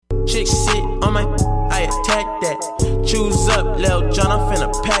Chick sit on my, I attack that. Choose up, Lil John, I'm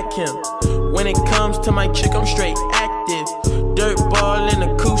finna pack him. When it comes to my chick, I'm straight active. Dirt ball in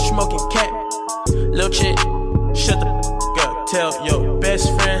the coupe, smoking cat. Lil chick, shut the up. Tell your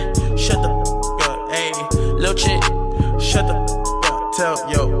best friend, shut the up. Ayy, lil chick, shut the up. Tell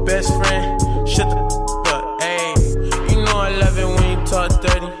your best friend, shut the up. Ayy, you know I love it when you talk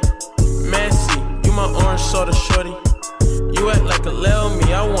dirty. Messy, you my orange soda shorty. You act like a lil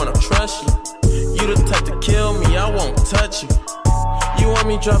me, I wanna trust you. You the type to kill me, I won't touch you. You want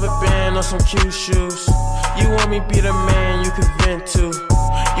me drop a band on some cute shoes. You want me be the man you can vent to.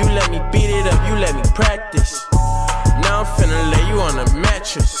 You let me beat it up, you let me practice. Now I'm finna lay you on a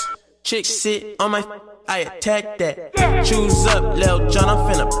mattress. Chick sit on my, I attack that. Choose up, Lil John, I'm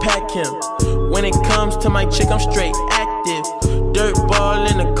finna pack him. When it comes to my chick, I'm straight active. Dirt ball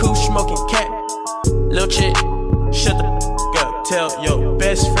in the coupe, smoking cat. Lil chick, shut the up. Tell your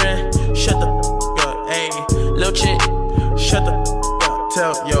best friend, shut the up. Ayy, lil chick, shut the up.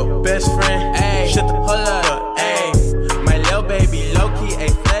 Tell your best friend, ayy, shut the hold up. Ayy, my lil baby low key a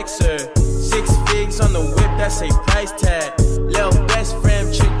flexer. 6 figs on the whip, that's a price tag. Lil best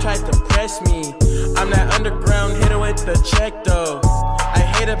friend chick tried to press me. I'm that underground hitter with the check though. I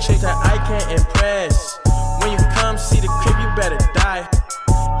hate a chick that I can't impress. When you come see the crib, you better die.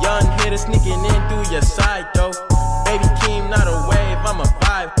 Young hitter sneaking in through your side though. Baby Keem, not a wave, I'm a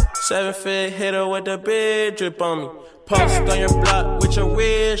vibe. 7-foot hitter with a big drip on me. Post on your block with your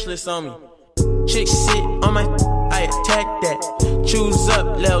wish list on me. Chick sit on my, I attack that. Choose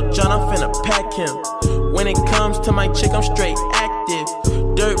up, Lil John, I'm finna pack him. When it comes to my chick, I'm straight active.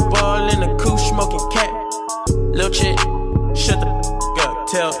 Dirt ball in the coupe, smoking cat. Lil chick, shut the up.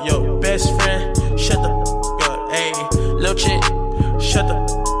 Tell your best friend, shut the up. Ayy, lil chick, shut the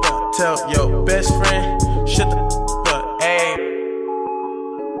up. Tell your best friend, shut the up. Ayy.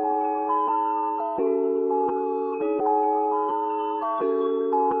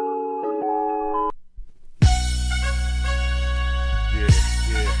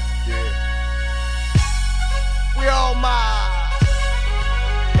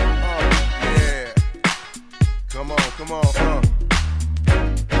 Come on,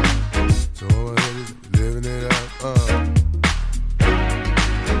 So all ladies living it up,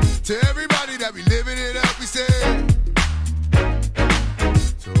 To everybody that be living it up, we say.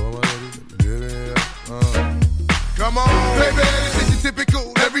 So all ladies living it up, Come on, baby, this is your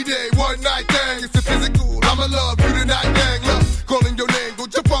typical everyday one night thing. It's a physical. I'ma love you tonight, gang. Love calling your name, go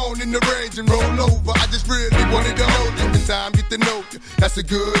jump on in the range and roll over. I just really wanted to hold you. In time, get to know you. That's a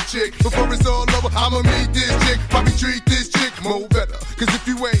good chick. Before it's all over, I'ma meet this chick. Probably treat this chick more better. Cause if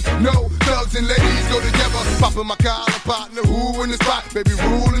you ain't no thugs and ladies go together. Poppin' my collar partner, who in the spot? Baby,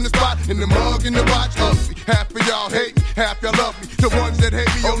 rule in the spot, in the mug, in the watch. Ugly. Half of y'all hate me, half y'all love me. The ones that hate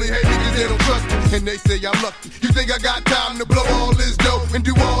me only hate me cause they don't trust me. And they say I'm lucky. You think I got time to blow all this dough and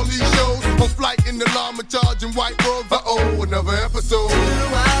do all these shows? On flight in the llama charging white robes. Uh-oh, another episode. Do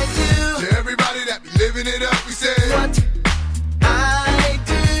I do? To everybody that be living it up, we say what I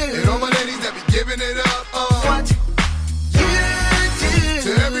do. And all my ladies that be giving it up, what you do.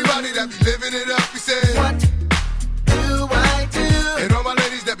 To everybody that be living it up, we say what do I do. And all my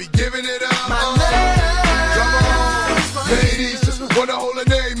ladies that be giving it up, my love. Come on, ladies, just wanna hold her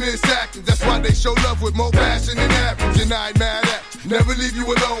name, Miss Atkins. That's why they show love with more passion than average. And I ain't mad at you. Never leave you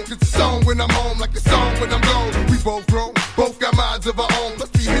alone. It's a song when I'm home, like a song when I'm gone. We both grown, both got minds of our own. Plus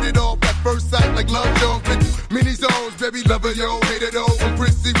we hit it off at first sight like Love Jones. Many zones, baby, lover, yo, hate it all. From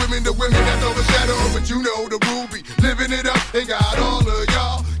prissy women to women that's overshadowed. But you know the ruby, living it up, ain't got all of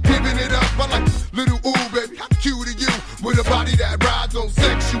y'all giving it up. I like little ooh, baby, how cute are you? With a body that rides on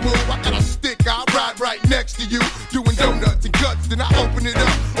sexual. I got a stick, I ride right next to you. Doing donuts and guts, then I open it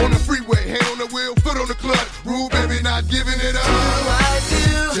up. On the freeway, hand on the wheel, foot on the clutch. Rule, baby, not giving it up. Do I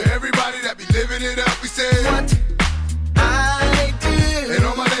do? To everybody that be living it up, we say what I do. And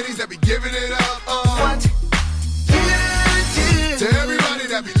all my ladies that be giving it up, what you do. To everybody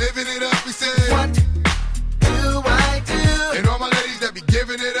that be living it up, we say what do I do. And all my ladies that be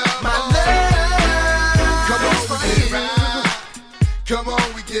giving it up, my love. Come on, we get right. Come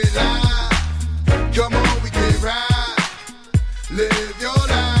on, we get live. Come on, we get right. Live your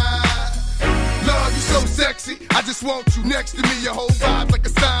life. Love, you so sexy. I just want you next to me. Your whole vibe's like a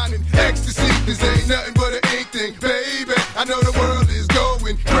sign in ecstasy. This ain't nothing but an ink thing, baby. I know the world is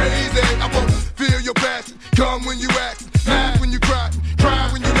going crazy. I wanna feel your passion. Come when you act, laugh when you cry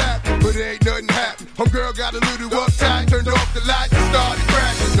when you laugh. But it ain't nothing happen. Homegirl got a little uptight, turned off the lights and started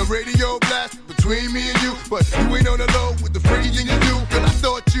crashing. The radio blasted between me and you, but you ain't on the low with the freezing you do. Girl, I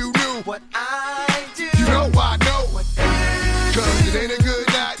thought you knew what I do. You know I know. Cause it ain't a good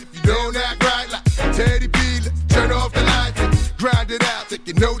night if you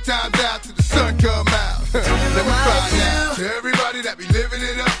No time's out till the sun come out. Let me find out. To everybody that be living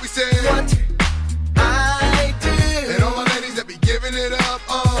it up, we say What I do. And all my ladies that be giving it up,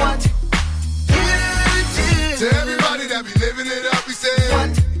 What you do. To everybody that be living it up, we say What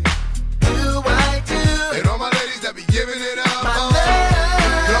do I do? And all my ladies that be giving it up, My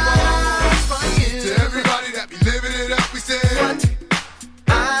come on. love's for you. To everybody that be living it up, we say What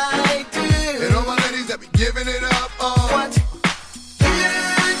I do. And all my ladies that be giving it up, What you do.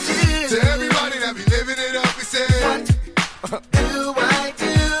 To everybody that be living it up, we say What do I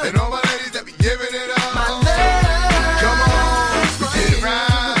do? And all my ladies that be giving it up, My love. come on, we get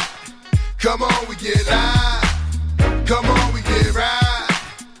right. Come on, we get live. Come on, we get right.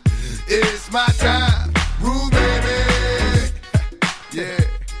 It's my time, Rue baby. Yeah.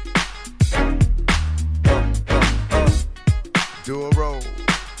 Do a roll.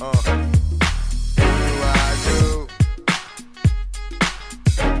 What do I do?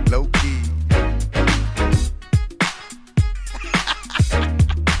 Low key.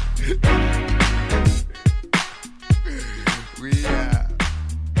 We are.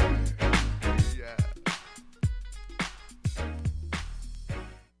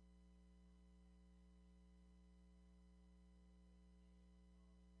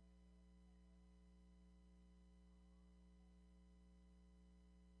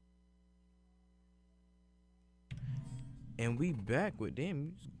 And we back with, damn,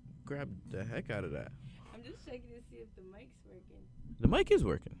 you just grabbed the heck out of that. I'm just checking to see if the mic's working. The mic is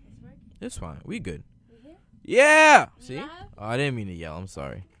working. It's working? It's fine. We good. You here? Yeah! See? Live? Oh, I didn't mean to yell. I'm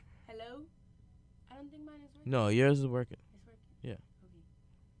sorry. Hello? I don't think mine is working. No, yours is working. It's working?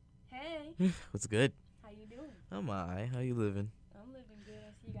 Yeah. Okay. Hey, What's good? how you doing? I'm alright. How you living? I'm living good.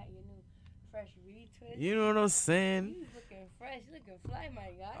 I see you got your new fresh retwist. You know what I'm saying? You looking fresh. You looking fly, my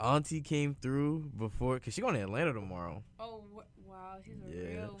guy. Auntie came through before, because she going to Atlanta tomorrow. Oh, wow. She's a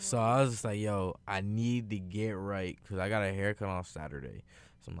Yeah. real So one. I was just like, yo, I need to get right, because I got a haircut on Saturday.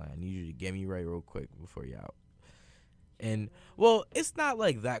 So I'm like, I need you to get me right real quick before you out. And, well, it's not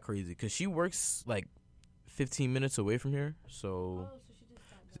like that crazy, because she works like 15 minutes away from here. So, Oh, so she just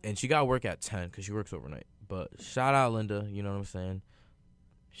stopped by. and she got work at 10 because she works overnight. But shout out Linda, you know what I'm saying?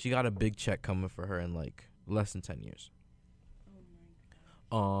 She got a big check coming for her in like less than 10 years.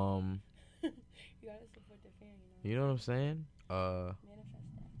 Oh, my God. You gotta support the fan, You know what I'm saying? Manifest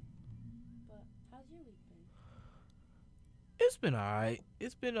that. But how's your week been? It's been alright.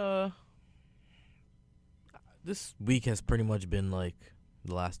 It's been this week has pretty much been like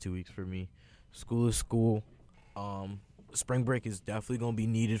the last 2 weeks for me. School is school. Spring break is definitely gonna be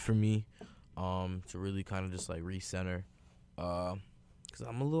needed for me. To really kind of just like recenter. Cause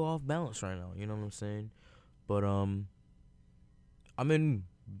I'm a little off balance right now. You know what I'm saying? But I'm in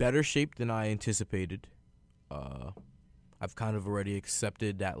better shape than I anticipated. I've kind of already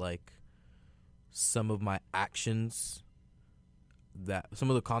accepted that like some of my actions, that some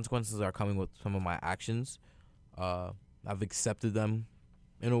of the consequences are coming with some of my actions. I've accepted them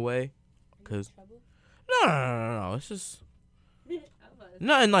in a way. Cause no. It's just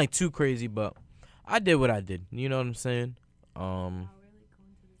nothing like too crazy, but I did what I did. You know what I'm saying? I'll really go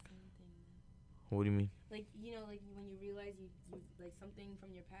into the same thing. What do you mean? Like, you know, like when you realize you like something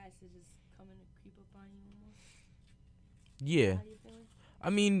from your past is just coming to creep up on you almost. Yeah. How you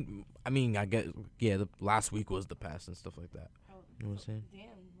feeling? I mean, I get, yeah, the last week was the past and stuff like that. Oh, You know what I'm saying? damn,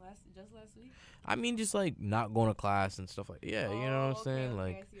 just last week? I mean, just like not going to class and stuff like, yeah, you know what I'm saying? Okay,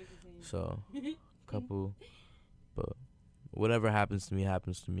 Like, I see what you're saying. so, couple, but whatever happens to me,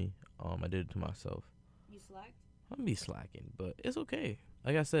 happens to me. I did it to myself. You slacked? I'm gonna be slacking, but it's okay.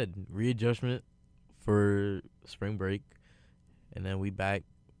 Like I said, readjustment for spring break, and then we back,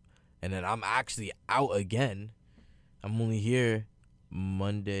 and then I'm actually out again. I'm only here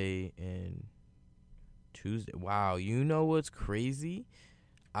Monday and Tuesday. Wow, you know what's crazy?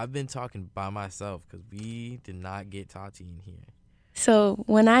 I've been talking by myself because we did not get Tatie in here. So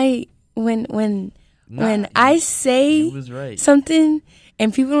when I You say was right. something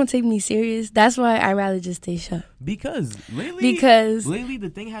and people don't take me serious, that's why I rather just stay shut. Because lately the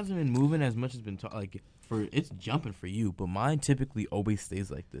thing hasn't been moving as much as been it's jumping for you, but mine typically always stays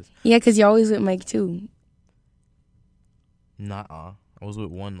like this. Yeah, because you're always with Mike too. I was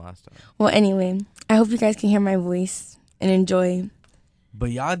with one last time. Well, anyway, I hope you guys can hear my voice and enjoy.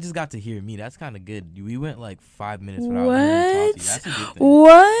 But y'all just got to hear me. That's kind of good. We went like 5 minutes without What? hearing Tatie. That's a good thing.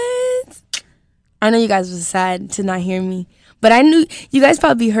 What? I know you guys was sad to not hear me, but I knew you guys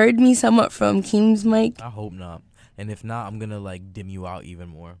probably heard me somewhat from Keem's mic. I hope not. And if not, I'm going to like dim you out even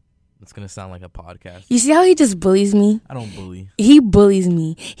more. It's going to sound like a podcast. You see how he just bullies me? I don't bully. He bullies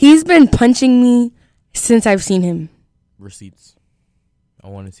me. He's been punching me since I've seen him. Receipts. I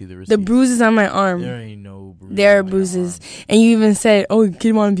want to see the receipts. The bruises on my arm. There ain't no bruises. There are on your bruises. arm. And you even said, "Oh, you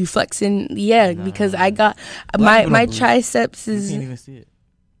kid want to be flexing." Yeah, because I got Black people my don't bruise. triceps You is. can't even see it.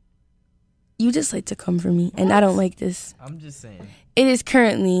 You just like to come for me, and I don't like this. I'm just saying. It is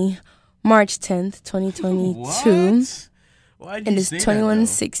currently March 10th, 2022, What? Why'd you and it's say that,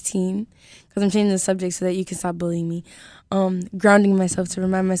 21:16. Because I'm changing the subject so that you can stop bullying me. Grounding myself to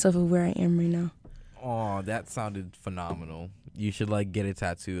remind myself of where I am right now. though? Oh, that sounded phenomenal. You should like get a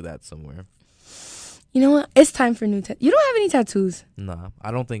tattoo of that somewhere. You know what? It's time for new tattoos. You don't have any tattoos. Nah,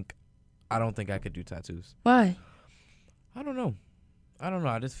 I don't think I could do tattoos. Why? I don't know.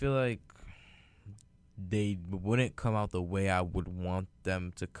 I just feel like they wouldn't come out the way I would want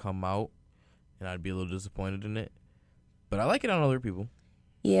them to come out, and I'd be a little disappointed in it. But I like it on other people.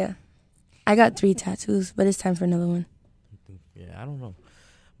 Yeah. I got 3 tattoos, but it's time for another one. Yeah, I don't know.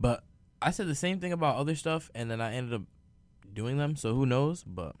 But I said the same thing about other stuff, and then I ended up doing them, so who knows?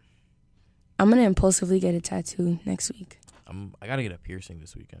 But I'm going to impulsively get a tattoo next week. I got to get a piercing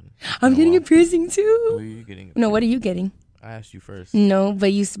this weekend. I'm getting a What piercing are too. you getting? No, what are you getting? I asked you first. No,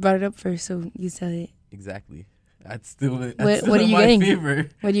 but you brought it up first, so you said it. Exactly. That's still What still are you my getting?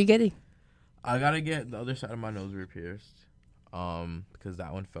 favorite. What are you getting? I got to get the other side of my nose re-pierced because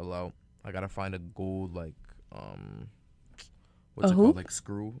that one fell out. I got to find a gold, like, what's A it hoop? called? Like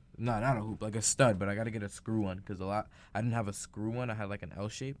screw? No, not a hoop, like a stud, but I got to get a screw one because I didn't have a screw one. I had like an L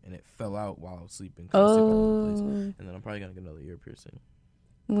shape and it fell out while I was sleeping. 'cause I was sleeping all over the place. Oh, And then I'm probably going to get another ear piercing.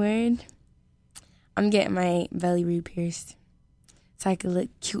 word. I'm getting my belly re-pierced so I could look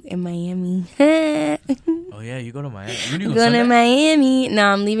cute in Miami. Oh, yeah, you go to Miami. When do you I'm go going to Sunday? Miami. No,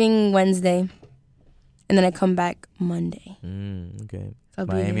 I'm leaving Wednesday. And then I come back Monday. Okay. So I'll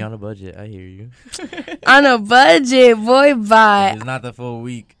be Miami there. on a budget. I hear you. On a budget, boy, bye. It's not the full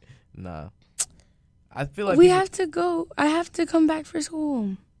week. Nah. I feel like We people- have to go. I have to come back for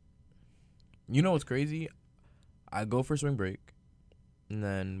school. You know what's crazy? I go for spring break, and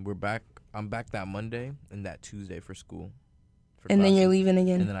then we're back. I'm back that Monday and that Tuesday for school. For And then you're classes. leaving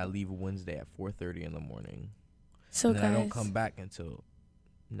again. And then I leave Wednesday at 4:30 in the morning. So and then I guys, don't come back until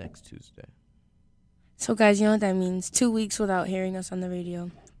next Tuesday. you know what that means? 2 weeks without hearing us on the radio.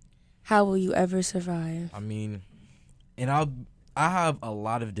 How will you ever survive? I mean, and I have a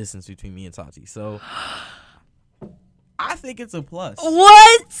lot of distance between me and Tatie, so I think it's a plus.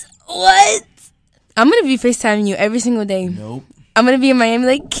 What? I'm gonna be FaceTiming you every single day. Nope. I'm gonna be in Miami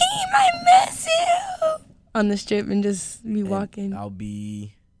like, Keem, I miss you on the strip and just be walking. And I'll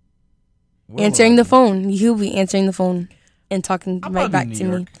be where Answering will I the be? phone. You'll be answering the phone and talking I'll right probably back be in to New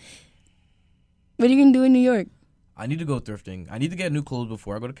me. York. What are you gonna do in New York? I need to go thrifting. I need to get new clothes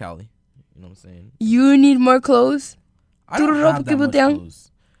before I go to Cali. You know what I'm saying? You need more clothes? I don't Doodle-doo, have that people much down.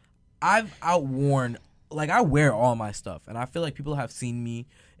 clothes. I've outworn, like, I wear all my stuff, and I feel like people have seen me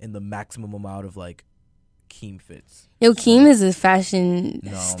in the maximum amount of, like, Keem fits. Yo, Keem is a fashion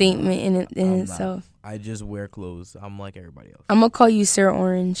No, I'm statement in I'm itself. not. I just wear clothes. I'm like everybody else. I'm gonna call you Sir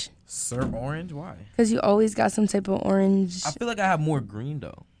Orange Sir Orange? Why? because you always got some type of orange. I feel like I have more green,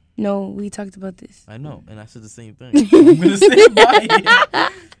 though. No, we talked about this. I know, and I said the same thing. I'm going to stand by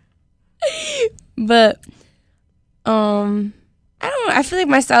it. But, I don't know. I feel like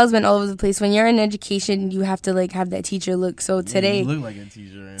my style's been all over the place. When you're in education, you have to like have that teacher look. So today, You look like a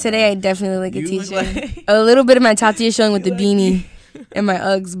teacher. Right today I definitely look like a You look teacher. like- A little bit of my Tatie is showing with the like beanie and my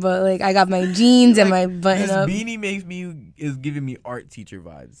Uggs, but like I got my jeans and my button This up. beanie is giving me art teacher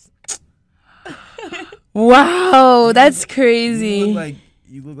vibes. Wow, that's crazy.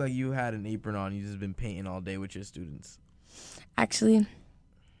 You look like you had an apron on. You just been painting all day with your students. Actually,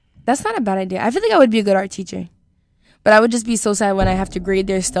 that's not a bad idea. I feel like I would be a good art teacher. But I would just be so sad when I have to grade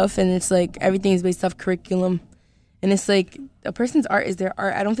their stuff and it's like everything is based off curriculum. And it's like a person's art is their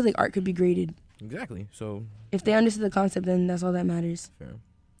art. I don't feel like art could be graded. Exactly. So If they understood the concept, then that's all that matters. fair.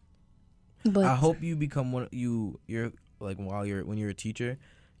 But I hope you become you're like when you're a teacher,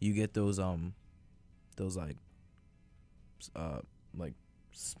 you get those like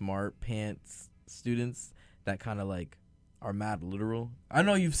smart pants students that kind of like are mad literal. I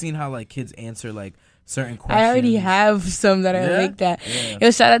know you've seen how like kids answer like certain questions. I already have some that are Yeah? like that. Yeah.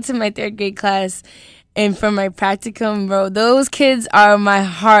 Yo, shout out to my 3rd grade class. And for my practicum, bro, those kids are my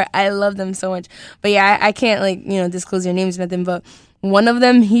heart. I love them so much. But yeah, I can't like, disclose their names or nothing. But one of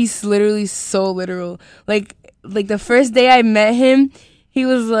them, he's literally so literal. Like the first day I met him, he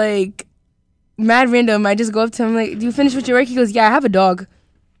was like mad random. I just go up to him like, do you finish with your work? He goes, yeah, I have a dog.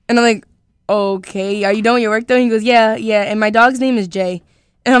 And I'm like, okay, are you done with your work though? He goes, yeah. And my dog's name is Jay.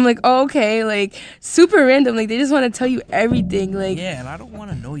 And I'm like, oh, okay, like, super random. Like, they just want to tell you everything. Like, Yeah, and I don't want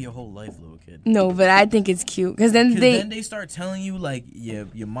to know your whole life, little kid. no, but I think it's cute. Because then they start telling you, like,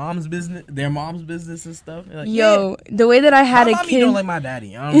 your mom's business, their mom's business and stuff. Like, yo, the way that I had my a mommy kid. don't like my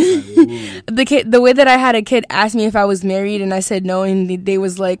daddy. I'm just like, The way that I had a kid ask me if I was married, and I said no, and they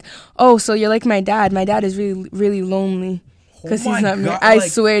was like, oh, so you're like my dad. My dad is really, really lonely because Oh he's my not married. God, I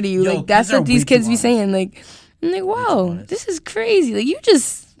like, swear to you. yo, Like, that's kids are what these way kids too be honest. saying. Like, I'm like, wow, honest. this is crazy. Like, you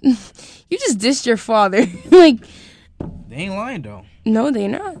just dissed your father. Like, they ain't lying, though. no, they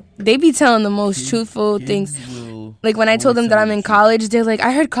not. They be telling the most truthful Kids things. will Like, when I told them always that tell I'm you in the truth. college, they're like,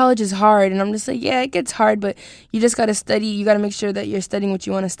 I heard college is hard. And I'm just like, yeah, it gets hard, but you just got to study. You got to make sure that you're studying what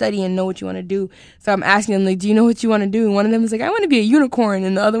you want to study and know what you want to do. So I'm asking them, like, do you know what you want to do? And one of them is like, I want to be a unicorn.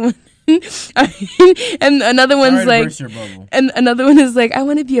 And the other one, and another one's Sorry to like, burst your bubble. and another one is like, I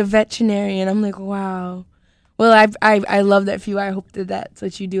want to be a veterinarian. I'm like, wow. Well, I love that for you. I hope that that's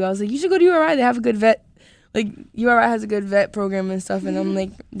what you do. I was like, you should go to URI. They have a good vet. Like, URI has a good vet program and stuff. And I'm like,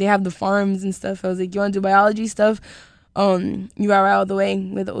 they have the farms and stuff. I was like, you want to do biology stuff? URI all the way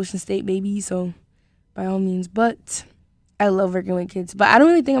with the Ocean State, baby. So, by all means. But I love working with kids. But I don't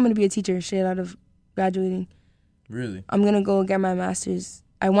really think I'm going to be a teacher straight out of graduating. Really? I'm going to go get my master's.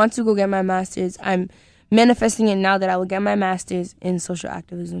 I want to go get my master's. I'm manifesting it now that I will get my master's in social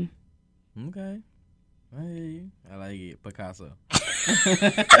activism. Okay. I hear you. I like it. Picasso.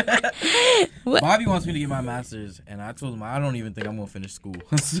 What? Bobby wants me to get my master's, and I told him I don't even think I'm going to finish school.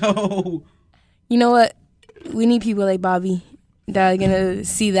 So, You know what? We need people like Bobby that are going to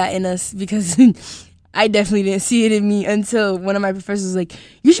see that in us, because I definitely didn't see it in me until one of my professors was like,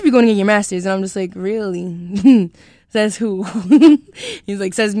 you should be going to get your master's. And I'm just like, really? Says who? He's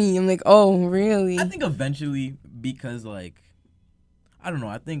like, says me. I'm like, oh, really? I think eventually, because, like, I don't know,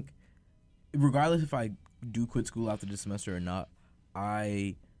 I think regardless if I do quit school after this semester or not,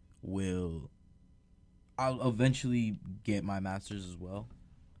 I'll eventually get my master's as well.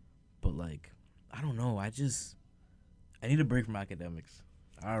 But, like, I don't know. I need a break from academics.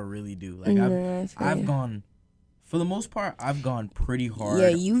 I really do. Like, that's fair. I've gone, for the most part, I've gone pretty hard. Yeah,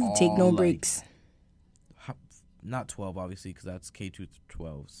 you take no all, like, breaks. not 12, obviously, because that's K to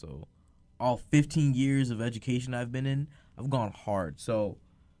 12. So, all 15 years of education I've been in, I've gone hard. So,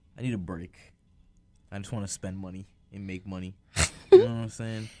 I need a break. I just want to spend money and make money. You know what I'm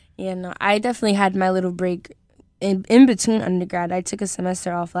saying? Yeah, no, I definitely had my little break in between undergrad. I took a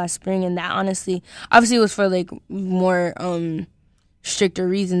semester off last spring, and that obviously it was for like more stricter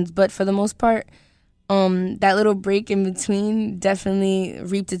reasons, but for the most part, that little break in between definitely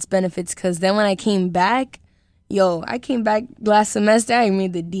reaped its benefits, because then when I came back, I came back last semester, I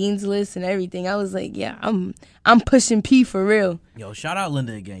made the dean's list and everything. I was like, yeah, I'm pushing P for real. Yo, shout out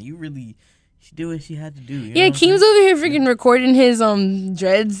Linda again. She did what she had to do. You know Yeah, what I'm saying? Keem's over here freaking recording his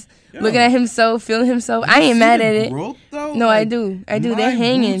dreads, looking at himself, feeling himself. I ain't See mad the at it. growth, though? No, Like, I do. my They're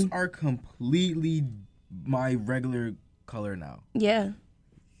hanging. roots are completely my regular color now. Yeah.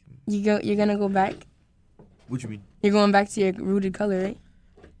 You're gonna go back? What you mean? You're going back to your rooted color, right?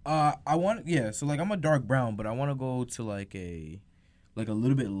 So like I'm a dark brown, but I want to go to like a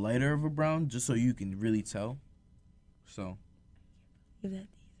little bit lighter of a brown, just so you can really tell. So.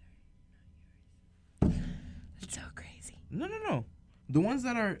 That's so crazy. No. The ones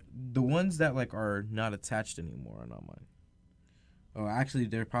that like are not attached anymore are not mine. Oh, actually,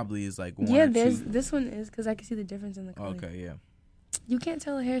 there probably is like one. Yeah, or two. this one is, because I can see the difference in the color. Okay, yeah. You can't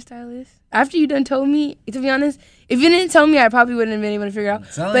tell a hairstylist. After you done told me, to be honest, if you didn't tell me, I probably wouldn't have been able to figure out.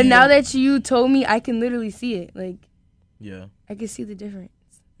 telling But you. now that you told me, I can literally see it. Like, Yeah. I can see the difference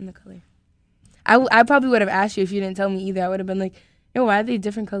in the color. I probably would have asked you if you didn't tell me either. I would have been like, yo, why are they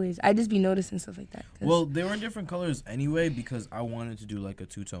different colors? I'd just be noticing stuff like that. 'Cause Well, they were different colors anyway because I wanted to do like a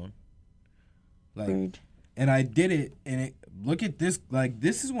two-tone. Like, weird. and I did it, and look at this. Like,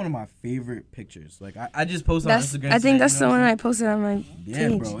 this is one of my favorite pictures. Like, I just posted on Instagram. I think today, that's you the know one what I I'm posted on my saying? Yeah,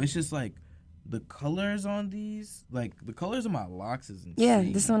 page. bro. It's just like the colors on these, like the colors of my locks is insane. Yeah,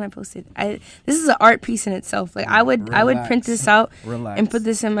 this is the one I posted. This is an art piece in itself. Like, I would print this out Relax. and put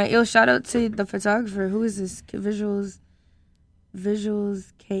this in my. Yo, shout out to the photographer. Who is this?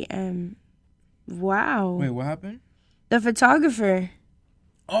 Visuals KM. Wow. Wait, what happened? The photographer.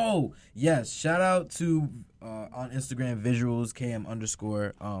 Oh, yes. Shout out to on Instagram visuals KM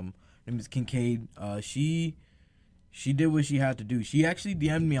 _ her name is Kincaid. She did what she had to do. She actually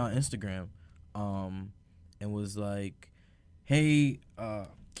DM'd me on Instagram and was like, "Hey, let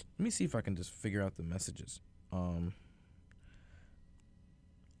me see if I can just figure out the messages."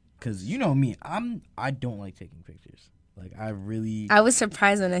 Cuz you know me, I don't like taking pictures. Like, I was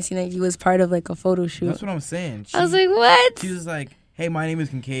surprised when I seen that you was part of like a photo shoot. That's what I'm saying. I was like, what? She was like, hey, my name is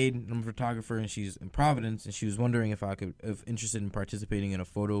Kincaid. I'm a photographer, and she's in Providence, and she was wondering if interested in participating in a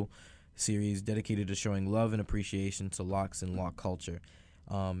photo series dedicated to showing love and appreciation to locks and lock culture.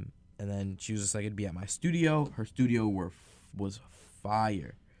 And then she was just like, it'd be at my studio. Her studio was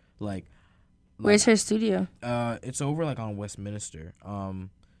fire. Where's her studio? It's over like on Westminster.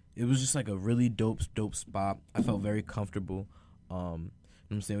 It was just like a really dope spot. I felt very comfortable. You know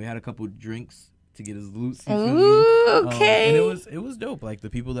what I'm saying? We had a couple drinks to get us loose. Ooh, okay. And it was dope. Like the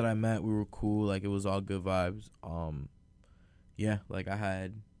people that I met, we were cool. Like it was all good vibes. Yeah, like I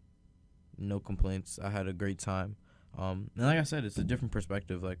had no complaints. I had a great time. And like I said, it's a different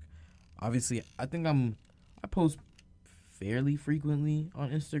perspective. Like obviously, I think I post fairly frequently on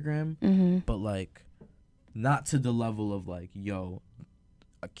Instagram, but like not to the level of like, yo,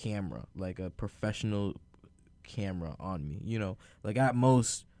 a camera, like a professional camera on me, you know, like at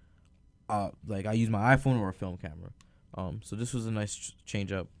most like I use my iPhone or a film camera. So this was a nice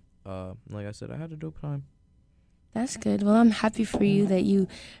change up. Like I said, I had a dope time. That's good. Well, I'm happy for you that you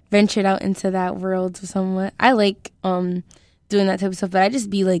ventured out into that world somewhat. I like doing that type of stuff, but I just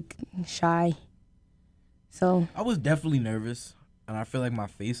be like shy. So I was definitely nervous, and I feel like my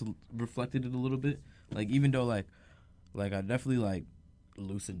face reflected it a little bit. Like even though like I definitely like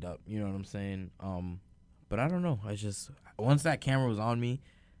loosened up, you know what I'm saying? But I don't know. I just once that camera was on me,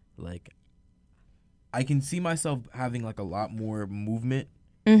 like I can see myself having like a lot more movement.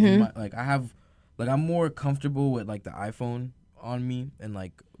 Like I have, like I'm more comfortable with like the iPhone on me and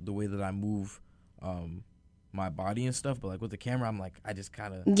like the way that I move my body and stuff, but like with the camera I'm like I just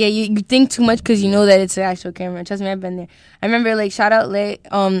kind of you think too much because you know that it's an actual camera. Trust me, I've been there. I remember like shout out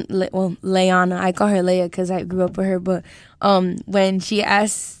Leanna, I call her Leia because I grew up with her, but when she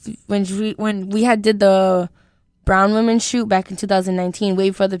asked when we had did the Brown Women shoot back in 2019 way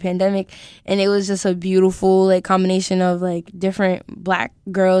before the pandemic, and it was just a beautiful like combination of like different black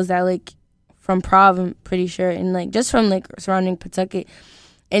girls that like from Prov, I'm pretty sure, and like just from like surrounding Pawtucket,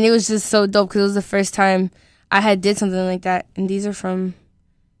 and it was just so dope because it was the first time I had did something like that, and these are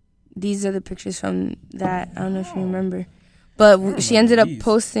the pictures from that. I don't know if you remember, but she ended up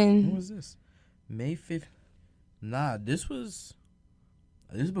posting. When was this? May 5th. Nah, this is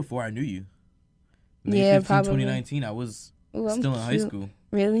before I knew you. May 15, probably 2019. I was still in high school.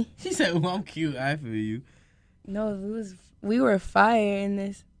 Really? She said, "Well, I'm cute. I feel you." No, we were fire in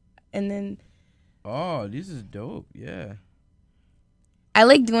this, and then. Oh, this is dope. Yeah. I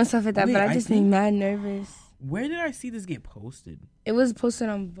like doing stuff like that, Wait, but I just be mad nervous. Where did I see this get posted? It was posted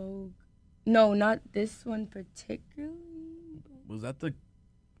on Vogue. No, not this one particularly. Was that the...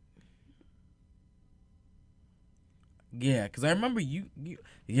 Yeah, because I remember you...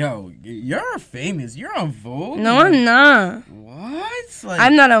 Yo, you're famous. You're on Vogue. No, I'm not. What? Like,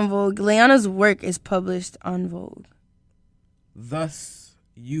 I'm not on Vogue. Leanna's work is published on Vogue. Thus,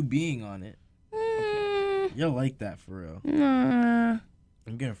 you being on it. You're like that for real. Nah.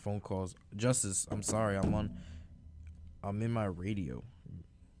 I'm getting phone calls. Justice, I'm sorry. I'm in my radio.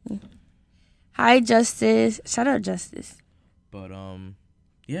 Hi, Justice. Shout out, Justice. But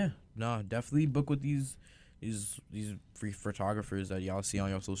yeah, no, definitely book with these free photographers that y'all see on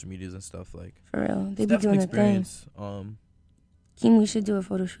your social medias and stuff. Like for real, they be doing the thing. Keem, we should do a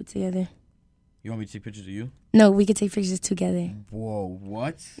photo shoot together. You want me to take pictures of you? No, we could take pictures together. Whoa,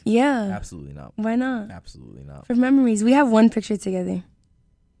 what? Yeah. Absolutely not. Why not? Absolutely not. For memories, we have one picture together.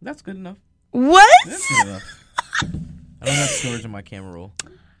 That's good enough. What? That's good enough. I don't have storage in my camera roll.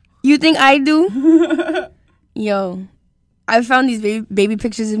 You think I do? Yo, I found these baby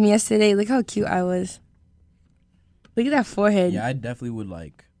pictures of me yesterday. Look how cute I was. Look at that forehead. Yeah, I definitely would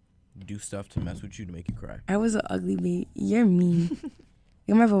like do stuff to mess with you to make you cry. I was an ugly baby. You're mean.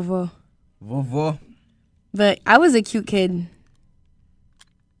 You're my vovo. Vovo. But I was a cute kid.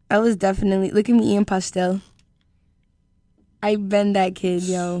 I was definitely... Look at me eating pastel. I been that kid,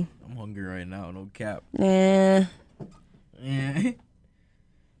 yo. I'm hungry right now, no cap. Yeah. Yeah.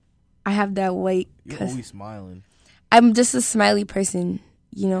 I have that white... You're always smiling. I'm just a smiley person.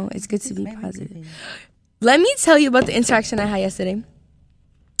 You know, it's good to be positive. Let me tell you about the interaction I had yesterday.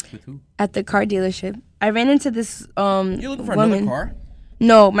 With who? At the car dealership. I ran into this You're looking for woman. another car?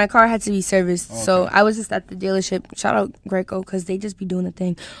 No, my car had to be serviced, Okay. so I was just at the dealership. Shout out Greco, because they just be doing the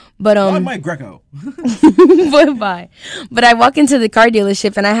thing. But Why Mike Greco? bye. But I walk into the car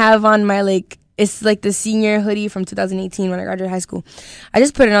dealership and I have on my it's like the senior hoodie from 2018 when I graduated high school. I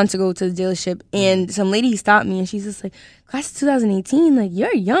just put it on to go to the dealership, and some lady stopped me and she's just like, "Class of 2018, like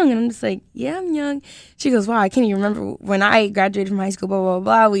you're young," and I'm just like, "Yeah, I'm young." She goes, "Wow, I can't even remember when I graduated from high school." Blah blah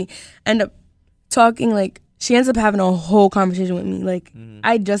blah. We end up talking. She ends up having a whole conversation with me.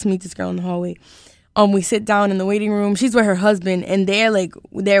 I just meet this girl in the hallway. We sit down in the waiting room. She's with her husband, and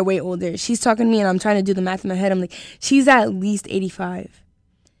they're way older. She's talking to me, and I'm trying to do the math in my head. I'm like, she's at least 85.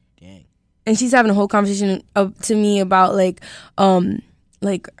 Dang. And she's having a whole conversation to me about like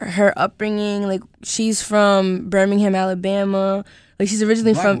her upbringing. Like, she's from Birmingham, Alabama. Like, she's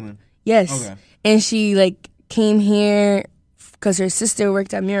originally Black from woman? yes, Okay. and she like came here because her sister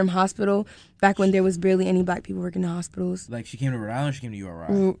worked at Miriam Hospital back when there was barely any black people working in hospitals. Like, she came to Rhode Island or she came to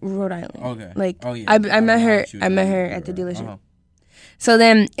URI? Rhode Island. Okay. Like, Oh, yeah. I met her. She was I met her URI. at the dealership. Uh-huh. So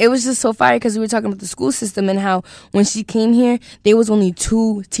then it was just so fire because we were talking about the school system and how when she came here, there was only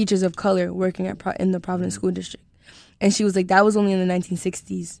 2 teachers of color working in the Providence School District. And she was like, that was only in the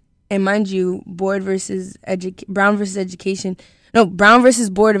 1960s. And mind you, Brown versus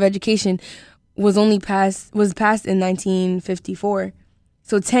Board of Education was passed in 1954.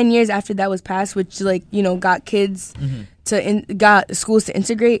 So 10 years after that was passed, which got kids got schools to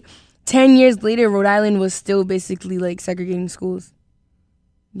integrate. 10 years later, Rhode Island was still basically like segregating schools.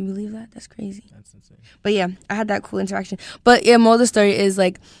 You believe that? That's crazy. That's insane. But yeah, I had that cool interaction. But yeah, moral of the story is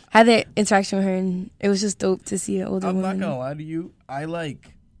like, I had that interaction with her, and it was just dope to see an older woman. I'm not gonna lie to you. I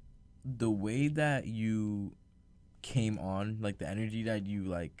like the way that you came on, like the energy that you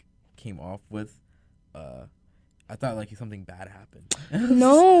like came off with. I thought like something bad happened.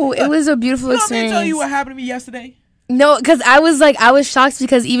 No, it was a beautiful You want me to experience. tell you what happened to me yesterday? No, because I was shocked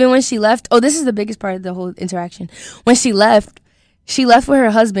because even when she left, this is the biggest part of the whole interaction. When she left with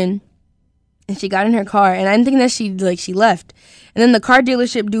her husband, and she got in her car, and I didn't think that she left. And then the car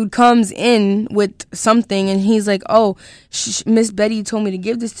dealership dude comes in with something, and he's like, "Oh, Miss Betty told me to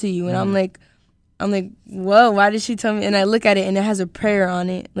give this to you." And I'm like, "Whoa, why did she tell me?" And I look at it, and it has a prayer on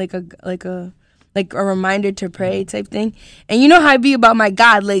it, like a reminder to pray type thing. And you know how I be about my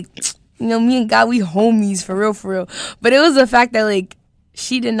God, like, me and God, we homies for real. But it was the fact that like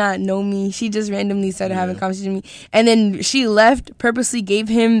she did not know me. She just randomly started having a conversation with me, and then she left, purposely gave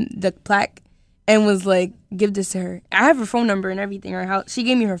him the plaque, and was like, "Give this to her." I have her phone number and everything. She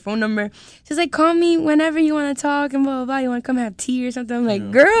gave me her phone number. She's like, "Call me whenever you want to talk and blah blah blah. You want to come have tea or something?" I'm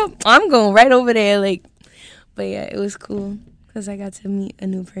like, "Girl, I'm going right over there." Like, but yeah, it was cool because I got to meet a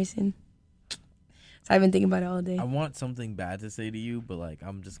new person. So I've been thinking about it all day. I want something bad to say to you, but like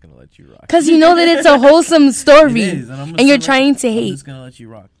I'm just gonna let you rock. Because you know that it's a wholesome story, It is, and you're trying to hate. I'm just gonna let you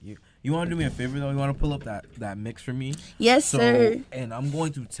rock. You want to do me a favor though? You want to pull up that mix for me? Yes, sir. And I'm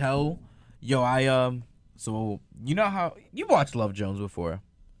going to tell. So you know how you watched Love Jones before?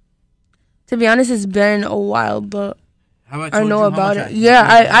 To be honest, it's been a while, but I know about it.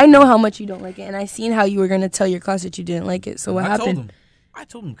 Yeah, I know how much you don't like it, and I seen how you were gonna tell your class that you didn't like it. So what happened? I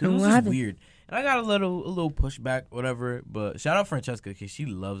told him because it was just weird, and I got a little pushback, whatever. But shout out Francesca because she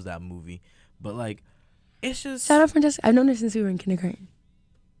loves that movie. But like, it's just shout out Francesca. I've known her since we were in kindergarten.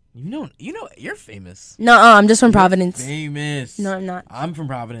 You know, you're famous. No, I'm just from Providence. Famous. No, I'm not. I'm from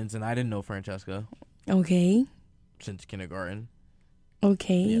Providence, and I didn't know Francesca. Okay. Since kindergarten.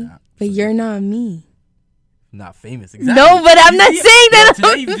 Okay. Yeah, but so you're not me. Not famous, exactly. No, but I'm not saying that today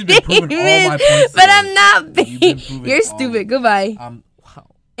I'm you've just been proving all my famous. points But today. I'm not You've been famous. proving You're all- stupid. Goodbye. Wow.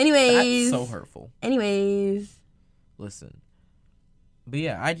 Anyways. That's so hurtful. Anyways. Listen. But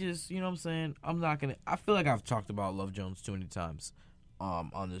yeah, I just, you know what I'm saying? I feel like I've talked about Love Jones too many times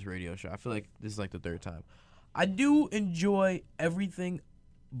on this radio show. I feel like this is like the 3rd time. I do enjoy everything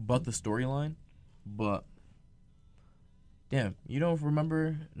but the storyline, but damn, you don't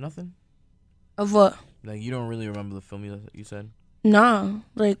remember nothing? Of what? Like, you don't really remember the film you said? Nah.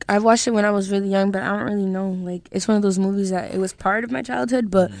 Like, I watched it when I was really young, but I don't really know. Like, it's one of those movies that it was part of my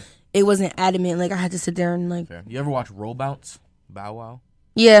childhood, but it wasn't adamant. Like, I had to sit there and, like... Fair. You ever watch Roll Bounce? Bow Wow?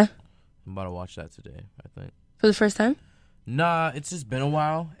 Yeah. I'm about to watch that today, I think. For the first time? Nah, it's just been a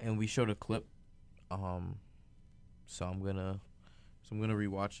while, and we showed a clip. So I'm gonna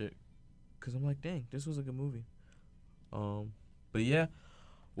rewatch it, cause I'm like, dang, this was a good movie. But yeah,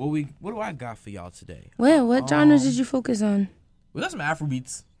 what do I got for y'all today? Well, what genres did you focus on? We got some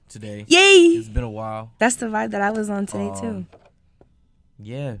Afrobeats today. Yay! It's been a while. That's the vibe that I was on today too.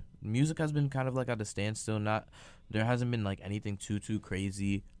 Yeah, music has been kind of like at a standstill. There hasn't been like anything too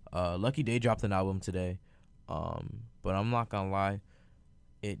crazy. Lucky Day dropped an album today. But I'm not gonna lie,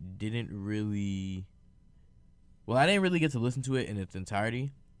 it didn't really. Well, I didn't really get to listen to it in its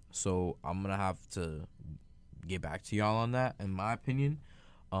entirety, so I'm gonna have to get back to y'all on that. In my opinion,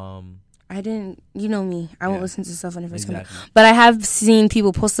 I didn't. You know me. I won't listen to stuff when it first comes out. Exactly. But I have seen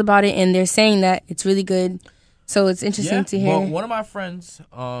people post about it, and they're saying that it's really good. So it's interesting to hear. Well, one of my friends,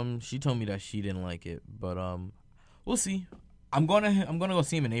 she told me that she didn't like it, but we'll see. I'm gonna go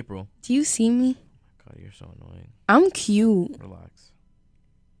see him in April. Do you see me? God, you're so annoying. I'm cute. Relax.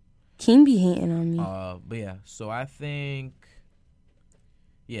 Keem be hating on me. But yeah, so I think,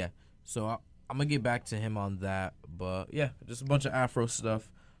 yeah. So I'm gonna get back to him on that. But yeah, just a bunch of Afro stuff.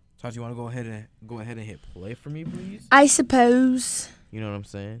 Tatie, you want to go ahead and hit play for me, please? I suppose. You know what I'm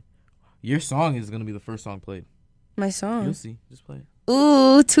saying? Your song is gonna be the first song played. My song. You'll see. Just play it.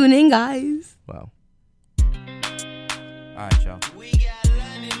 Ooh, tune in, guys. Wow. All right, y'all. We got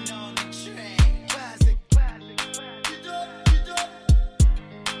London on the track. Classic.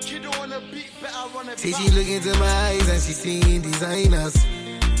 See, she look into my eyes and she seeing designers.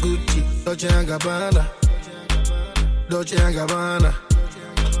 Gucci, Dolce and Gabbana. Dolce and Gabbana.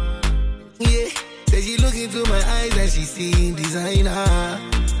 Yeah. Say she look into my eyes and she seeing designer.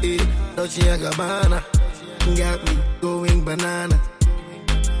 Yeah. Dolce and Gabbana. Got me going banana.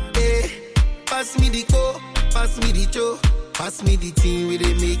 Yeah. Pass me the co, pass me the cho. Pass me the thing where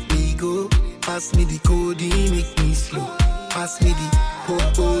they make me go. Pass me the code, make me slow. Pass me the po.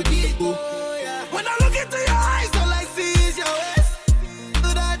 When I look into your eyes, all I see is your waist.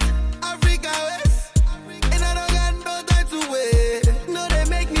 Do that Africa waist. And I don't got no time to wait. No, they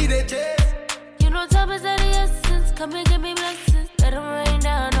make me the chase. You know time is of the essence. Come and give me blessings. Let them rain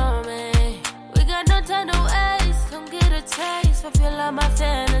down on me. We got no time to waste. Come get a taste. Fulfill all my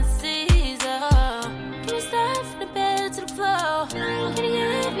fantasies. Can you start from the bed to the floor? Can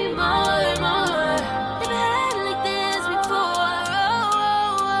you give me more and more? Never had it like this before.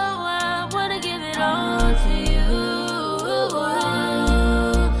 I wanna give it all to you.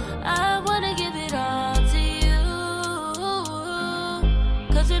 I wanna give it all to you.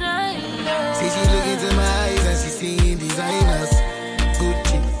 'Cause tonight, See, she look into my eyes and she seeing designers.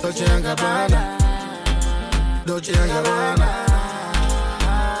 Gucci, Dolce and Gabbana. Dolce and Gabbana.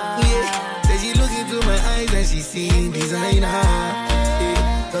 Yeah. Say she look into my eyes and she seeing designer.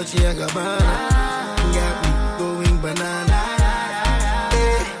 Yeah. Dolce and Gabbana. Got me going banana.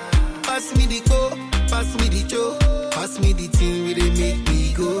 Yeah. Pass me the co, pass me the cho. Pass me the thing where they make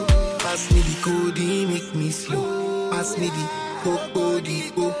me go. Pass me the code, make me slow. Pass me the po.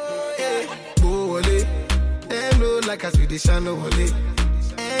 Yeah. Go wale. Them know like I see the channel wale.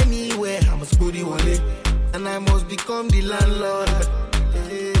 Anywhere I must go the wale. And I must become the landlord.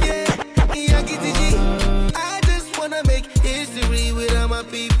 Yeah. I just wanna make history with all my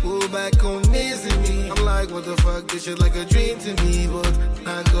people back home missing me. I'm like, what the fuck, this shit like a dream to me, but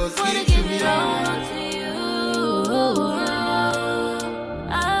not God's wanna gift to give me. it all to you.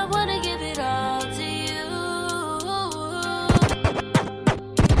 I wanna give it all to you.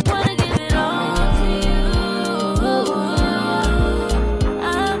 Wanna give it all to you.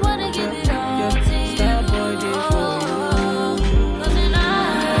 I wanna give it all to you. 'Cause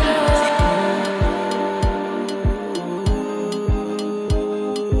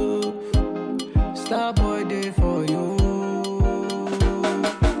Star boy day for you.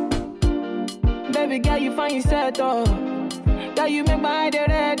 Baby girl, you find yourself oh. Girl, you make my eye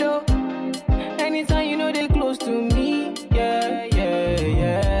red oh. Anytime you know they close to me, yeah.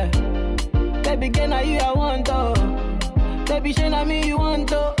 Baby girl, now you I want oh. Baby, shine on me you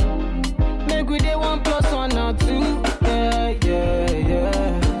want oh. Make we day 1 + 1 or 2, yeah.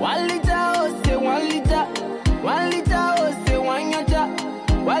 1 liter oh, say 1 liter. 1 liter oh, say 1 yacha.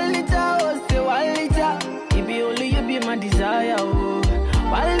 1 liter oh, say 1 liter. It be only you be my desire oh.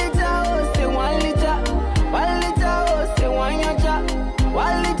 1 liter oh, say 1 liter. 1 liter oh, say 1 yacha.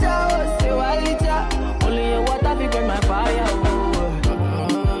 1 liter oh, say 1 liter. Only your water be burn my fire oh.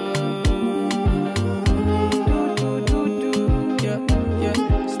 Yeah.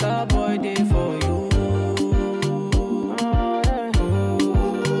 Star boy day for you.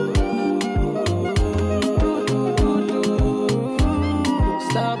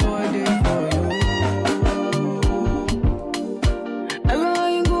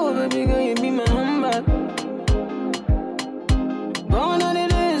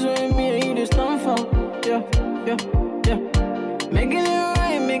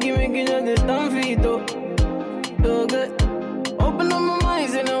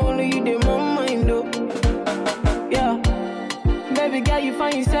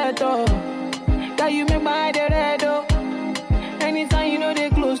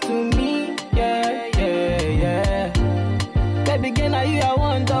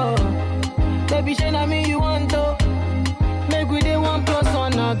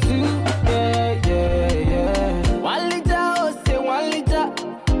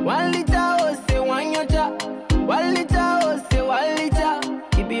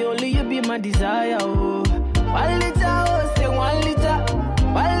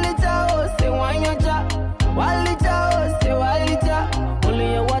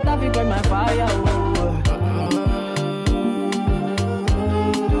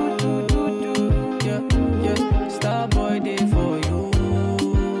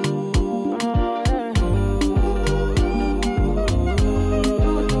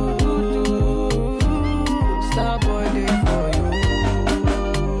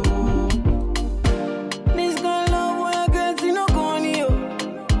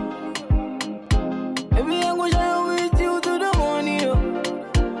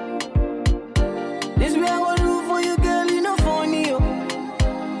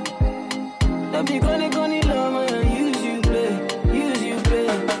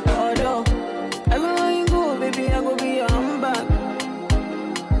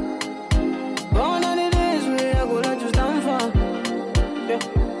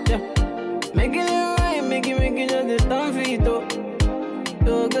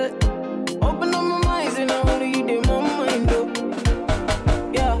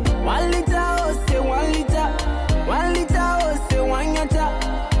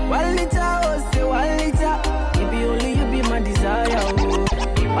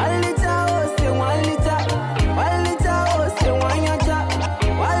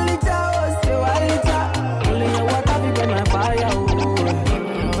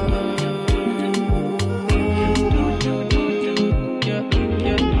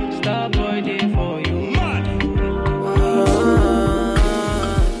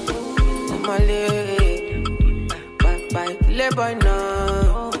 boy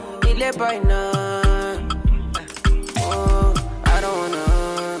now, ile boy now. Oh, I don't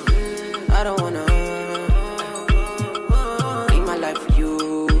wanna live my life for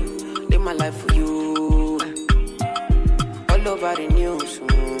you, live my life for you. All over the news,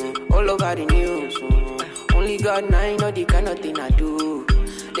 all over the news. Only God now I know the kind of thing I do,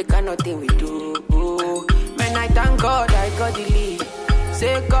 the kind of thing we do. Man, I thank God I got the lead.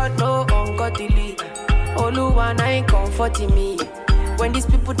 Say God no ungodly. Oluwa na ain't comforting me. When these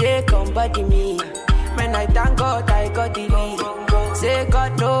people they come body me. Man, I thank God I got the lead. Say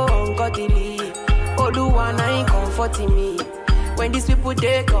God no ungodly. Oluwa na ain't comforting me. When these people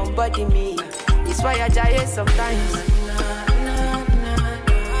they come body me. It's why I die sometimes.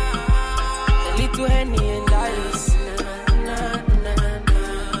 A little Henny and ice.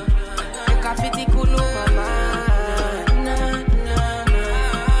 Make a fitty cool my mind.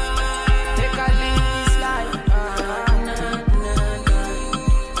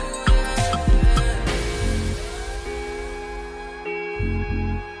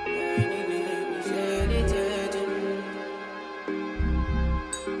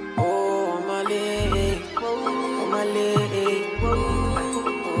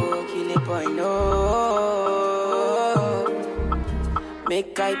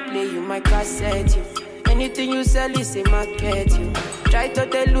 Make I play you my cassette, you. Anything you sell is a market, you. Try to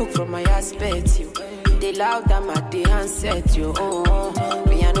they look from my aspect, you. They loud them at the handset, you.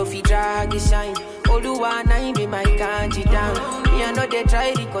 Me I know fi drag it shine. Oluwa na be my kanji down. Me I know they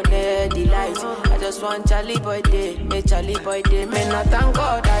try to connect the lights. I just want Charlie boy day, make Charlie boy day. Man, I thank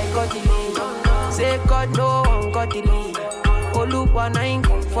God I got the lead. Say God no one got the lead. Oluwa na ain't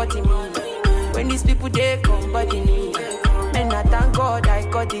comforting me. When these people they come body me. Man, I thank God I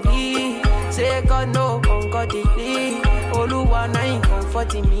got the lead. Say God no one got the lead. Oluwa na ain't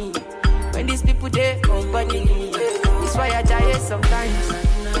comforting me. When these people they come body me. That's why I die sometimes.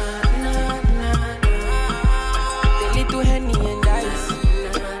 The little Henny and ice.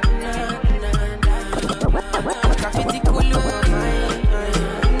 Graffiti cool my mind.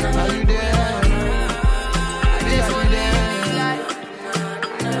 Are you there?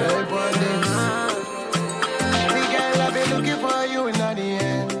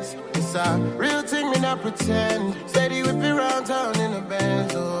 Real thing, me not pretend. Steady whip around town in the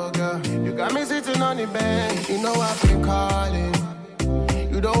Benz, oh girl. You got me sitting on the bench. You know I've been calling.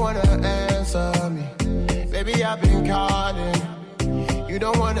 You don't wanna answer me. Baby, I've been calling. You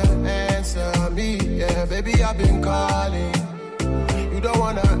don't wanna answer me. Yeah, baby, I've been calling. You don't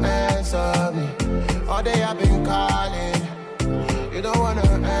wanna answer me. All day I've been calling. You don't wanna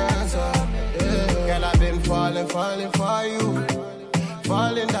answer. Yeah, girl, I've been falling for you.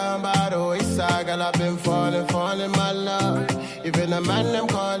 Falling down by the wayside, girl, I've been falling, my love. Even a man, them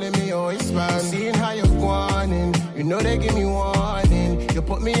calling me always man. Seeing how you're whining, you know they give me warning. You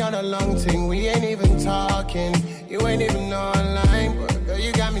put me on a long thing, we ain't even talking. You ain't even online, but girl,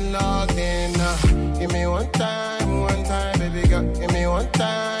 you got me logged in. Give me one time, baby girl. Give me one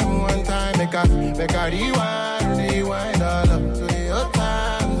time, make a rewind all up to your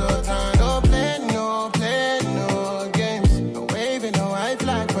time. Don't play no games. I'm waving no white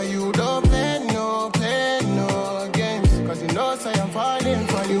flag for you. Don't play no games. Cause you know say I'm falling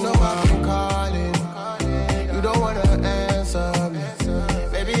for you. You know I've been calling. You don't wanna answer me.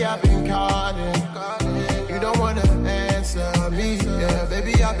 Baby, I've been calling. You don't wanna answer me. Yeah,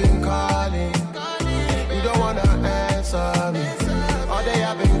 baby, I've been calling. You don't wanna answer me. All day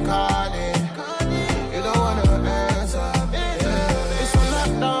I've been calling. You don't wanna answer me. Yeah. It's a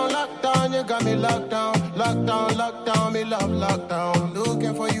lockdown, you got me locked down, me love lockdown.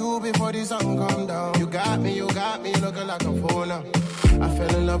 Looking for you before the sun come down. You got me, looking like a fool now. I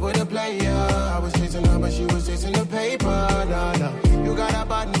fell in love with a player. I was chasing her, but she was chasing the paper. Nah. You got a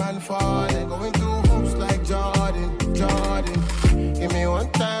bad man falling, going through hoops like Jordan. Give me one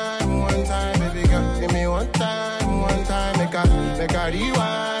time, baby girl. Give me one time, make a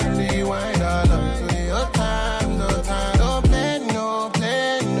rewind all up to your time, no time. Don't play no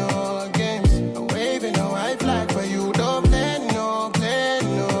games. I'm waving no white flag for you. Don't play no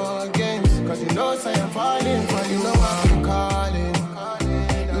games. Cause you know say I'm falling for you. Know I'm calling.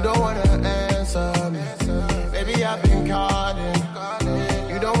 You don't wanna answer me. Baby, I've been calling.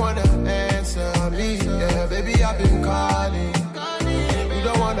 You don't wanna answer me. Yeah, baby, I've been calling. You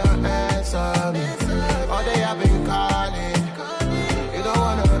don't wanna answer me. All day I've been calling. You don't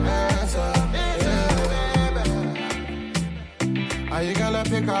wanna answer. Yeah. Are you gonna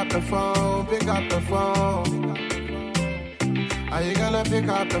pick up the phone? Are you gonna pick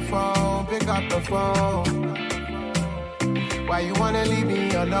up the phone? Why you wanna leave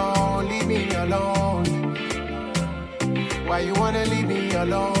me alone? Why you wanna leave me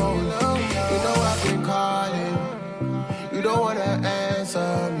alone? You know I've been calling. You don't wanna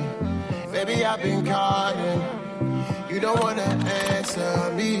answer me. Baby, I've been calling. You don't wanna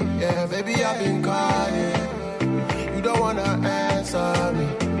answer me. Yeah, baby, I've been calling. You don't wanna answer me.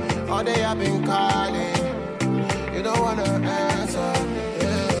 All day I've been calling. You don't wanna answer.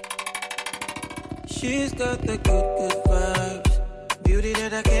 Yeah. She's got the good vibes. Beauty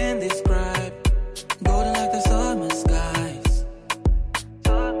that I can't describe. Golden like the summer skies.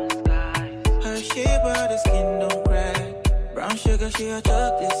 Her shape, her skin don't crack. Brown sugar, she a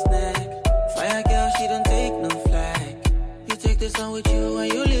chocolate snack. Fire girl, she don't take no flag. You take this on with you when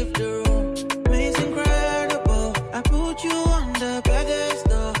you leave the room. It's incredible. I put you on the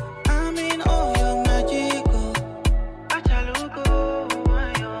pedestal. I mean, oh, you're magical.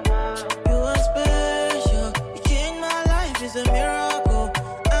 You are special. You changed my life, it's a miracle.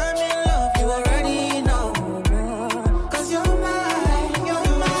 I'm in love, you already know. 'Cause you're my antidote. You're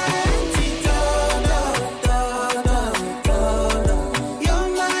my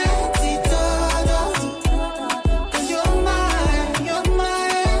antidote. 'Cause you're my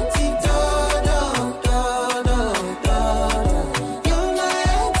antidote. You're my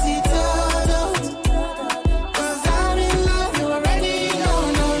antidote. 'Cause I'm in love, you already know.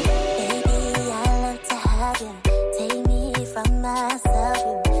 Baby, I love to have you. Take me from myself,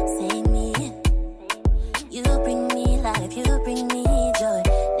 you save me. You bring me life, you bring me joy.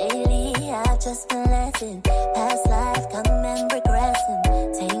 Lately, I've just been letting past life come and regressing.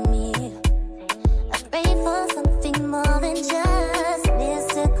 Take me. I pray for something more than just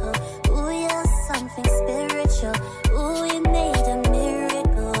mystical. Ooh, you're something spiritual. Ooh, you made a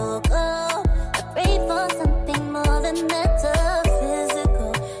miracle. Oh, I pray for something more than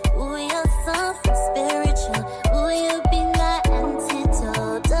metaphysical. Ooh, you're something spiritual. Ooh, you be my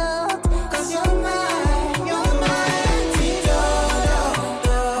antidote. 'Cause you're my antidote. You're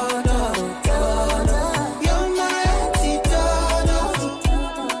my antidote.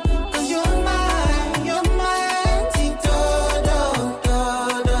 'Cause you're my antidote.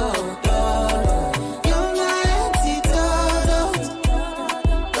 You're my antidote.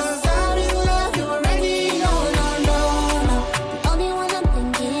 'Cause I'm in love, you already know. No. The only one I'm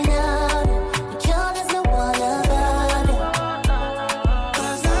thinking of. The cure, there's no one above it.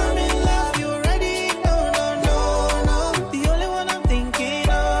 'Cause I'm in love, you already know. No. The only one I'm thinking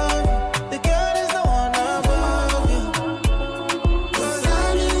of. The girl is the one above you. 'Cause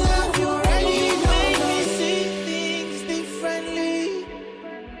I'm in love, you already know. Make me see things differently.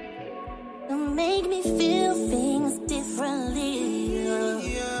 You make me feel things differently.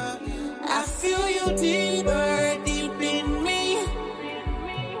 I feel you deeper, deep in me.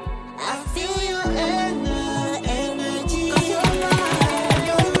 I feel your energy. 'Cause you're my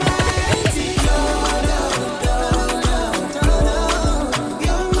antidote.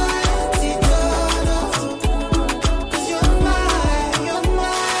 You're my antidote. 'Cause you're my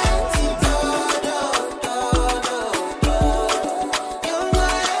antidote. You're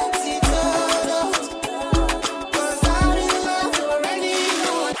my antidote. 'Cause I'm in love, you already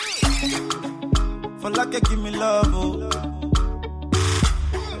know. For like you give me love, oh.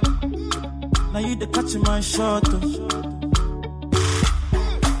 Now you the catch my shot, oh.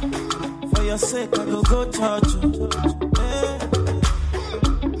 For your sake, I go church, oh. Hey.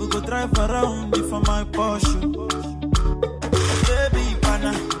 We go drive around for my Porsche. Baby,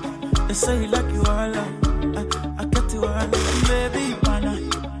 pana, they say you like you all, I get you all, baby, pana.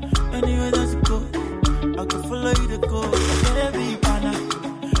 Anywhere that you go, I can follow you to go, baby, pana.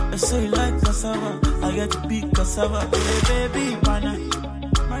 They say you like cassava, I get to be cassava, hey, baby, pana.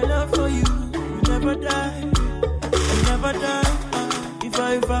 My love for you, will never die, will never die. If I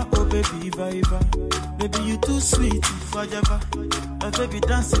ever, oh baby, if I ever, baby you too sweet, if I ever, baby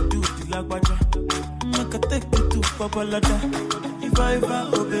dance it to the lagwaja, make a take you to Babalada. If I ever,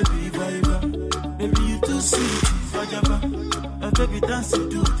 oh baby, if I ever, baby you too sweet, if I ever, baby dance it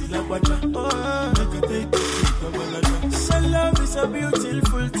to the lagwaja, oh make a take you to Babalada. So love is a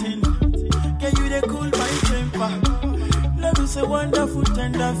beautiful thing, can you they cool my temper? Love is a wonderful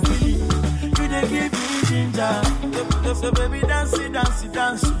tender feeling. You they give me ginger. So baby dance it.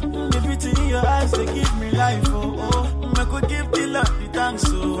 The beauty in your eyes they give me life. Oh. I could give the love the thanks.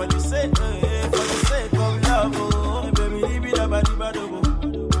 So for the sake of love. Oh, baby leave it about the bad.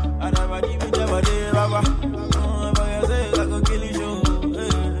 And I'm a give it about the baba. Oh, for your sake I could kill you.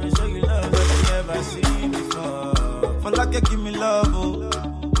 Show you love that you never seen before. For like you give me love. Oh.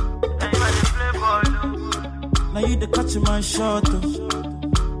 Now you the catch my shot, oh.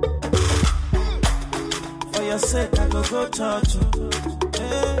 For your sake, I go church, oh.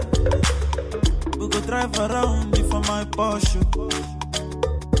 Hey. We go drive around for my Porsche.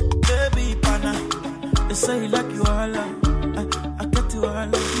 Baby pana, they say you like you all. I get you all.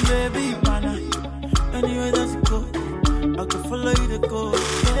 Baby pana, anywhere that you go, I can follow you to go.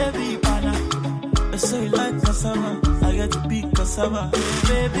 Baby pana, they say you like cassava, I get to be cassava.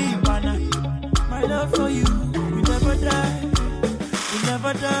 Baby pana, my love for you, we never die, we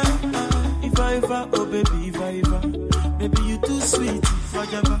never die. If I, oh baby, if I, baby you too sweet,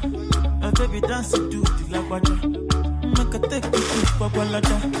 forever. Baby dance to the lagwaja, make a take you to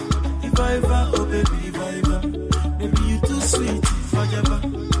Babalada. If I, oh baby, if I, baby you too sweet, forever.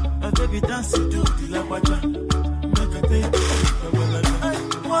 Baby dance to the lagwaja, make a take you to Babalada.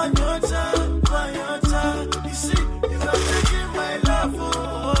 One your time, you see, you are taking my love,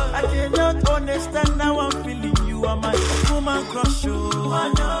 oh. I cannot understand how I'm feeling. You are my woman crush, oh.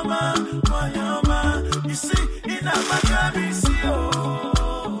 One your man, you see, in a Maccabi, see, oh.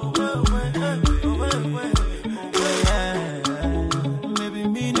 Maybe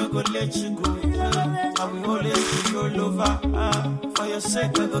me no go let you go. I will always be your lover. For your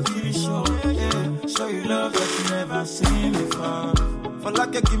sake, I go kill you show. Yeah. Show you love that you never seen before. For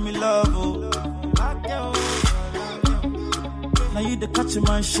like you give me love, oh. Now you the catch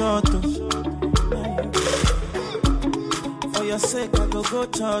my shot, oh. For your sake, I go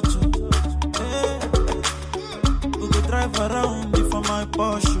church, oh. Yeah. We go drive around for my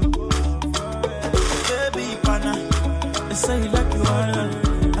Porsche. Baby pana, they say you like you all.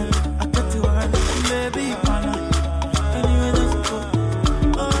 I get you all. Baby pana, anywhere that you go,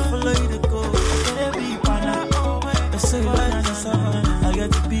 I follow you to go. Baby pana, they say you like cassava, I get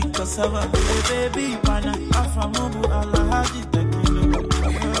to be cassava. Baby pana, afamubu alahaji tekilo.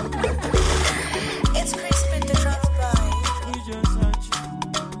 It's Crispin the Drama Boy. You just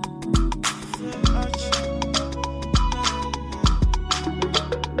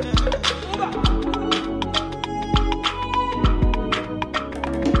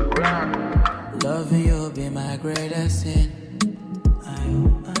Loving you be my greatest sin.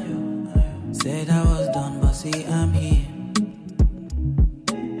 Said I was done, but see I'm here.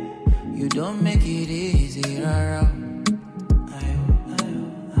 You don't make it easy, rara.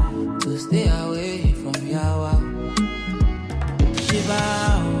 To stay away from Yawa. Shiba,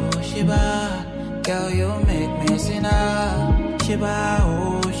 oh Shiba, girl you make me sinner. Shiba,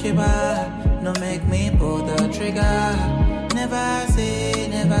 oh Shiba, no make me pull the trigger. Never say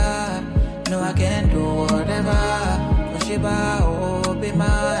never. No, I can do whatever. For Shiba, oh, be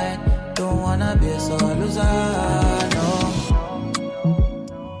mine. Don't wanna be a sole loser, no.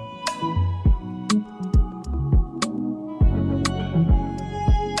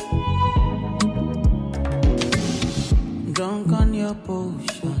 Drunk on your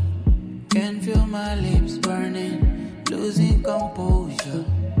potion. Can feel my lips burning. Losing composure.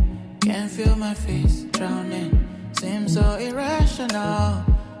 Can feel my face drowning. Seems so irrational.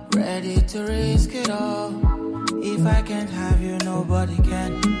 Ready to risk it all. If I can't have you, nobody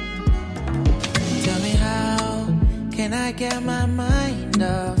can. Tell me how can I get my mind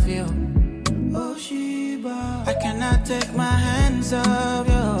off you? Oh Shiba, I cannot take my hands off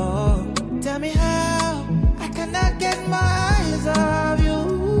you. Tell me how I cannot get my eyes off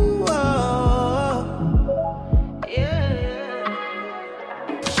you. Oh, yeah.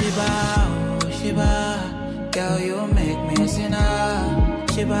 Shiba, oh Shiba, girl you make me sinner.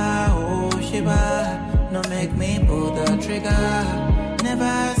 Shiba, oh Shiba, no make me pull the trigger.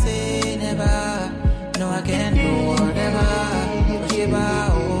 Never say never. No, I can do whatever. Oh Shiba,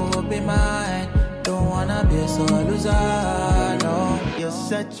 oh be mine. Don't wanna be a sole loser, no. You're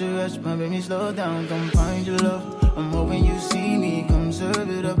set to rush, my baby, slow down, come find your love. I'm hoping you see me, come serve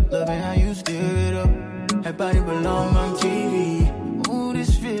it up. Loving how you stir it up. That body belong on TV. Ooh,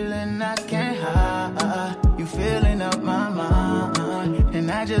 this feeling I can't hide. You filling up my mind, and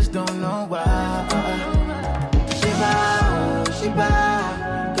I just don't know why. Shiba, oh Shiba,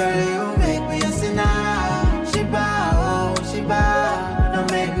 girl you make me a sinner. Shiba, oh Shiba, don't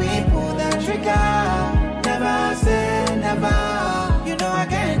make me pull that trigger. Never say never. You know I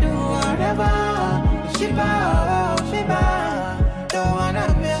can do whatever. Shiba, oh Shiba, don't wanna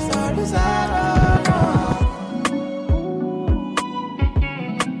miss or desire.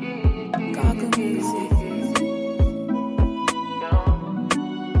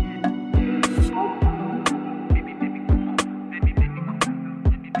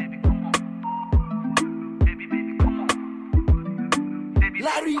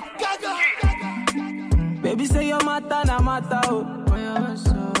 Larry Gaga. Baby say your matter na matter, oh.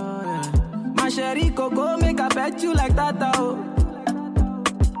 My sherry coco make I pet you like that, oh.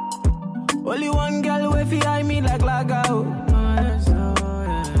 Only one girl way fi eye me like laga, oh.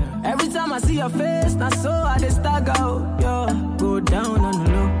 Every time Anytime I see your face, now so I just stagger out, yo. Go down on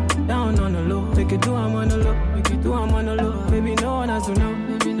the low, down on the low. Make it do I'm on the low, make it do I'm on the low. Baby, no one has to know,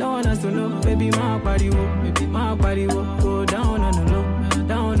 baby, no one has to know. Baby, my body wo, baby, my body wo. Go down on the low,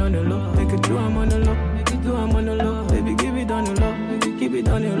 down on the low. Make it do I'm on the low, make it do I'm on the low. Baby, give it on the low, baby, keep it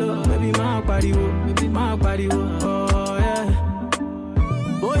on the low. Baby, my body wo, baby, my body wo. Oh yeah.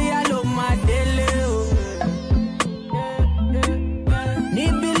 Boy, I love my daily, oh.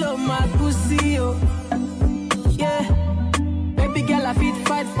 Need below my pussy, oh. Yeah. Baby girl, I fit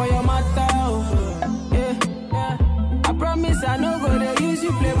fight for your matter, oh. Yeah. I promise I no go to use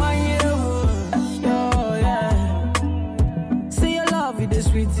you play my year, oh. Yeah. See your love, it is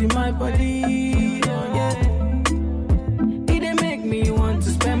sweet in my body, oh, yeah. It dey make me want to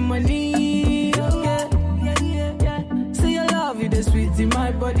spend money, oh, yeah. See your love, it is sweet in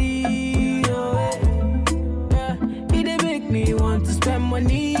my body, oh, yeah. It dey make me want to spend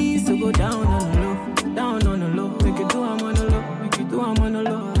money, so go down on the low, down on the low. Make it do I'm on the low, make it do I'm on the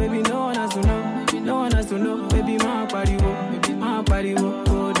low. Baby, no one has to know, no one has to know. Baby, my body wo, baby, my body wo.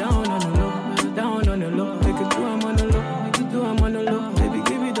 Go down on the low, down on the low. Make it do I'm on the low, make it do I'm on the low. Baby,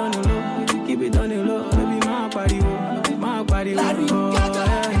 keep it on the low, keep it on the low. Baby, my body wo, my body wo. Oh,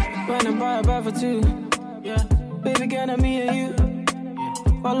 yeah. When I buy a buy for two, yeah. Baby, girl, I'm me and you.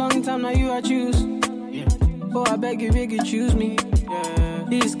 For a long time now, you I choose. Oh, I beg you, choose me.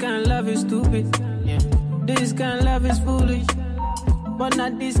 This kind of love is stupid. This kind of love is foolish. But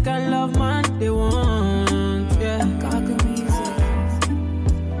not this kind of love, man, they want. Yeah.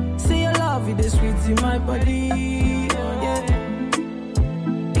 See your love, it is sweet in my body. Yeah.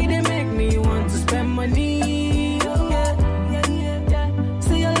 It dey make me want to spend money. Yeah.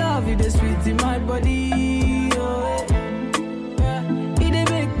 See your love, it is sweet in my body.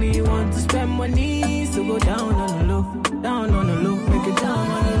 Me want to spend money, so go down on the low, down on the low, make it down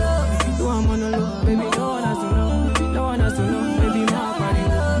on the low, make it do I'm on the low, baby, no one has to know, no one has to know, baby,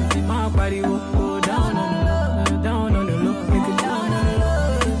 my body will go down on the low, down on the low, make it down on the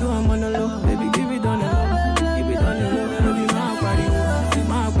low, make it do I'm on the low, baby, give it on the low, keep it on the low, baby,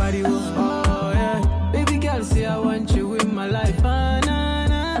 my body will, oh yeah, baby girl, say I want you in my life, nah,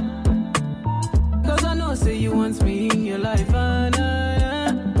 nah, cause I know, say you want me in your life, nah.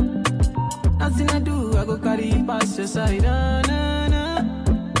 Nothing I do, I go carry you past your side, nah, nah, nah.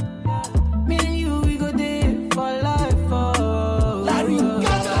 Me and you, we go there for life, oh. Larry,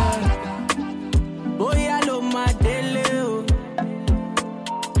 boy, I love my daily, oh.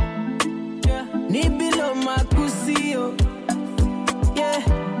 Yeah. Need below my pussy, oh. Yeah.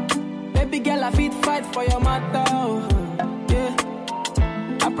 Baby girl, I fit fight for your matter, oh. Yeah.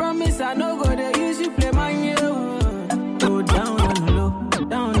 I promise I no go to use you play my year, oh. Go down on the low,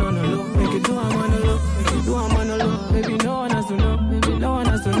 down on the low. Make it do I'm on the low, make it do I'm on the low. Baby, no one has to know, baby, no one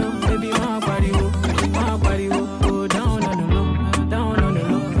has to know. Baby, my body will go down on the low, down on the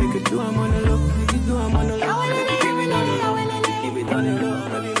low. Make it do I'm on the low, make it do I'm on the low. Baby, keep it on the low, keep it on the low.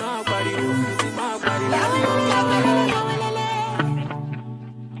 Baby, my body will, my body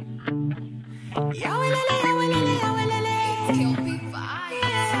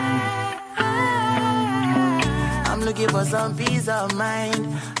I'm looking for some peace of mind.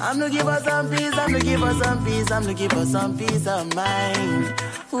 I'm looking for some peace. I'm looking for some peace. I'm looking for some peace of mind.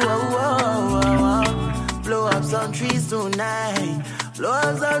 Whoa, whoa, whoa, whoa. Blow up some trees tonight. Blow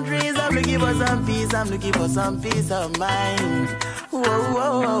up some trees. I'm looking for some peace. I'm looking for some peace of mind. Whoa,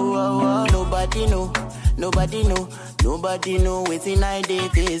 whoa, whoa, whoa, whoa. Nobody know. Nobody know. Nobody know what's in my day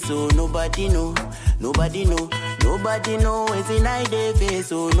face. So nobody know. Nobody know. Nobody know it's in I day face,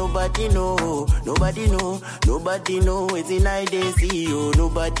 so nobody know, nobody know, nobody know it's in I day see, oh,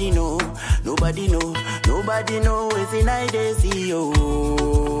 nobody know, nobody know, nobody know it's in I day see,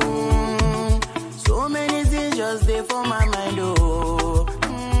 oh. So many things just there for my mind, oh.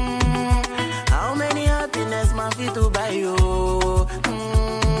 How many happiness my feet to buy, oh.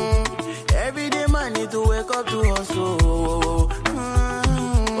 Every day money to wake up to hustle.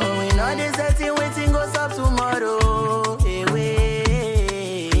 But we know this setting waiting goes up tomorrow.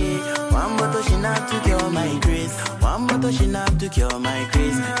 To cure my grace, one bottle she not to cure my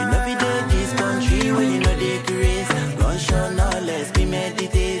grace. You know we did this country when you know they grace. Gunshot no less, be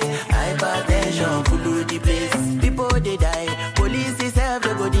meditate. Hypertension, full the place. People they die, police is help,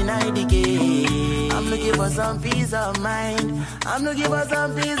 they go deny the case. I'm looking for some peace of mind. I'm looking for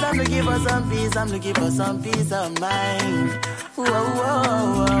some peace, I'm looking for some peace, I'm looking for some peace of mind. Whoa,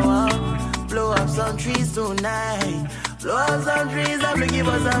 whoa, whoa, whoa. Blow up some trees tonight. Blow up some trees, I'm looking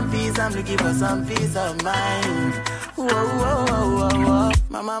for some peace, I'm looking for some peace of mind. Whoa, Whoa, whoa, whoa, whoa, whoa.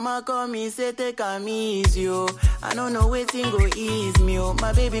 My mama call me, say take a easy, yo. I don't know waiting go ease me, oh.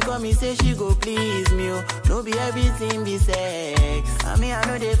 My baby call me, say she go please me, oh. No be everything be sex. I mean, I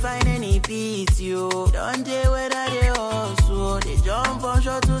know they find any peace, yo. Don't tell whether they also. They jump from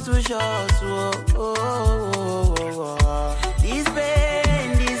short to short, so. Oh, oh, oh, oh, oh. This pain,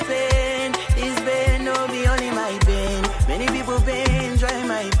 no be only my pain. Many people pain, try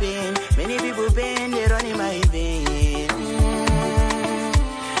my pain. Many people pain, they run in my vein.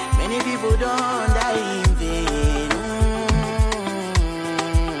 Many people don't die in vain.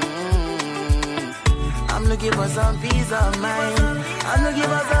 I'm looking for some peace of mind. I'm looking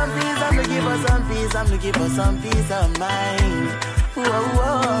for some peace, I'm looking for some peace, I'm looking for some peace of mind. Whoa,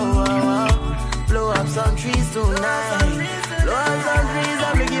 whoa, whoa, whoa. Blow up some trees tonight. Blow up some trees,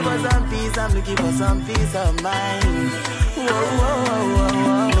 I'm looking for some peace, I'm looking for some peace of mind. Whoa, whoa, whoa, whoa,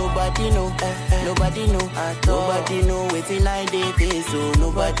 whoa. Nobody know, nobody know at all. Nobody know waiting I dey face, so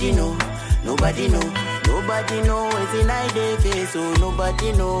nobody know, nobody know. Nobody know waiting I dey face, so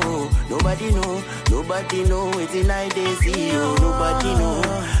nobody know, nobody know. Nobody know waiting I dey see, oh. Nobody know,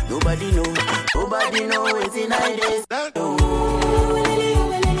 nobody know. Nobody know waiting I dey see, oh.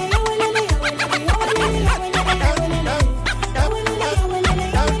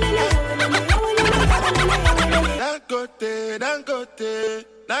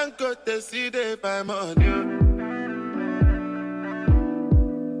 Dangote, see they find money.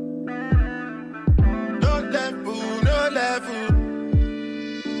 No level, no level.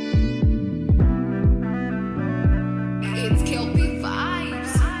 It's Kelpie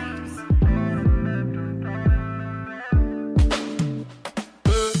vibes.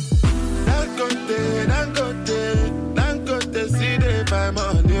 Dangote, see they find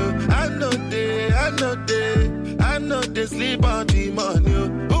money. I know they sleep on the money.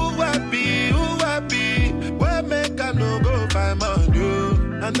 Who happy? Where make I no go find money?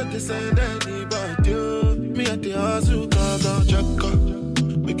 I know they send anybody. Me at the hustle, come check up.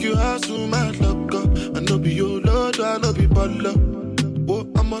 Make you hustle, my luck. I know be your lord, I know be baller. Oh,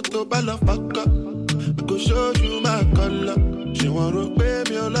 I'm a to baller, fuck up. I go show you my color. She want to pay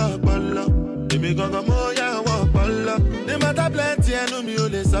me a lot, baller. Give me gonna more, yeah, I want baller. They matter plenty, I know me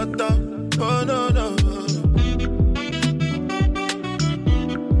only sata. Oh, no, no.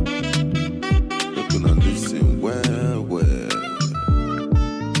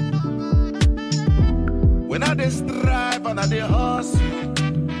 When I dey strive and I dey hustle,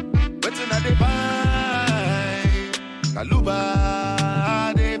 waiting I dey buy, Kaluba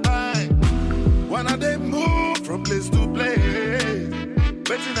I dey buy. When I dey move from place to place,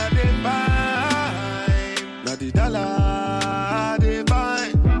 waiting I dey buy, na the dollar I dey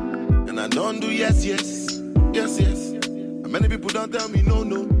buy. And I don't do yes. And many people don't tell me no.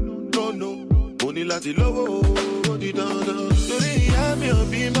 Money lati lowo, di dandan. Story I'm your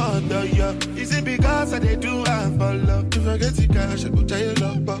be mother, yeah. Is it because I dey do and for love? If I get the cash, I go tell you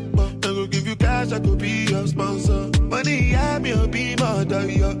love, papa. I go give you cash, I go be your sponsor. Money I'm your be mother,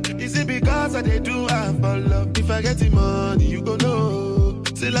 yeah. Is it because I dey do and for love? If I get the money, you go know.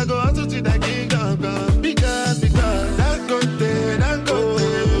 Still I go out to the kingdom come. Because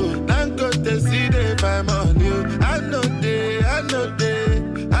Dangote, see they find money.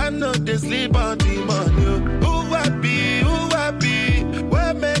 I know they sleep on the money. Who happy?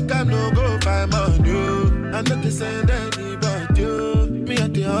 Where make I no go find money? I know they send anybody. Me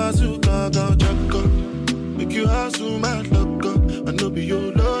at the hustle, go check up. Make you hustle, my luck. I know be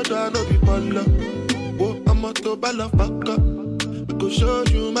your lord, I know be baller. Oh, I'm a to baller, fuck up. I go show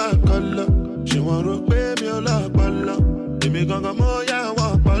you my color. She want to pay me a lot, baller. Give me gonna more, yeah, I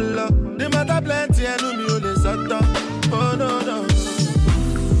want baller. They matter plenty, I know me only sata. Oh, no.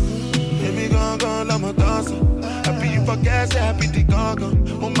 Baby, gone, I'm a dancer. Happy you forget, say happy the gone.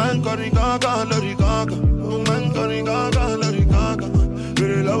 Oh, man, going gone, lorry gone. Oh, man, going gone, lorry gone.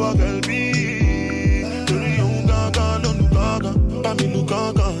 Really love a girl, be. Lorry, you gone, no, gone. Bami, look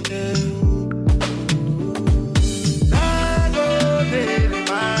gone, yeah. I go there,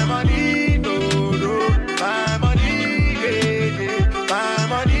 my money, no. My money, yeah. My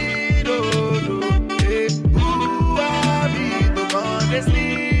money, no. Who are me to go to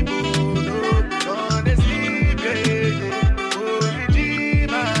sleep?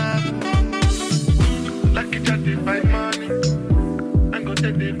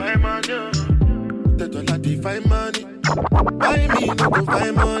 Find money, buy me no go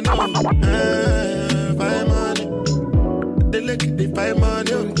find money, find money. They look at the find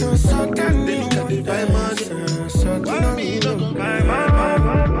money, they look at the find money. Buy me no go find money.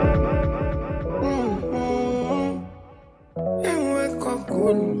 And wake up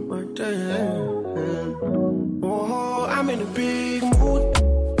good, but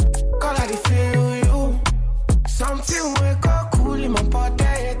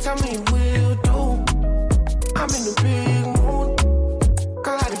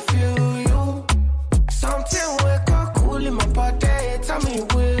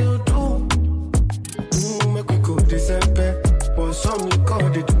call,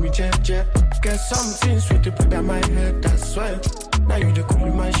 they do me check. Get something sweet to put on my head, I swear. Now you the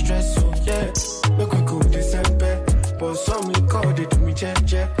cool my stress, so yeah. Make we go December. But some call, they do me check.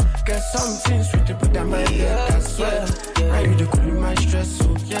 Get something sweet to put on my head, I swear. Now you the cool my stress,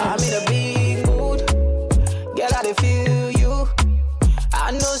 so yeah. I'm in a big mood. Girl, I dey feel you.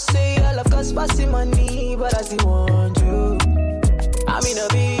 I know say all of us passing money, but I still want you. I'm in a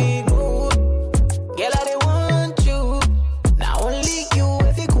big mood. Girl, I dey want you. Now only you,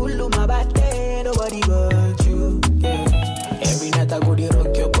 if you cool on my body, nobody but you. Yeah. Every night I go dey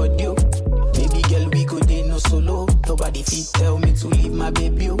rock your body. Baby girl, we go dey no solo. Nobody fit tell me to leave my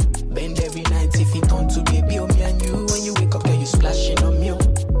baby. Bend every night if it turn to baby. Me and you, when you wake up, girl, you splashing on me.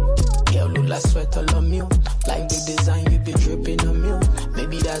 Girl, Lula sweat all on me. Like the design, you be dripping on me.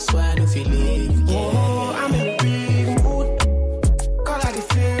 Maybe that's why I don't feel it. Yeah. Oh, I'm in a big mood. Call I dey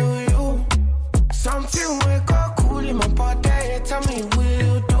feel you. Something wake up cool in my body. Tell me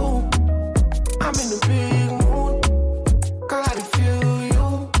will do. I'm in a big mood. Call I dey feel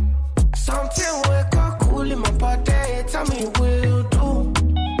you. Something wake up cool in my body. Tell me will do.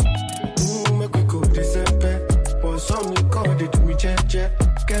 Make we go December. But some call they do me check.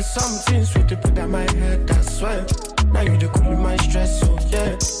 Get something sweet to put on my head, I swear. Now you the cool my stress, so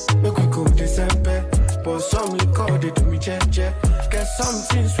yeah. Make we go December. But some call they do me check. Get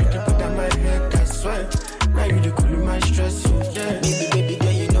something sweet to put on my head, I swear. Now you the cool my stress, so yeah. Baby,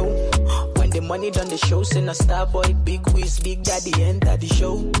 girl, you know. When the money done the show, send a star boy, big whiz, big daddy, enter the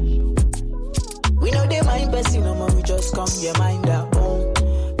show. We know they mind person, no more, we just come, your mind at home.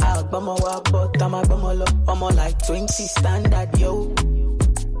 I'll bum a walk, but I'm a bum a look. I'm like 20 standard, yo.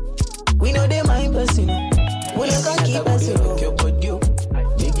 We know they mind person. We not gonna keep us your body.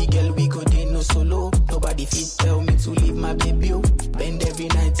 Baby girl, we go dey no solo. Nobody fit tell me to leave my baby. Bend every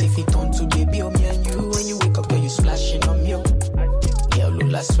night if it turn to baby. Me and you, when you wake up, girl, you splashing on me. Girl,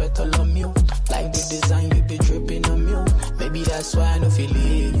 Lula sweat all on me. Like the design, you be dripping on me. Maybe that's why I don't feel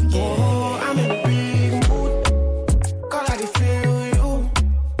it. Yeah. Oh, I'm in a big mood. Call I dey feel you.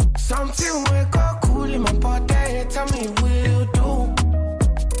 Something wake up cool in my body. Tell me will do.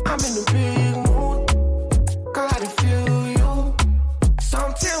 I'm in a big mood. Call I dey feel you.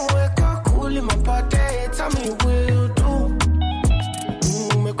 Something wake up cool in my body. Tell me will do.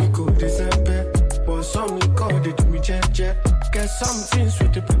 Make we go December. But some call they do me check. Get something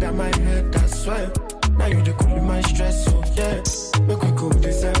sweet to put on my head, I swear. Now you the cool my stress, so yeah. Make we go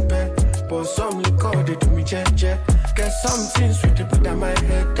December. But some call they do me check. Get something sweet to put on my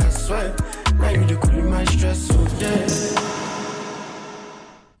head, I swear. Now you the cool my stress, so yeah.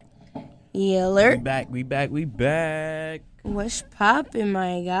 Yeller. We back. What's poppin',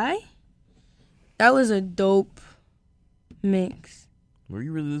 my guy? That was a dope mix. Were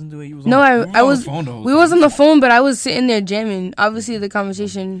you really listening to it? You was No, on, I was. On the phone We was on the phone, but I was sitting there jamming. Obviously, the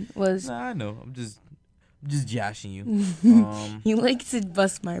conversation was. Nah, I know. I'm just joshing you. You like to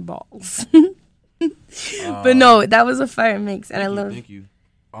bust my balls. But no, that was a fire mix, and I love. Thank you.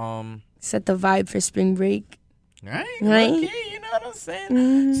 Set the vibe for spring break. Right? Okay, you know what I'm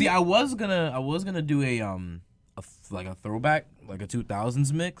saying? See, I was gonna do a throwback, like a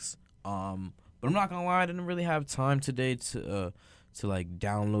 2000s mix. But I'm not gonna lie, I didn't really have time today to like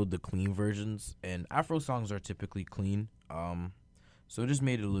download the clean versions, and Afro songs are typically clean. So it just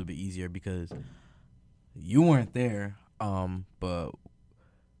made it a little bit easier because you weren't there. But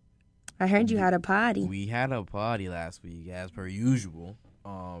I heard you had a party. We had a party last week, as per usual.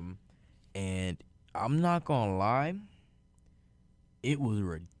 And I'm not gonna lie, it was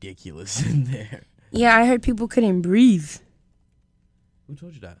ridiculous in there. Yeah, I heard people couldn't breathe. Who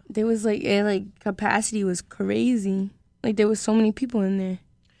told you that? There was capacity was crazy. Like there was so many people in there.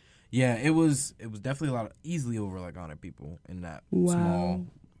 Yeah, it was definitely easily over 100 people in that small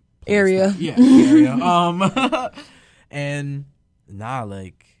area. Area. And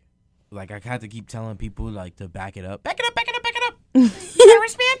I had to keep telling people to back it up. Back it up. You got a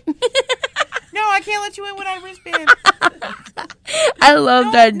wristband? No, I can't let you in without a wristband. I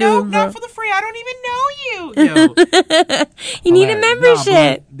love that dude, bro. Not for the free. I don't even know you. You need a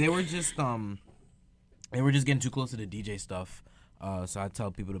membership. They were just getting too close to the DJ stuff. So I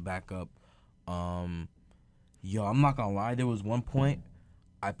tell people to back up. I'm not gonna lie. There was one point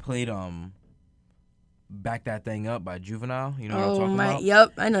I played "Back That Thing Up" by Juvenile. You know what I'm talking about?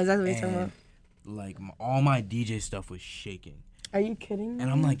 Yep, I know exactly what you're talking about. All my DJ stuff was shaking. Are you kidding me?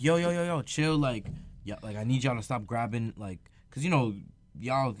 And I'm like, yo, chill. I need y'all to stop grabbing, cause y'all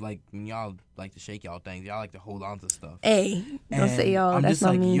when y'all like to shake y'all things, y'all like to hold on to stuff. Hey, don't say y'all. I'm that's just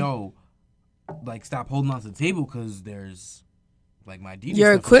not me. Yo, stop holding on to the table, cause there's my DJ.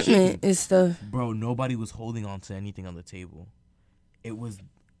 Your stuff equipment is stuff. Bro, nobody was holding on to anything on the table. it was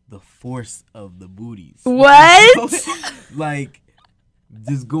the force of the booties. What? Like,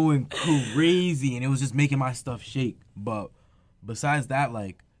 just going crazy, and it was just making my stuff shake. But besides that,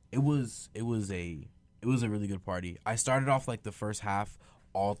 like, it was a really good party. I started off like the first half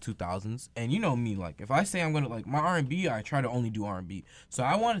all 2000s, and you know me, like, if I say I'm gonna like my R&B, I try to only do R&B. So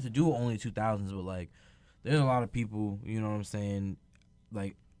I wanted to do only 2000s, but like, there's a lot of people, you know what I'm saying?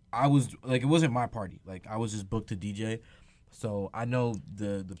 Like, I was like, it wasn't my party. Like, I was just booked to DJ. So I know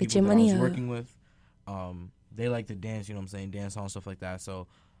the people that I was working with, they like to dance, you know what I'm saying, dance on stuff like that. So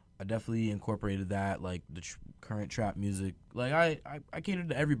I definitely incorporated that, like the current trap music. Like I catered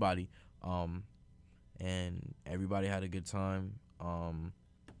to everybody, and everybody had a good time.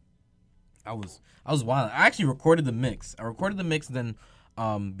 I was wild. I actually recorded the mix. Then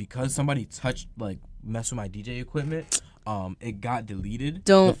because somebody messed with my DJ equipment, it got deleted.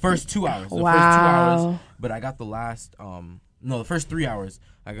 The first 2 hours. But I got the last the first 3 hours.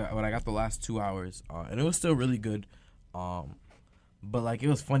 I got the last 2 hours, and it was still really good. But like, it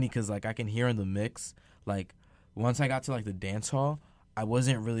was funny because like I can hear in the mix, like once I got to like the dance hall, I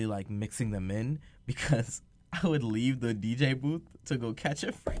wasn't really like mixing them in because I would leave the DJ booth to go catch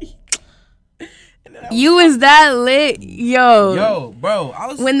a freak. You was that lit, yo, bro.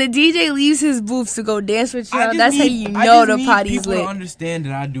 When the DJ leaves his booth to go dance with y'all, that's how you know the party's people lit. To understand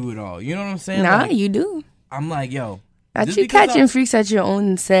that I do it all. You know what I'm saying? Nah, like, you do. I'm like, yo, Not you catching freaks at your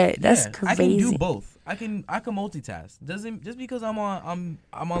own set. That's crazy. I can do both. I can multitask. Just because I'm on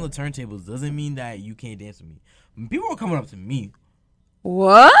the turntables doesn't mean that you can't dance with me. People were coming up to me.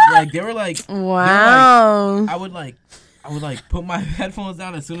 What? Like, they were like, wow. I would put my headphones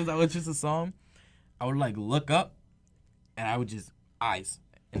down as soon as I would choose a song. I would like look up, and I would just eyes,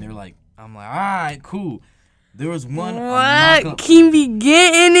 and they're like, I'm like, all right, cool. There was one. What? Keem be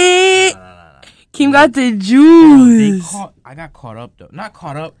getting it. Nah. Keem got the juice. I got caught up though. Not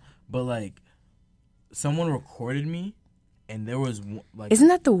caught up, but like, someone recorded me, and there was like. Isn't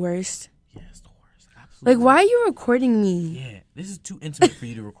that the worst? Yeah, it's the worst. Absolutely. Like, why are you recording me? Yeah, this is too intimate for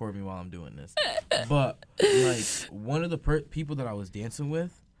you to record me while I'm doing this. But like, one of the people that I was dancing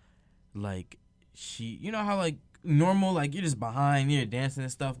with, like. She, you know how like normal, like you're just behind, you're dancing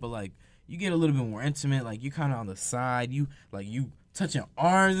and stuff, but like you get a little bit more intimate, like you kind of on the side, you touching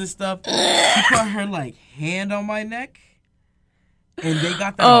arms and stuff. She put her like hand on my neck, and they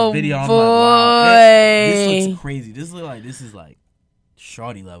got that on video. I'm like, wow, this looks crazy. This is like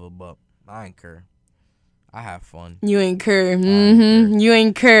shawty level, but I incur. I have fun. You incur. You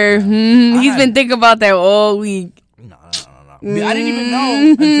incur. He's been thinking about that all week. No. I didn't even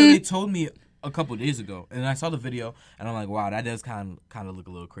know until they told me a couple days ago, and I saw the video, and I'm like, wow, that does kind of look a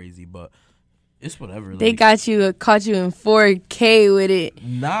little crazy, but it's whatever. They caught you in 4K with it.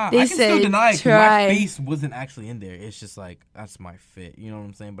 Nah, I can still deny it because my face wasn't actually in there. It's just like, that's my fit, you know what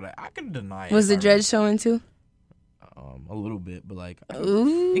I'm saying? But I can deny it. Was the dread showing too? A little bit, but like, it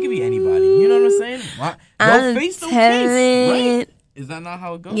could be anybody. You know what I'm saying? No face, no case, right? Is that not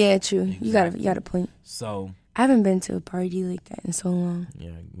how it goes? Yeah, true. Exactly. You got a point. So. I haven't been to a party like that in so long.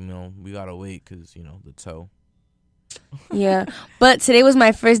 Yeah, we gotta wait because, the toe. Yeah, but today was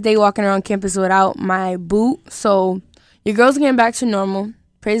my first day walking around campus without my boot. So your girl's getting back to normal.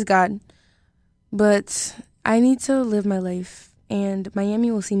 Praise God. But I need to live my life, and Miami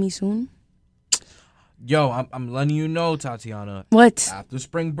will see me soon. Yo, I'm letting you know, Tatiana. What? After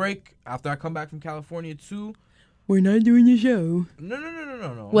spring break, after I come back from California too. We're not doing the show.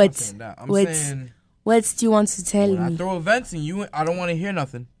 No. What? I'm not saying that. I'm saying. What do you want to tell me? I throw events and I don't want to hear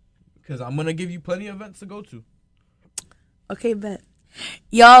nothing. Because I'm going to give you plenty of events to go to. Okay, bet.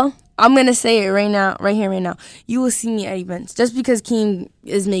 Y'all, I'm going to say it right now, right here, right now. You will see me at events just because Keem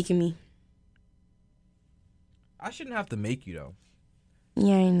is making me. I shouldn't have to make you, though.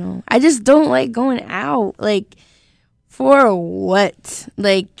 Yeah, I know. I just don't like going out. Like, for what?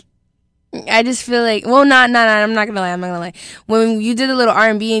 Like, I just feel like, well, I'm not gonna lie. When you did a little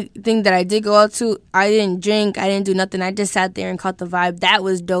R&B thing that I did go out to, I didn't drink, I didn't do nothing. I just sat there and caught the vibe. That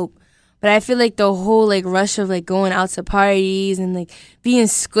was dope. But I feel like the whole like rush of like going out to parties and like being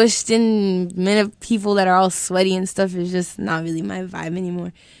squished in of people that are all sweaty and stuff is just not really my vibe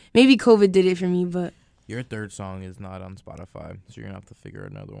anymore. Maybe COVID did it for me, but your third song is not on Spotify, so you're gonna have to figure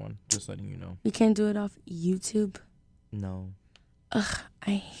another one. Just letting you know. You can't do it off YouTube? No. Ugh,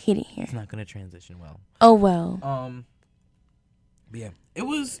 I hate it here. It's not gonna transition well. Oh well. But yeah, it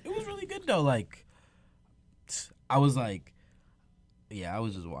was really good though. Like, I was like, yeah, I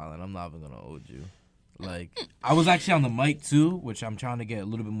was just wilding. I'm not even gonna hold you. Like, I was actually on the mic too, which I'm trying to get a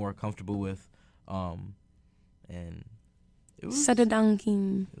little bit more comfortable with. And Shut it down,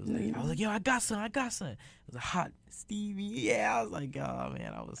 Keem. I was like, yo, I got some. It was a hot, steamy. Yeah, I was like, oh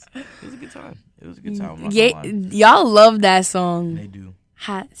man, it was a good time. It was a good time. Yeah, y'all love that song. They do.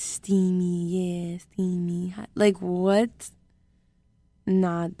 Hot, steamy, yeah, steamy, hot. Like what?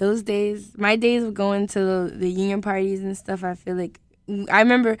 Nah, those days, my days of going to the union parties and stuff, I feel like, I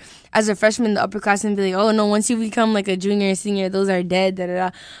remember as a freshman, the upperclassmen be like, oh no, once you become like a junior and senior, those are dead, da da da.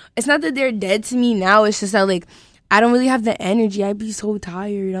 It's not that they're dead to me now, it's just that like, I don't really have the energy. I'd be so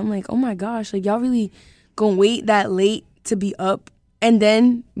tired. I'm like, oh my gosh, like y'all really gonna wait that late to be up and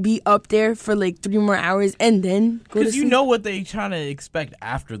then be up there for like 3 more hours and then go to sleep? Because you know what they trying to expect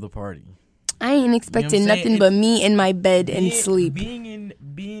after the party. I ain't expecting nothing but me in my bed and sleep.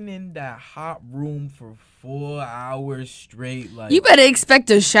 Being in that hot room for 4 hours straight, like you better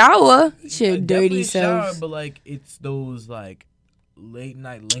expect a shower. Shit, dirty self. Shower, but like it's those like late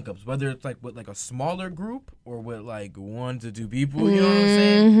night link ups, whether it's like with like a smaller group or with like 1 to 2 people. You know what I'm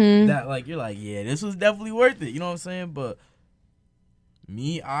saying? That like you're like, yeah, this was definitely worth it. You know what I'm saying? But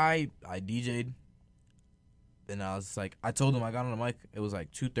me, I DJ'd, and I was like, I told them I got on the mic. It was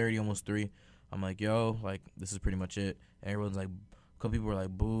like 2:30, almost 3. I'm like, yo, like, this is pretty much it. And everyone's like, a couple people were like,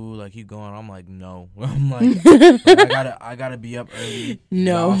 boo, like, keep going. I'm like, no. I'm like I gotta be up early.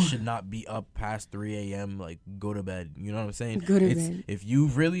 No. Y'all should not be up past 3 a.m. Like, go to bed. You know what I'm saying? Go to bed. If you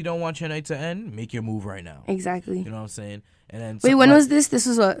really don't want your night to end, make your move right now. Exactly. You know what I'm saying? And then wait, when was this? This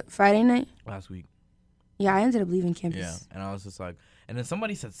was what, Friday night? Last week. Yeah, I ended up leaving campus. Yeah, and I was just like, and then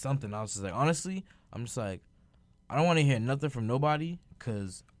somebody said something. I was just like, honestly, I'm just like, I don't want to hear nothing from nobody,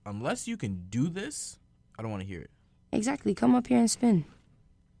 because unless you can do this, I don't want to hear it. Exactly. Come up here and spin.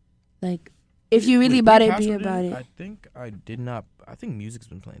 Like, if you really about it, be about it. I think I did not. I think music's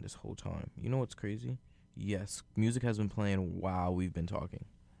been playing this whole time. You know what's crazy? Yes, music has been playing while we've been talking.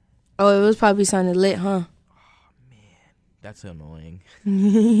 Oh, it was probably sounding lit, huh? Oh, man. That's annoying.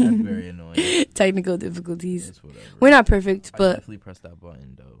 That's very annoying. Technical difficulties. It's whatever. We're not perfect, but I definitely pressed that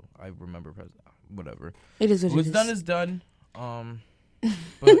button, though. I remember pressing whatever. It is what it is. What's done is done.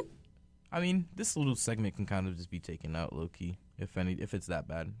 But I mean, this little segment can kind of just be taken out low key, if it's that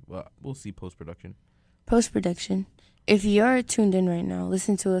bad. Well, we'll see post production. Post production. If you're tuned in right now,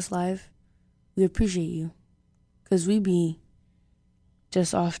 listen to us live. We appreciate you, cause we be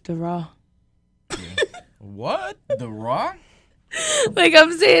just off the raw. Yeah. What? The raw? Like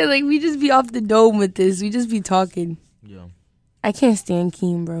I'm saying, like we just be off the dome with this. We just be talking. Yeah. I can't stand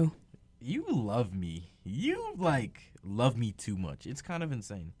Keem, bro. You love me. You like love me too much. It's kind of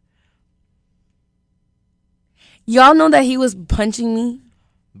insane. Y'all know that he was punching me?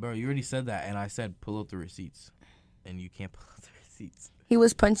 Bro, you already said that, and I said pull out the receipts. And you can't pull out the receipts. He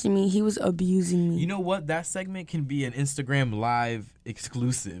was punching me. He was abusing me. You know what? That segment can be an Instagram live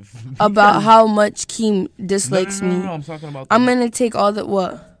exclusive. About how much Keem dislikes me. No, I'm talking about... I'm going to take all the...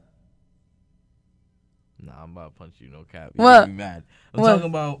 What? Nah, I'm about to punch you, no cap. You're what? Be mad. I'm talking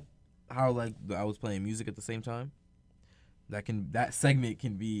about how, like, I was playing music at the same time. That segment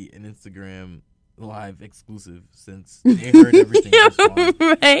can be an Instagram live exclusive since they heard everything.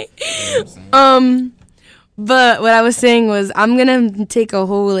 Right. You know but what I was saying was I'm gonna take a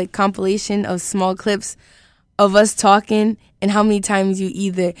whole like compilation of small clips of us talking and how many times you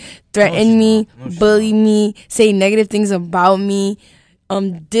either threaten me, bully me, say negative things about me,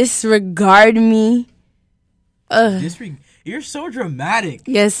 disregard me. You're so dramatic.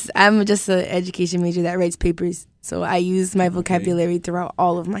 Yes, I'm just an education major that writes papers, so I use my vocabulary throughout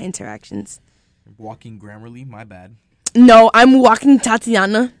all of my interactions. Walking Grammarly, my bad. No, I'm walking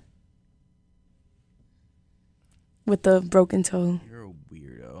Tatiana. With the broken toe. You're a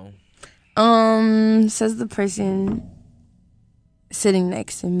weirdo. Says the person sitting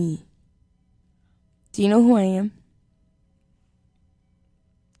next to me. Do you know who I am?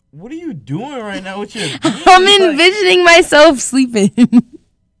 What are you doing right now with your I'm envisioning myself sleeping.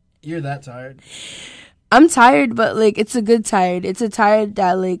 You're that tired? I'm tired, but like it's a good tired. It's a tired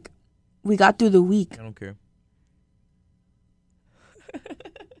that like we got through the week. I don't care.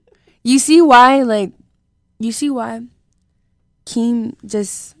 You see why Keem.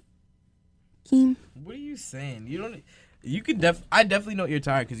 What are you saying? I definitely know you're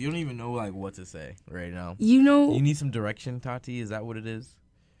tired because you don't even know like what to say right now. You know. You need some direction, Tati. Is that what it is?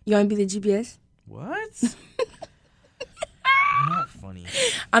 You want to be the GPS? What? You're not funny.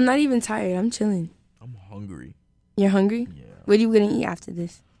 I'm not even tired. I'm chilling. I'm hungry. You're hungry? Yeah. What are you gonna eat after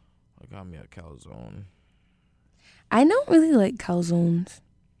this? I got me a calzone. I don't really like calzones.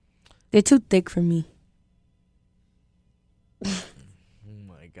 They're too thick for me. Oh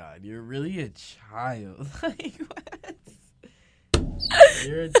my god, you're really a child. Like what?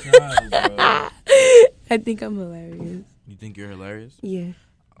 You're a child, bro. I think I'm hilarious. You think you're hilarious? Yeah.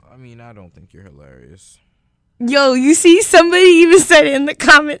 I mean, I don't think you're hilarious. Yo, you see, somebody even said it in the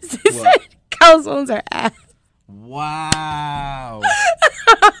comments. They said calzones are ass. Wow.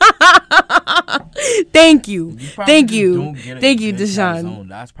 Thank you. Thank you, Deshaun. Deshaun.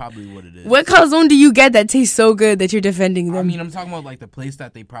 That's probably what it is. What calzone do you get that tastes so good that you're defending them? I mean, I'm talking about like the place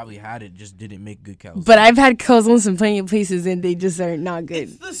that they probably had it just didn't make good calzone. But I've had calzones in plenty of places and they just are not good.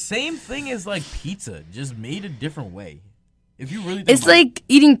 It's the same thing as like pizza, just made a different way. If you really, It's like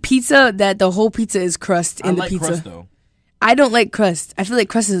eating pizza that the whole pizza is crust in the pizza. Crust, though. I don't like crust. I feel like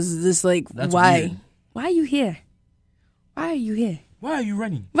crust is just like, That's why? weird. Why are you here? Why are you here? Why are you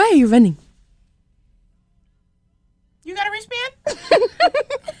running? Why are you running? You got a wristband?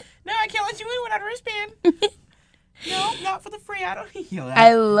 No, I can't let you in without a wristband. No, not for the free. I don't. Yo,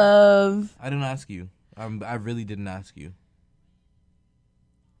 I love. I didn't ask you. I really didn't ask you.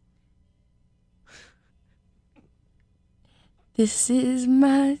 This is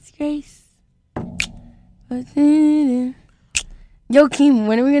my grace. Yo, Keem,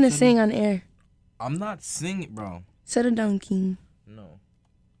 when are we gonna sing on air? I'm not singing, bro. Settle down, Keem. No.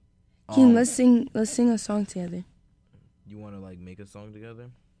 Keem, let's sing a song together. You want to like make a song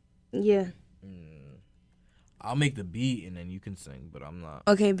together? Yeah. I'll make the beat and then you can sing, but I'm not.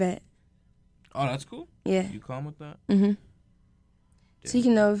 Okay, bet. Oh, that's cool. Yeah. You calm with that? Mm-hmm.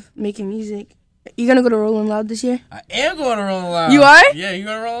 Speaking of making music, you gonna go to Rolling Loud this year? I am going to Rolling Loud. You are? Yeah, you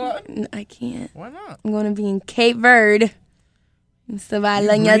going to Rolling Loud? I can't. Why not? I'm gonna be in Cape Verde. Yo,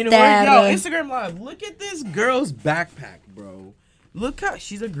 Instagram Live. Look at this girl's backpack, bro. Look how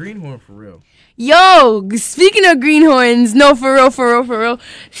she's a greenhorn for real. Yo, speaking of greenhorns, no, for real.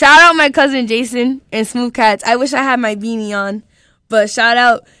 Shout out my cousin Jason and Smooth Cats. I wish I had my beanie on, but shout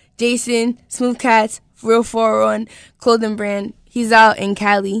out Jason, Smooth Cats, Real 401 clothing brand. He's out in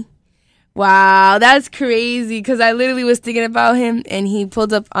Cali. Wow, that's crazy because I literally was thinking about him and he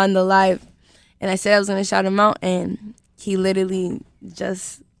pulled up on the live and I said I was going to shout him out and he literally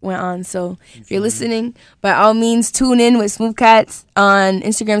just went on. So if you're listening, by all means, tune in with Smooth Cats on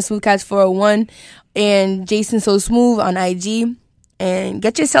Instagram, SmoothCats401, and Jason So Smooth on IG. And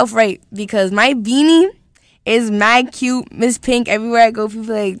get yourself right because my beanie is mad cute. Miss Pink, everywhere I go,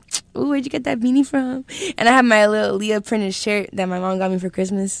 people like, ooh, where'd you get that beanie from? And I have my little Leah printed shirt that my mom got me for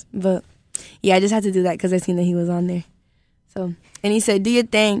Christmas. But yeah, I just had to do that because I seen that he was on there. So, and he said, do your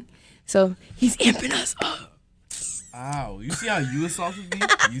thing. So he's amping us up. Ow, you see how you assaulted me?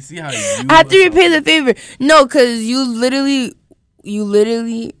 You see how you I have to repay the favor. No, because you literally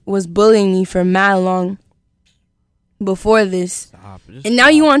was bullying me for mad long before this. Stop. And now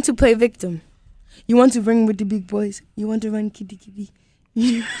you want to play victim. You want to bring with the big boys. You want to run kitty.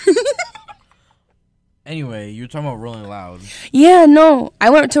 Anyway, you're talking about Rolling Loud. Yeah, no. I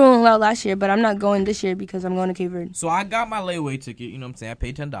went to Rolling Loud last year, but I'm not going this year because I'm going to Cape Verde. So I got my layaway ticket, you know what I'm saying? I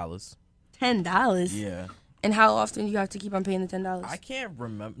paid $10. $10? Yeah. And how often do you have to keep on paying the $10? I can't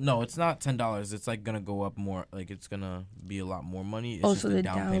remember. No, it's not $10. It's like gonna go up more. Like it's gonna be a lot more money. It's just so the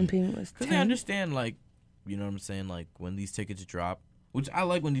down payment was 10. Because I understand, like, you know what I'm saying? Like when these tickets drop, which I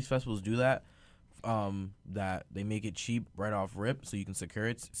like when these festivals do that. That they make it cheap right off rip, so you can secure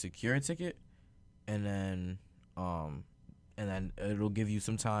a ticket, and then it'll give you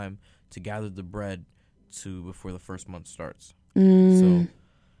some time to gather the bread before the first month starts. So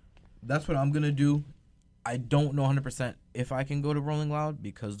that's what I'm gonna do. I don't know 100% if I can go to Rolling Loud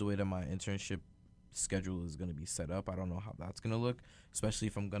because the way that my internship schedule is going to be set up, I don't know how that's going to look, especially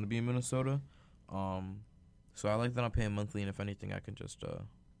if I'm going to be in Minnesota. So I like that I'm paying monthly, and if anything, I can just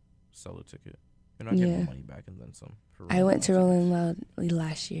sell a ticket. And I get my money back and then some. I went to Rolling Loud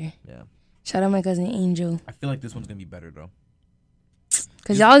last year. Yeah. Shout out my cousin Angel. I feel like this one's going to be better, though.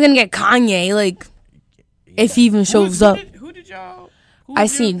 Because y'all going to get Kanye, like, if he even shows up. Who did y'all? I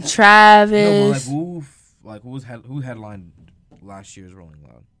seen Travis. No, like who headlined last year's Rolling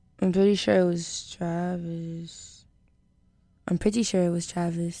Loud? I'm pretty sure it was Travis.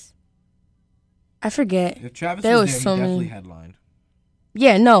 I forget. If Travis there was was there, so he definitely many. headlined.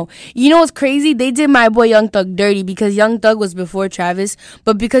 Yeah, no. You know what's crazy? They did my boy Young Thug dirty because Young Thug was before Travis.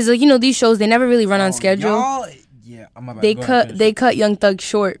 But because, like, you know, these shows, they never really run on schedule. Yeah, my bad. They cut Young Thug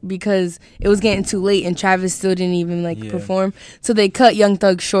short because it was getting too late and Travis still didn't even perform. So they cut Young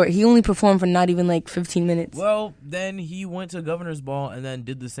Thug short. He only performed for not even 15 minutes. Well, then he went to Governor's Ball and then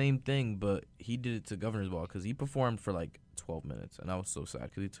did the same thing, but he did it to Governor's Ball because he performed for 12 minutes, and I was so sad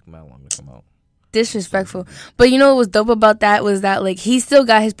because he took that long to come out. Disrespectful. But you know what was dope about that was that he still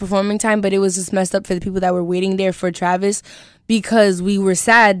got his performing time, but it was just messed up for the people that were waiting there for Travis because we were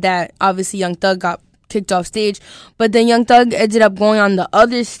sad that obviously Young Thug got kicked off stage, but then Young Thug ended up going on the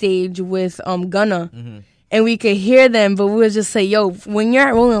other stage with Gunna, and we could hear them, but we was just like, yo, when you're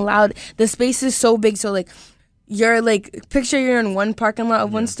at Rolling Loud, the space is so big, so like you're like, picture you're in one parking lot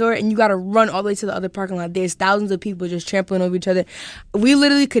of one store and you gotta run all the way to the other parking lot. There's thousands of people just trampling over each other. We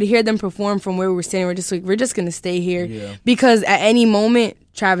literally could hear them perform from where we were standing. We're just like, we're just gonna stay here because at any moment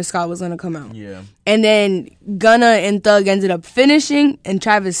Travis Scott was gonna come out. Yeah. And then Gunna and Thug ended up finishing, and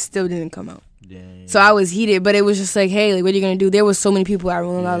Travis still didn't come out. Dang. So I was heated, but it was just like, hey, like, what are you gonna do? There was so many people at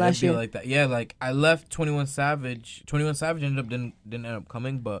Rolling Loud last year. Like that. Yeah, like I left 21 Savage. 21 Savage didn't end up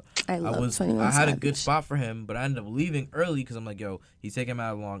coming, but I had a good spot for him, but I ended up leaving early because I'm like, yo, he's taking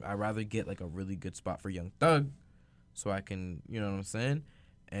mad long. I'd rather get like a really good spot for Young Thug, so I can, you know what I'm saying.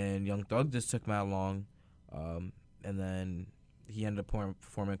 And Young Thug just took mad long, and then he ended up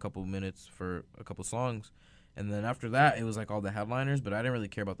performing a couple minutes for a couple songs, and then after that it was like all the headliners, but I didn't really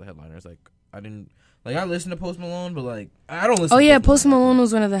care about the headliners. Like I listened to Post Malone, but like I don't listen. Oh yeah, Post Malone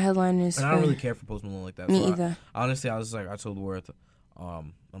was one of the headliners. And I don't really care for Post Malone like that. Me either. Honestly, I was like, I told Worth,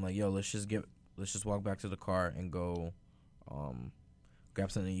 I'm like, yo, let's just walk back to the car and go,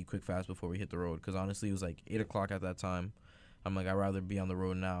 grab something to eat quick fast before we hit the road. Because honestly, it was like 8:00 at that time. I'm like, I'd rather be on the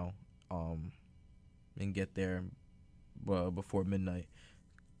road now, and get there, before midnight.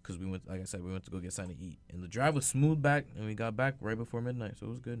 Because we went, like I said, we went to go get something to eat. And the drive was smooth back, and we got back right before midnight, so it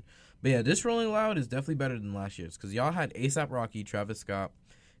was good. But yeah, this Rolling Loud is definitely better than last year's. Because y'all had A$AP Rocky, Travis Scott,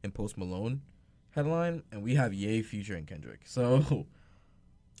 and Post Malone headline, and we have Ye, Future, and Kendrick. So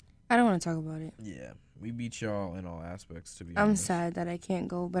I don't want to talk about it. Yeah, we beat y'all in all aspects, to be honest. I'm sad that I can't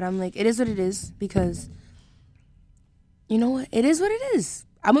go, but I'm like, it is what it is, because you know what? It is what it is.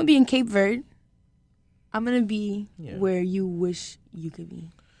 I'm going to be in Cape Verde. I'm going to be where you wish you could be.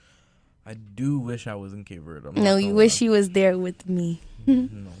 I do wish I was in Cape Verde. No, you wish you was there with me.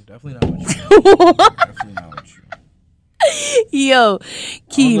 No, definitely not with you. Definitely not with you. Yo,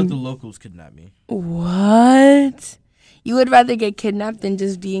 Keem. I'll let the locals kidnap me. What? You would rather get kidnapped than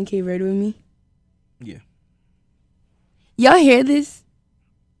just be in Cape Verde with me? Yeah. Y'all hear this?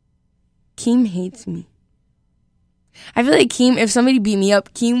 Keem hates me. I feel like Keem, if somebody beat me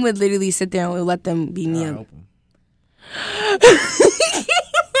up, Keem would literally sit there and would let them beat me up.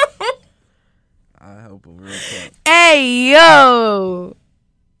 I hope him real quick. Hey, yo.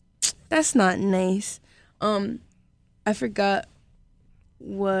 That's not nice. I forgot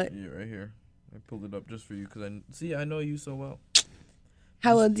what. Yeah, right here. I pulled it up just for you because I know you so well.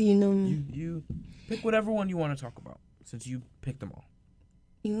 How well do you know me? You pick whatever one you want to talk about since you picked them all.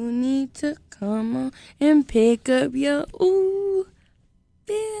 You need to come on and pick up your ooh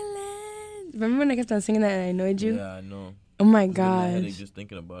feelings. Remember when I kept on singing that and I annoyed you? Yeah, I know. Oh my gosh. gosh. My headache just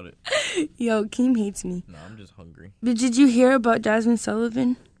thinking about it. Yo, Keem hates me. Nah, I'm just hungry. But did you hear about Jazmine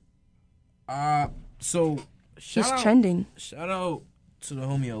Sullivan? So she's trending. Shout out to the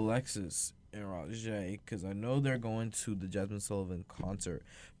homie Alexis and Rajay, because I know they're going to the Jazmine Sullivan concert.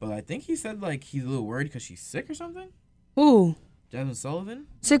 But I think he said like he's a little worried because she's sick or something. Who? Jazmine Sullivan?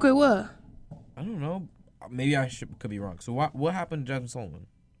 Sick with what? I don't know. Maybe could be wrong. So what happened to Jazmine Sullivan?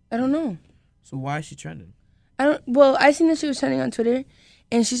 I don't know. So why is she trending? I seen that she was trending on Twitter,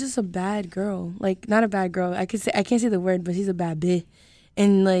 and she's just a bad girl. Like, not a bad girl. I can't say the word, but she's a bad bitch.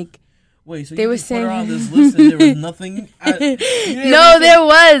 And like, wait, so they were saying put her on this list and there was nothing. No, there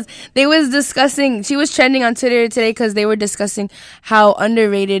was. They was discussing. She was trending on Twitter today because they were discussing how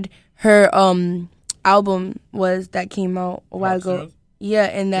underrated her album was that came out a while ago. Yeah,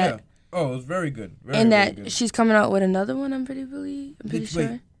 and that. Yeah. Oh, it was very good. And that good. She's coming out with another one. I'm pretty sure.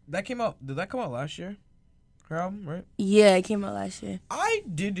 Wait, that came out. Did that come out last year? Her album, right? Yeah, it came out last year. I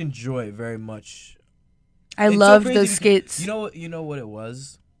did enjoy it very much. I loved those skits. You know what it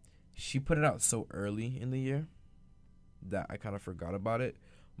was? She put it out so early in the year that I kind of forgot about it.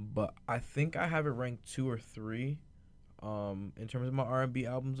 But I think I have it ranked 2 or 3 in terms of my R&B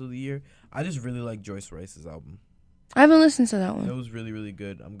albums of the year. I just really like Joyce Rice's album. I haven't listened to that one. It was really, really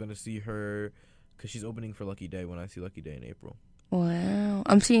good. I'm going to see her because she's opening for Lucky Day when I see Lucky Day in April. Wow.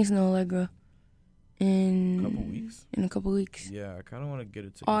 I'm seeing Snow Allegra in a couple weeks. Yeah, I kind of want to get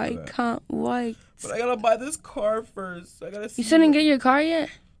it together. I can't wait. But I got to buy this car first. I got to see. You still didn't get your car yet?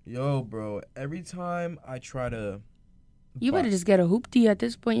 Yo, bro, every time I try to... You better just get a hoopty at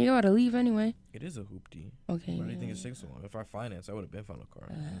this point. You gotta leave anyway. It is a hoopty. Okay. Why do you think it takes so long? If I finance, I would have been found a car.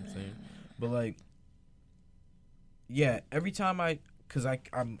 You know what I'm saying? But like, yeah, every time because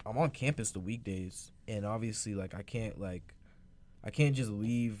I'm on campus the weekdays, and obviously like I can't just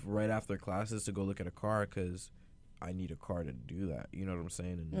leave right after classes to go look at a car because I need a car to do that. You know what I'm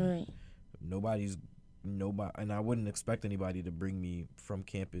saying? And right. Nobody, and I wouldn't expect anybody to bring me from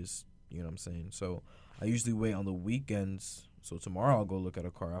campus. You know what I'm saying? So I usually wait on the weekends. So tomorrow I'll go look at a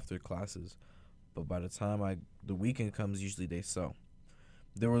car after classes. but by the time the weekend comes, usually they sell.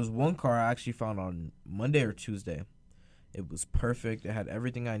 There was one car I actually found on Monday or Tuesday. It was perfect. It had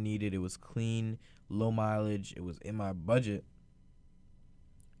everything I needed. It was clean, low mileage. It was in my budget,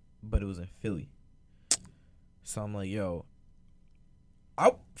 but it was in Philly. So I'm like, yo,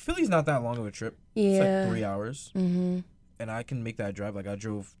 Philly's not that long of a trip. Yeah. It's like 3 hours. Mm-hmm. And I can make that drive. Like, I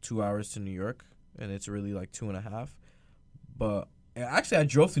drove 2 hours to New York, and it's really like 2.5. But and actually, I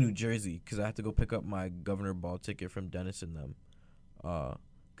drove to New Jersey because I had to go pick up my Governor Ball ticket from Dennis and them.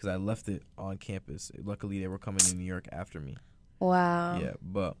 Because I left it on campus. Luckily, they were coming to New York after me. Wow. Yeah,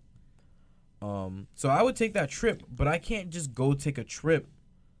 but so I would take that trip, but I can't just go take a trip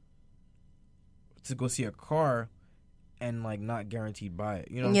to go see a car and like not guaranteed buy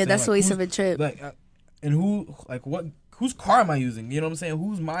it. You know what I'm saying? That's Like, a waste of a trip. Like, and whose car am I using? You know what I'm saying?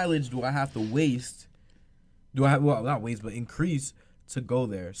 Whose mileage do I have to waste? Not waste, but increase to go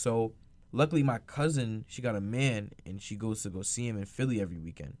there? So luckily, my cousin, she got a man, and she goes to go see him in Philly every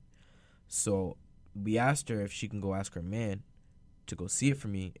weekend. So we asked her if she can go ask her man to go see it for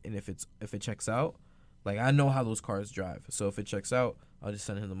me, and if it checks out, like, I know how those cars drive. So if it checks out, I'll just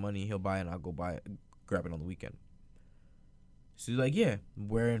send him the money, he'll buy it, and I'll go grab it on the weekend. So he's like, yeah,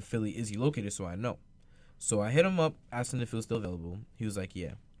 where in Philly is he located so I know? So I hit him up, asked him if it was still available. He was like,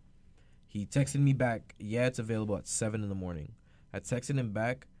 yeah. He texted me back, yeah, it's available at 7 in the morning. I texted him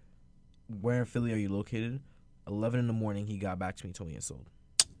back, where in Philly are you located? 11 in the morning, he got back to me, told me it sold.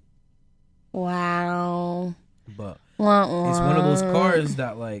 Wow. But it's one of those cars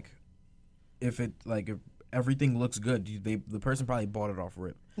that, like, if everything looks good, the person probably bought it off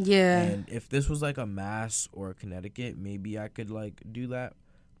rip. Yeah. And if this was like a Mass or a Connecticut, maybe I could like do that.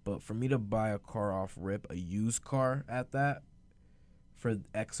 But for me to buy a car off rip, a used car at that, for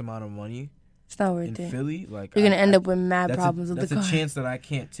X amount of money, it's not worth it. In Philly, like, you're gonna end up with mad problems with the car. That's a chance that I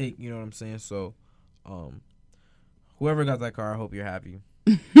can't take. You know what I'm saying? So, whoever got that car, I hope you're happy.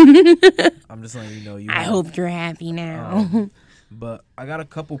 I'm just letting you know. I hope you're happy now. But I got a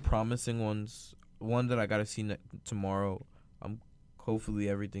couple promising ones. One that I gotta see tomorrow. Hopefully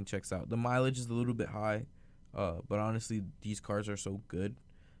everything checks out. The mileage is a little bit high, but honestly, these cars are so good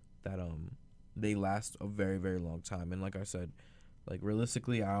that they last a very, very long time. And like I said, like,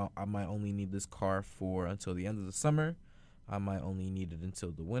 realistically, I might only need this car for until the end of the summer. I might only need it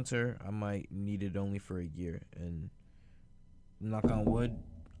until the winter. I might need it only for a year. And knock on wood,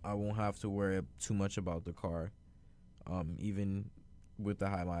 I won't have to worry too much about the car, even with the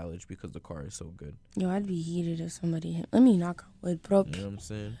high mileage, because the car is so good. Yo, I'd be heated if somebody hit. Let me knock on wood, bro. You know what I'm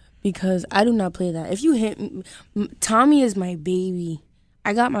saying? Because I do not play that. If you hit me, Tommy is my baby.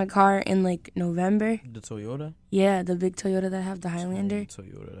 I got my car in like November. The Toyota? Yeah, the big Toyota that I have, the Highlander.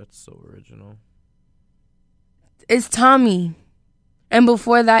 Toyota, that's so original. It's Tommy. And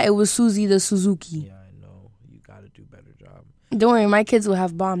before that, it was Susie the Suzuki. Yeah, I know. You gotta do a better job. Don't worry, my kids will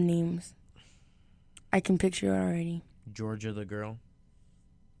have bomb names. I can picture it already. Georgia the girl?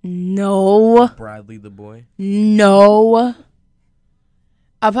 No. Bradley the boy? No.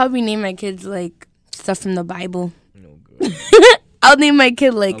 I'll probably name my kids like stuff from the Bible. No good. I'll name my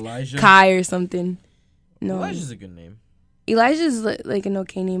kid like Elijah? Kai or something. No. Elijah's a good name. Elijah's like an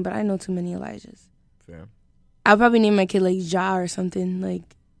okay name, but I know too many Elijahs. Fair. I'll probably name my kid like Ja or something like.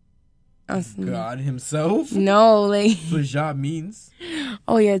 God himself? No, like. That's what Ja means.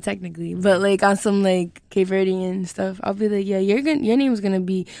 Oh yeah, technically, but like on some like Cape Verdean stuff, I'll be like, yeah, your name's gonna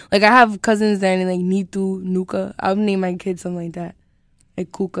be like, I have cousins that are like Nitu, Nuka. I'll name my kid something like that,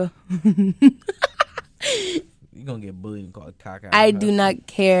 like Kuka. You're gonna get bullied and called caca. I do not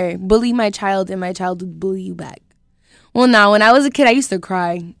care. Bully my child, and my child would bully you back. Well, now when I was a kid, I used to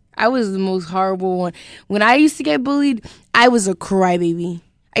cry. I was the most horrible one. When I used to get bullied, I was a crybaby.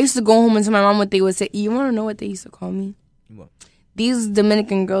 I used to go home and tell my mom what they would say. You want to know what they used to call me? What? These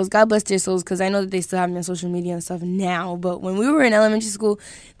Dominican girls, God bless their souls, because I know that they still have me on social media and stuff now. But when we were in elementary school,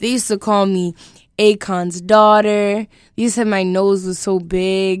 they used to call me Akon's daughter. They said my nose was so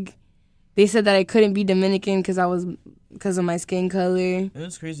big. They said that I couldn't be Dominican because of my skin color. And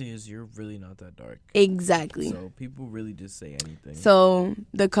what's crazy is you're really not that dark. Exactly. So people really just say anything. So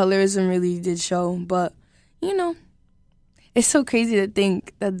the colorism really did show. But, you know, it's so crazy to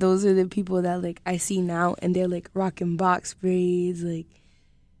think that those are the people that, like, I see now, and they're, like, rocking box braids, like,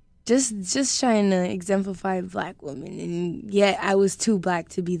 just trying to exemplify black women. And yet I was too black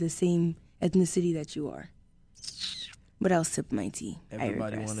to be the same ethnicity that you are. But I'll sip my tea.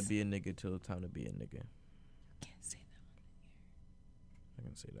 Everybody want to be a nigga till it's time to be a nigga. Can't say that. I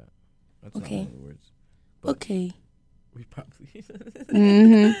can say that. That's Okay. not one of the words. But Okay. we probably...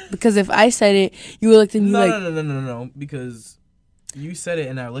 Because if I said it, you would look at me like... No. Because You said it,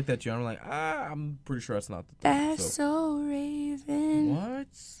 and I looked at you, and I'm like, I'm pretty sure that's not the thing. That's so Raven. What?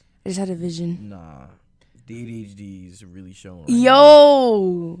 I just had a vision. Nah. The ADHD is really showing.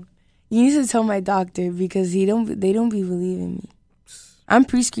 Yo! You need to tell my doctor because they don't be believing me. I'm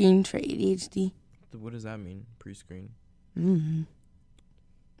pre-screened for ADHD. What does that mean? Pre-screen? Mm-hmm.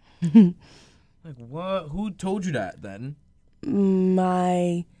 Like what? Who told you that then?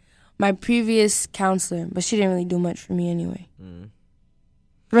 My previous counselor, but she didn't really do much for me anyway.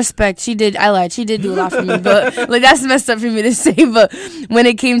 Respect, she did. I lied. She did do a lot for me, but like that's messed up for me to say. But when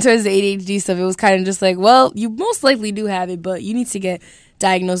it came towards the ADHD stuff, it was kind of just like, well, you most likely do have it, but you need to get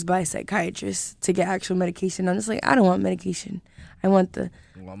diagnosed by a psychiatrist to get actual medication. I'm just like, I don't want medication. I want the.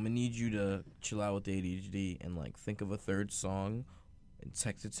 Well, I'm gonna need you to chill out with the ADHD and like think of a third song and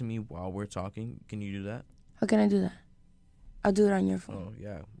text it to me while we're talking. Can you do that? How can I do that? I'll do it on your phone. Oh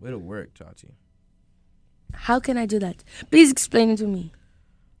yeah, it'll work, Tati. How can I do that? Please explain it to me.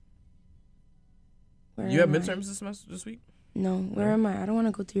 You have midterms this week? No. Where am I? I don't want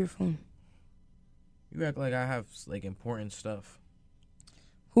to go through your phone. You act like I have like important stuff.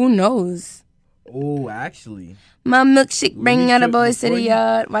 Who knows? Oh, actually. My milkshake bring out a boys to the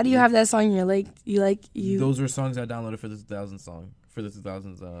yard. Why do you have that song? You like. Those were songs I downloaded for the 2000 song. For the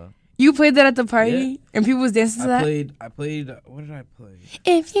 2000s. You played that at the party? Yeah. And people was dancing to that? I played. What did I play?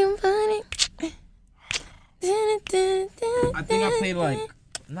 If you want it. I think I played like.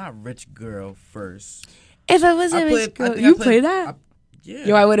 Not Rich Girl first. If I was a rich girl. You played that? Yeah.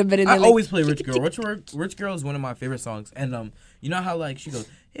 Yo, I would have been in there. I always play Rich Girl. Rich Girl is one of my favorite songs. And you know how like she goes,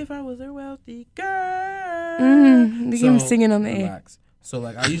 if I was a wealthy girl. So, singing on the air. So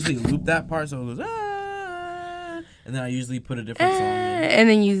like I usually loop that part so it goes, and then I usually put a different song in. And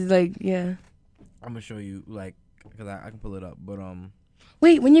then you like, yeah. I'm going to show you like, because I can pull it up. But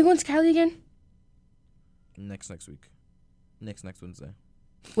wait, when you going to Cali again? Next week. Next Wednesday.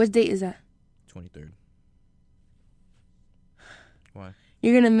 What date is that? 23rd. Why?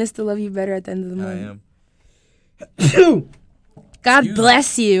 You're going to miss the Love You Better at the end of the month. I am. God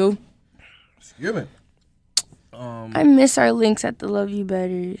bless you. Excuse me. I miss our links at the Love You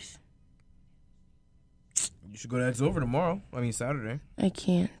Betters. You should go to X Over tomorrow. Saturday. I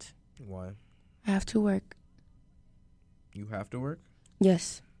can't. Why? I have to work. You have to work?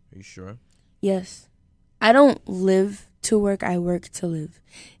 Yes. Are you sure? Yes. I don't live to work, I work to live.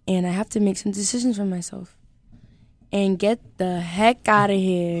 And I have to make some decisions for myself. And get the heck out of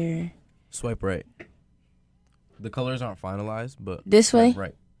here. Swipe right. The colors aren't finalized, but... This way?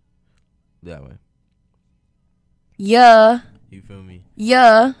 Right. That way. Yeah. You feel me?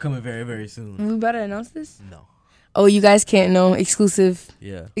 Yeah. Coming very, very soon. We better announce this? No. Oh, you guys can't know. Exclusive.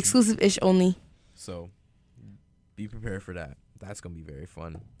 Yeah. Exclusive-ish only. So, be prepared for that. That's going to be very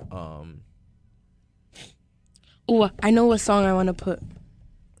fun. Oh, I know what song I want to put.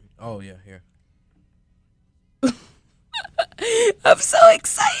 Oh, yeah, here. I'm so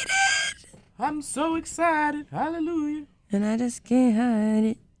excited. I'm so excited. Hallelujah. And I just can't hide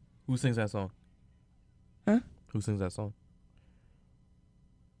it. Who sings that song? Huh? Who sings that song?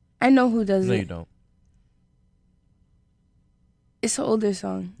 I know who does it. No, you don't. It's an older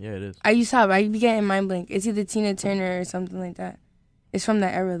song. Yeah, it is. I be getting mind blank. It's either Tina Turner or something like that. It's from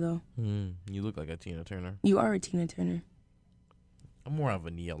that era, though. You look like a Tina Turner. You are a Tina Turner. I'm more of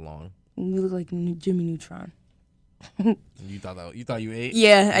a Nia Long. You look like Jimmy Neutron. You thought you ate?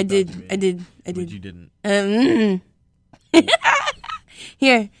 Yeah, I did. But you didn't.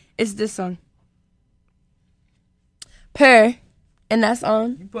 Here, it's this song. Per, and that's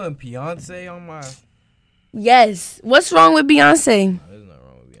on. You putting Beyonce on my... Yes. What's wrong with Beyonce? No, there's nothing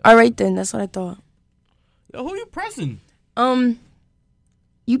wrong with Beyonce. All right, then. That's what I thought. Yo, who you pressing?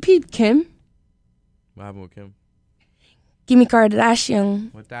 You peeped Kim? What happened with Kim? Gimme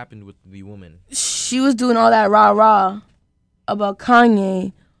Kardashian. What happened with the woman? She was doing all that rah-rah about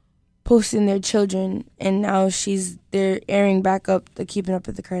Kanye posting their children, and now they're airing back up the Keeping Up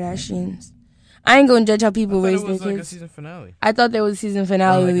with the Kardashians. I ain't gonna judge how people raise their kids. It was like a season finale. I thought there was a season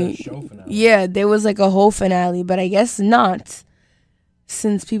finale. Or like a show finale. Yeah, there was like a whole finale, but I guess not,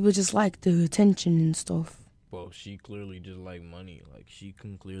 since people just like the attention and stuff. Well, she clearly just like money. Like, she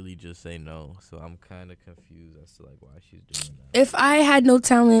can clearly just say no. So I'm kind of confused as to like why she's doing that. If I had no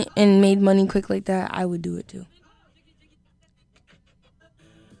talent and made money quick like that, I would do it too.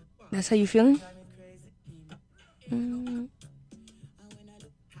 That's how you feeling?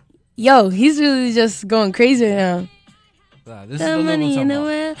 Yo, he's really just going crazy right now. Nah, this is the money in the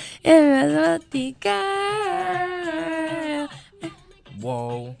world.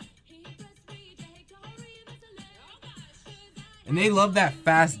 Whoa. And they love that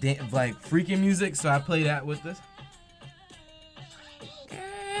fast, like, freaking music, so I play that with this.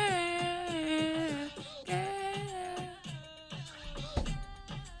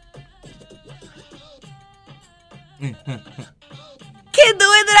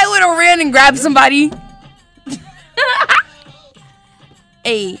 would have ran and grabbed somebody.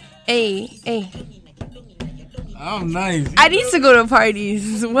 Hey. Oh, nice. I need to go to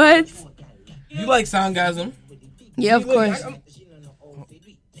parties. What? You like Soundgasm? Yeah, of course.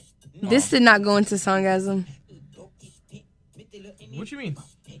 This did not go into Soundgasm. What you mean?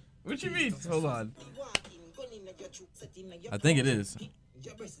 What you mean? Hold on. I think it is.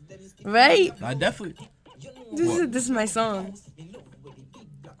 Right? I definitely. This is my song.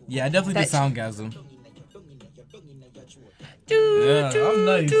 Yeah, I definitely did Soundgasm. Yeah, I'm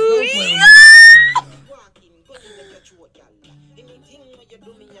nice.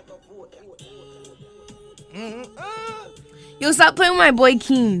 Yo, stop playing with my boy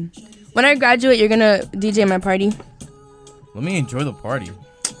Keem. When I graduate, you're gonna DJ my party. Let me enjoy the party.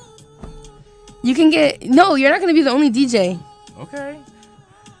 You can get no. You're not gonna be the only DJ. Okay.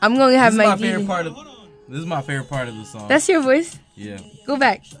 I'm gonna have my favorite DJ. part of. This is my favorite part of the song. That's your voice. Yeah. Go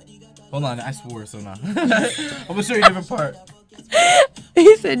back. Hold on, I swore so now. I'm gonna show you a different part.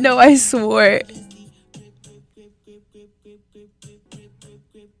 He said no. I swore.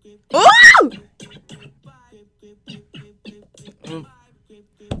 Ooh!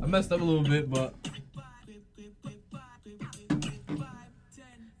 I messed up a little bit, but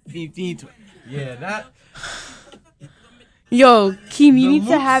 15, 20. Yeah, that. Yo, Keem, you need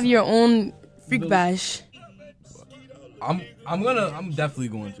to have your own freak bash. I'm definitely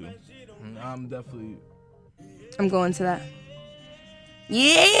going to. I'm going to that.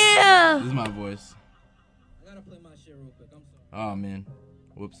 Yeah. This is my voice. Oh man,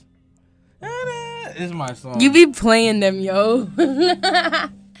 whoops. This is my song. You be playing them, yo.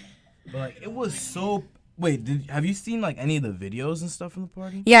 But like, it was so. Wait, have you seen like any of the videos and stuff from the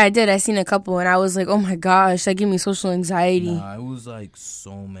party? Yeah, I did. I seen a couple, and I was like, oh my gosh, that gave me social anxiety. Nah, it was like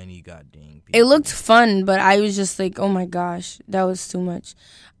so many goddamn people. It looked fun, but I was just like, oh my gosh, that was too much.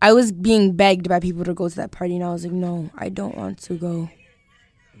 I was being begged by people to go to that party, and I was like, no, I don't want to go.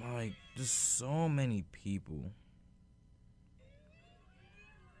 Like, there's so many people.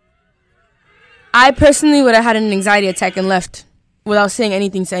 I personally would have had an anxiety attack and left without saying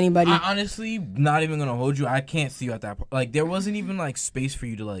anything to anybody. I honestly, not even gonna hold you. I can't see you at that point. Like, there wasn't even like space for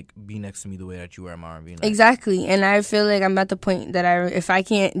you to like be next to me the way that you were at my R&B night. Exactly, and I feel like I'm at the point that if I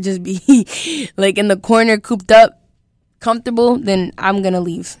can't just be like in the corner, cooped up, comfortable, then I'm gonna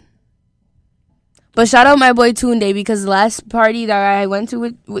leave. But shout out my boy Tunde, because the last party that I went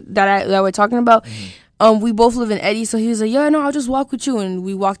to that we're talking about, we both live in Eddie, so he was like, yeah, no, I'll just walk with you, and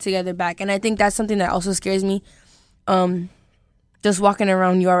we walked together back. And I think that's something that also scares me. Just walking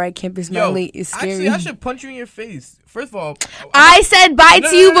around URI campus late is scary. Actually, I should punch you in your face. First of all, I said bye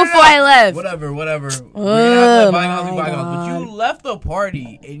to you before I left. Whatever. We're gonna have that bygones. But you left the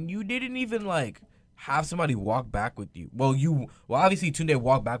party and you didn't even like have somebody walk back with you. Well, obviously Tunde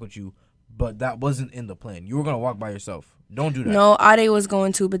walked back with you, but that wasn't in the plan. You were gonna walk by yourself. Don't do that. No, Ade was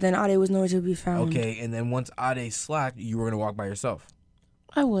going to, but then Ade was nowhere to be found. Okay, and then once Ade slacked, you were gonna walk by yourself.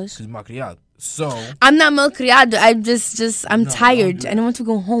 I was. Cause malcriado. So I'm not malcriado. I'm tired. I don't want to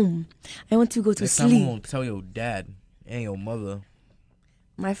go home. I want to go to sleep. I'm gonna tell your dad and your mother.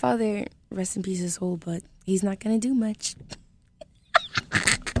 My father, rest in peace, his soul, but he's not gonna do much.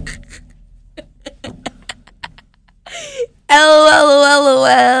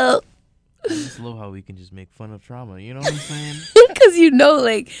 LOL. I just love how we can just make fun of trauma. You know what I'm saying?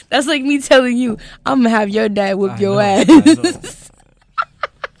 Because that's like me telling you, I'm gonna have your dad whip your ass.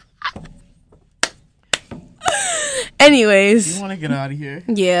 Anyways. You want to get out of here?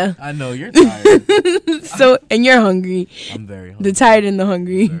 Yeah. I know, you're tired. And you're hungry. I'm very hungry. The tired and the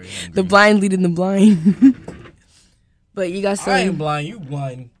hungry. The blind leading the blind. But you got some. I ain't blind, you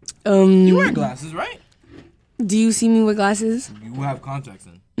blind. You wear glasses, right? Do you see me with glasses? You have contacts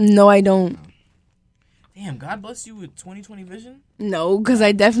in. No, I don't. Damn, God bless you with 20/20 vision? No, because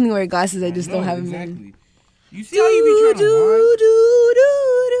I definitely wear glasses. I just don't have them exactly. in. You see how you be trying to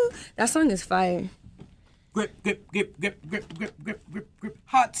lie? That song is fire. Grip.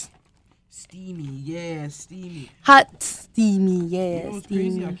 Hot. Steamy, yeah, steamy. Hot, steamy, yeah, you know what's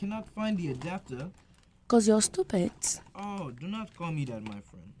crazy? I cannot find the adapter. Because you're stupid. Oh, do not call me that, my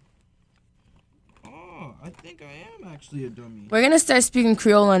friend. Oh, I think I am actually a dummy. We're going to start speaking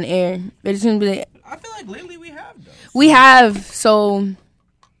Creole on air. It's going to be like... I feel like lately we have, though. We have, so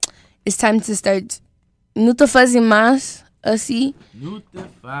it's time to start. Não tô fazendo mais, assim. Não te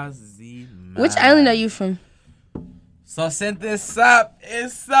fazem mais. Which island are you from? Só sente sap,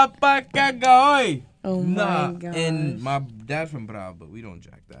 essa pra cagar, oi. Oh my God. And my dad from Bravo, but we don't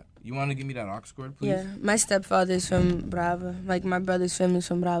jack that. You want to give me that aux cord, please? Yeah, my stepfather's from Brava. Like, my brother's family's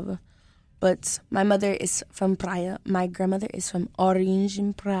from Brava. But my mother is from Praia. My grandmother is from Orange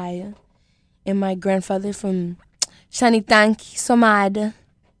in Praia. And my grandfather from Xanitanque, Somada.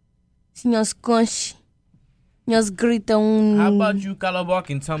 Senhores Conche. Senhores gritam. How about you,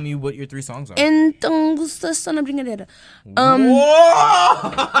 Calabok, and tell me what your 3 songs are? Então, gusta só na brincadeira.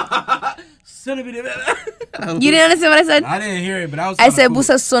 You didn't understand what I said? I didn't hear it, but I said,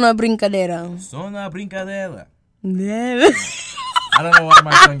 busta só na brincadeira. Só na brincadeira. I don't know why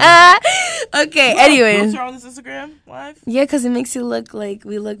my tongue Okay, anyways. Are on this Instagram live? Yeah, because it makes it look like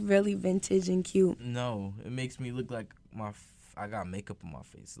we look really vintage and cute. No, it makes me look like I got makeup on my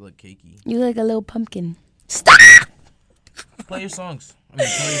face. It look cakey. You look like a little pumpkin. Stop! Play your songs. Play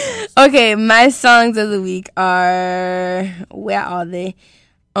your songs. Okay, my songs of the week are... Where are they?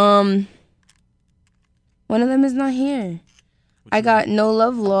 One of them is not here. I got No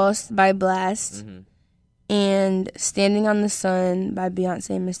Love Lost by Blast. Mm-hmm. And Standing on the Sun by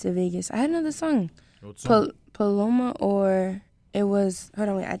Beyonce and Mr. Vegas. I had another song. What song? Paloma, or it was... Hold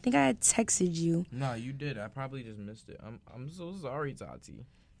on, wait. I think I had texted you. No, you did. I probably just missed it. I'm so sorry, Tati.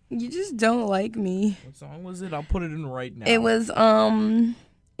 You just don't like me. What song was it? I'll put it in right now. It was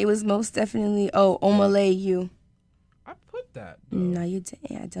most definitely... Oh, Omale You. I put that, though. No, you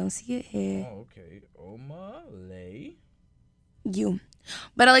didn't. I don't see it here. Oh, okay. Omale You.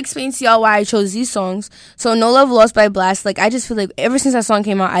 But I'll explain to y'all why I chose these songs. So No Love Lost by Blast, like I just feel like ever since that song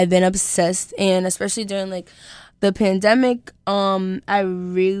came out, I've been obsessed. And especially during like the pandemic, I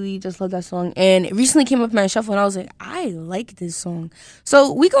really just love that song. And it recently came up in my shuffle and I was like, I like this song.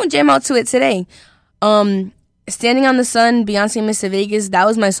 So we gonna jam out to it today. Standing on the Sun, Beyonce and Mr. Vegas, that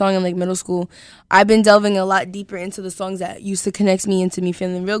was my song in like middle school. I've been delving a lot deeper into the songs that used to connect me into me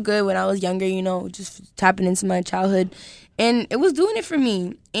feeling real good when I was younger, you know, just tapping into my childhood. And it was doing it for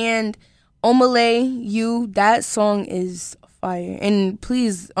me. And Omale You, that song is fire. And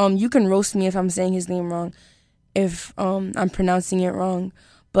please, you can roast me if I'm saying his name wrong, if I'm pronouncing it wrong.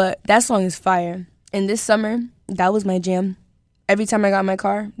 But that song is fire. And this summer, that was my jam. Every time I got in my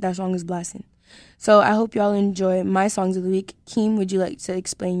car, that song is blasting. So I hope y'all enjoy my songs of the week. Keem, would you like to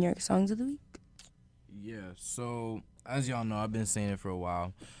explain your songs of the week? Yeah, so as y'all know, I've been saying it for a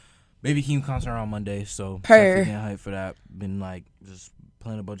while. Baby Keem concert on Monday, so definitely getting hyped for that. Been like just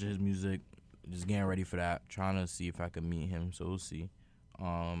playing a bunch of his music, just getting ready for that. Trying to see if I can meet him, so we'll see.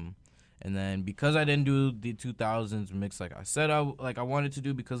 And then because I didn't do the 2000s mix like I said I wanted to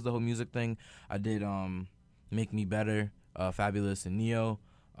do because of the whole music thing, I did Make Me Better, Fabulous and Neo.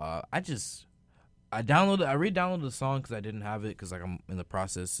 I re-downloaded the song because I didn't have it because like I'm in the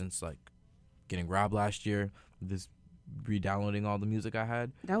process since like getting robbed last year. This re-downloading all the music I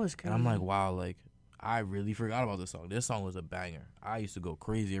had. That was crazy. And I'm like, wow, like I really forgot about this song. This song was a banger. I used to go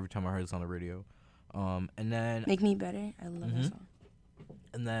crazy every time I heard this on the radio. And then Make Me Better. I love that song.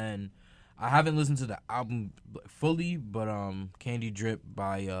 And then I haven't listened to the album fully, but Candy Drip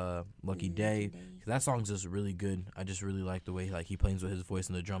by Lucky Day. That song's just really good. I just really like the way like he plays with his voice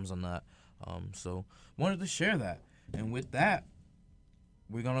and the drums on that. So wanted to share that. And with that,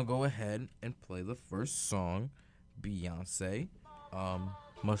 we're gonna go ahead and play the first song, Beyonce.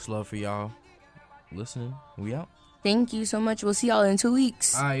 Much love for y'all listening. We out. Thank you so much. We'll see y'all in 2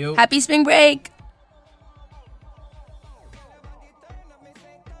 weeks. All right, yo. Happy spring break.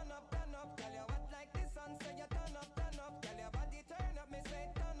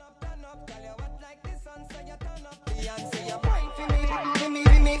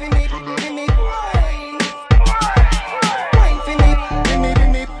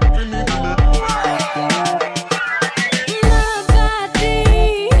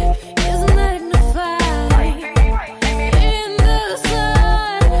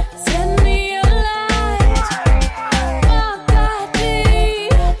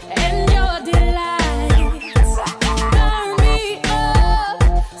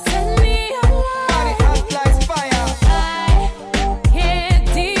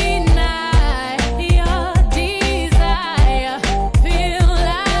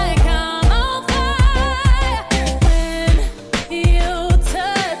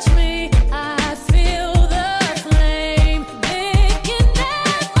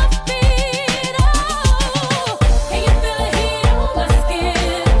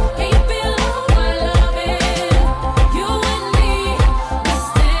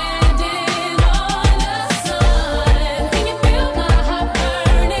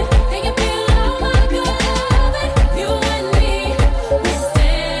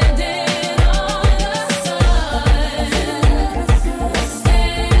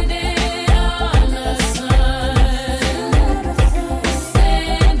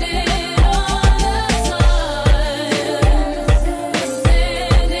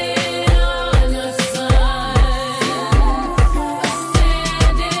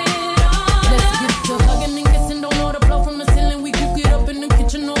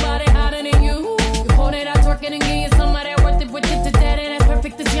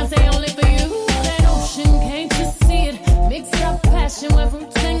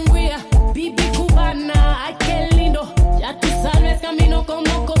 sangría, bibi cubana, ay qué lindo. Ya tú sabes camino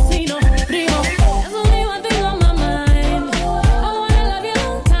como cocino. Primo, there's only one thing on my mind. I wanna love you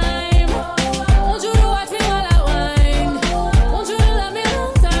long time. Want you to watch me while I whine. Want you to love me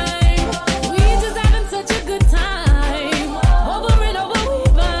long time. We just having such a good time. Over and over we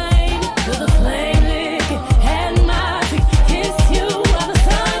vine. Feel the flame lick and my feet kiss you while the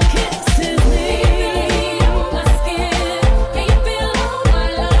sun kisses me. My skin, can you feel my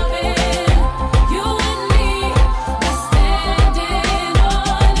loving? You and me, we're standing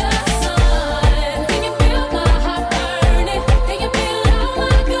on the sun. Can you feel my heart burning? Can you feel how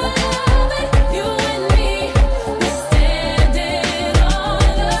my good loving? You and me, we're standing on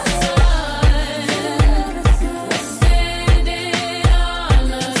the sun. We're standing on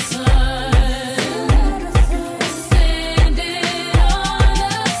the sun. Standing on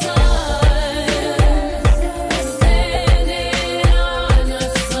the sun. Standing on the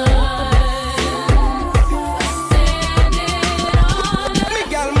Me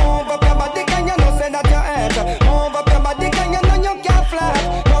girl, move up your body, can you know say that you're hurt? Move up your body, can you know you can't flat?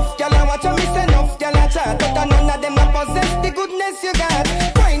 Enough girl I watch you, me say enough girl I chat, but none of them a possess the goodness you got.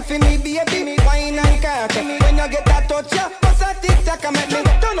 Wine for me, baby, me wine and cat. When you get that touch, ya bust a tic-tac and make me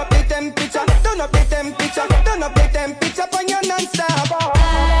turn up the temperature, turn up the temperature, turn up the temperature on you non-stop.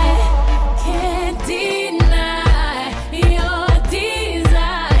 can't deny your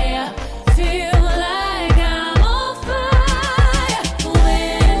desire. Feel like I'm on fire.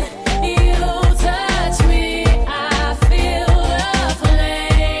 When you touch me, I feel the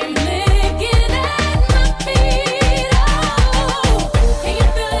flame licking at my feet. Oh, can you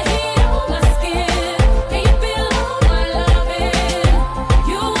feel the heat on my skin? Can you feel all my loving?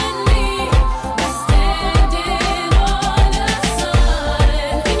 You and me, we're standing on the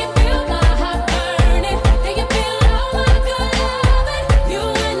sun. Can you feel my heart burning? Can you feel all my good loving? You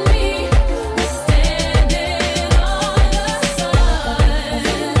and me, we're standing on the sun.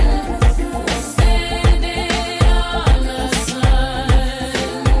 We're standing on the sun.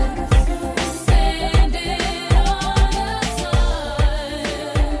 We're standing on the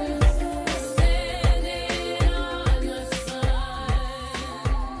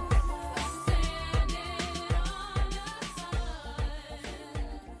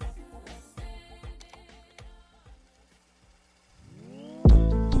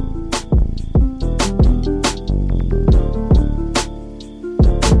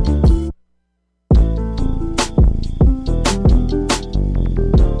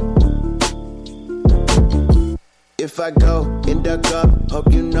If I go and duck up,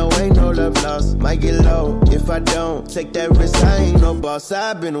 hope you know ain't no love lost. Might get low if I don't take that risk. I ain't no boss.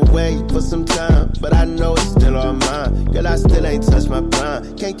 I've been away for some time, but I know it's still all mine. Girl, I still ain't touched my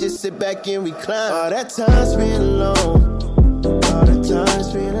prime. Can't just sit back and recline. All that time spent alone, all the time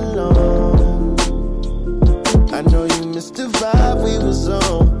spent alone. I know you missed the vibe we was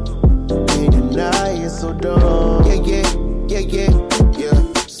on. Can't deny it, so don't. Yeah.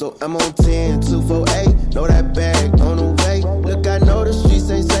 So I'm on 10, 248, know that bag on the way. Look, I know the streets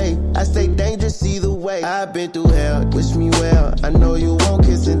ain't safe. I stay dangerous either way. I've been through hell, wish me well. I know you won't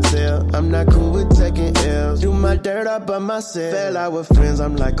kiss and tell. I'm not cool with taking L's. Do my dirt all by myself. Fell out with friends,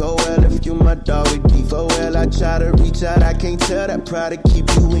 I'm like, oh well. If you my dog with D4, well, I try to reach out. I can't tell that pride to keep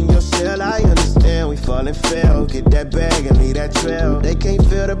you in your shell. I understand we fall and fail. Get that bag and leave that trail. They can't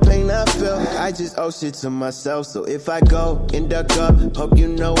feel the pain I felt. I just owe shit to myself. So if I go and duck up, hope you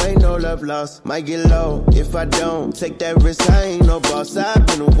know ain't no love lost. Might get low if I don't take that risk. I ain't no boss. I've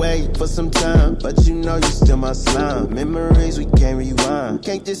been away for some time, but you know you still my slime. Memories we can't rewind.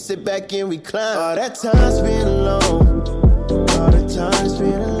 Can't just sit back and recline. All that time spent alone, all the time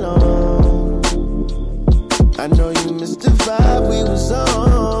spent alone. I know you missed the vibe we was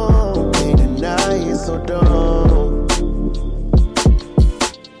on. Can't deny it, so don't.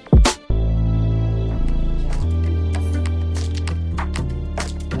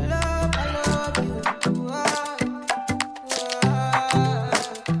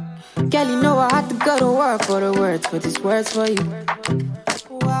 Girl, you know I had to go to work for the words, for these words for you.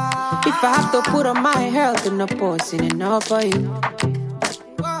 If I have to put on my health in a post, in enough for you.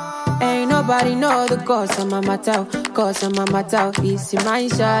 Ain't nobody know the cause of my matter, cause of my matter. This is my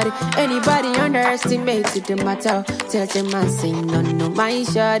shawty. Anybody underestimated the matter, tell them I say no, my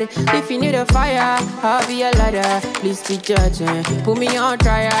shawty. If you need a fire, I'll be a ladder. Please be judging, put me on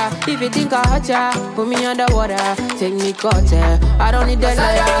trial. If you think I hurt ya, put me underwater. Take me caught, I don't need the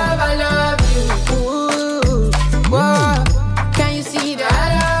liar. I love you. Ooh, whoa. Can you see that?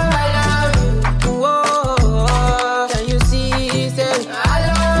 I love you. Whoa. Can you see? Say, I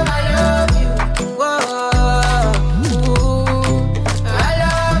love you. Whoa. Ooh, I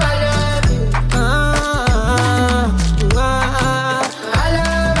love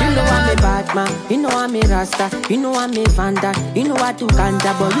rasta. You know I'm a vanda. You know I do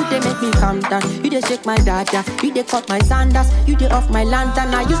ganja, but you they make me calm down. You they shake my dada. You they cut my sandals. You they off my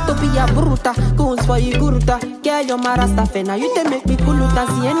lantern. I used to be a bruta. Goons for you guruta. Girl, you're my rasta fena. You they make me kuluta.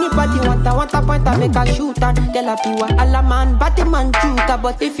 See anybody want a point, I make a shoot and tell a piwa alla man, batty man chuta.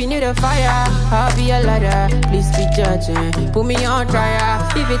 But if you need a fire, I'll be a ladder. Please be judging. Put me on trial.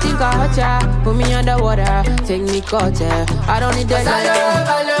 If you think I hurt ya, put me underwater. Take me cutter. I don't need that ladder.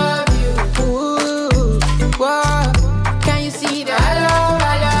 I love you. Ooh, whoa. Can you see that? I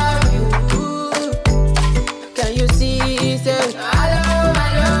love you. Ooh, can you see that? I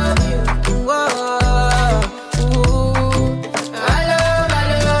love you. Whoa.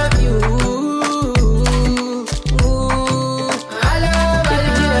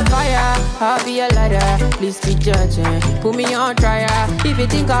 I'll be a ladder, please be judging. Put me on trial. If you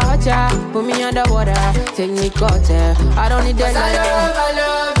think I hurt ya, put me underwater. Take me cutter. I don't need that ladder. I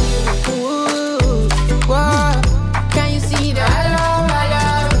love you. Ooh, whoa. Can you see that? I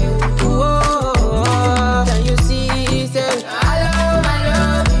love you. Whoa. Can you see that? I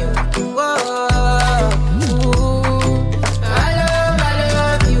love you. Whoa. Ooh, I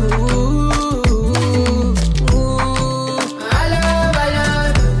love you. Ooh, I love you.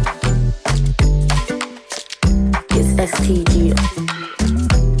 STG.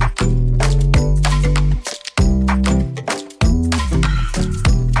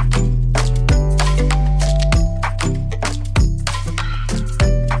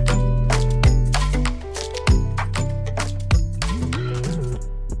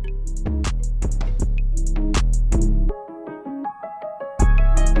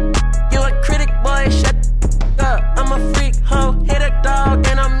 You a critic, boy, shut up. I'm a freak, hoe, hit a dog,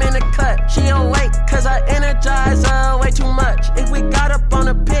 and I'm in the cut. She awake, cause I energize her way too much. If we got up on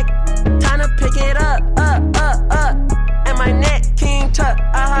a pick, time to pick it up. And my neck king tuck,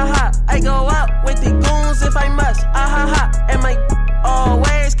 ha. I go out with the goons if I must, ha. And my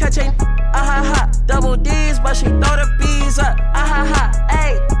always catching, ha. Double D's, but she throw the B's up, ha.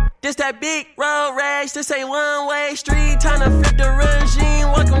 Ayy, this that big road rage, this ain't one-way street. Time to flip the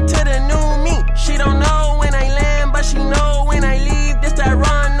regime, welcome to the new me. She don't know when I land, but she know when I leave. This that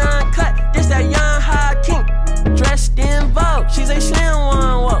raw non-cut, this that young high king. Dressed in Vogue, she's a slim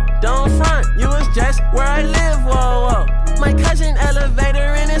one, whoa. Don't front, you was just where I live, whoa. My cousin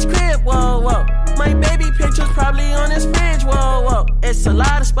elevator in his crib, whoa. My baby picture's probably on his fridge, whoa. It's a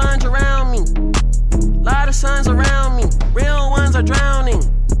lot of sponge around me, lot of suns around me. Real ones are drowning.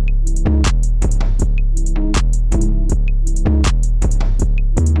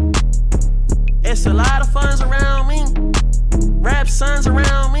 It's a lot of funds around me, rap sons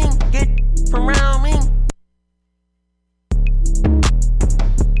around me, get from around me.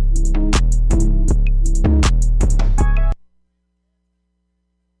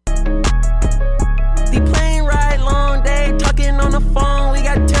 The plane ride, long day, talking on the phone. We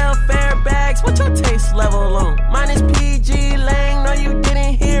got Telfair bags, what's your taste level on? Mine is PG Lang, no you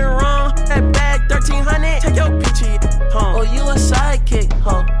didn't hear wrong. That bag 1300, take your peachy home. Oh, you a sidekick,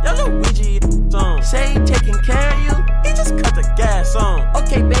 ho, y'all go Ouija on. Say he taking care of you, he just cut the gas on.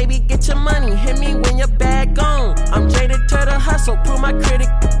 Okay, baby, get your money, hit me when you're back on. I'm jaded to the hustle, prove my critic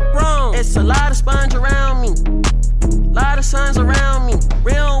wrong. It's a lot of sponge around me, lot of suns around me.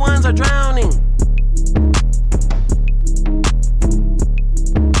 Real ones are drowning.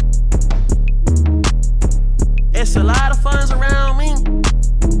 It's a lot of funds around me,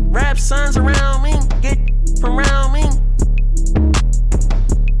 rap sons around me, get from around me.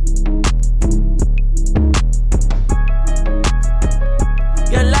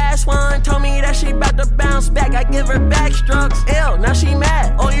 Your last one told me that she bout to bounce back. I give her backstrokes, ill, now she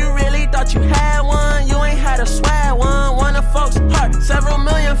mad. Oh, you really thought you had one? You ain't had a swag one. One of folks' heart, several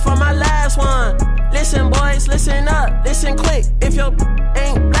million for my last one. Listen, boys, listen up, listen quick. If your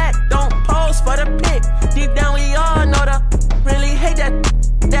ain't black, don't pose for the pic. Deep down, we all know the really hate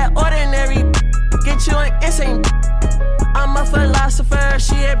that ordinary. Get you an insane. I'm a philosopher,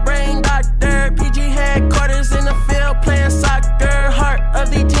 she a brain doctor. PG headquarters in the field playing soccer. Heart of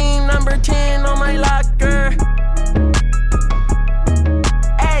the team, number 10 on my locker.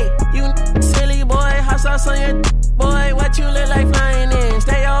 Hey, you silly boy, hot sauce on your boy. What you look like flying in?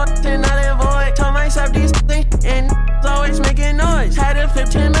 Stay on and not avoid. Told myself these things and always making noise. Had to flip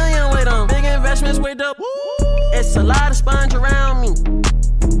 10 million with them. Big investments with the It's a lot of sponge around me,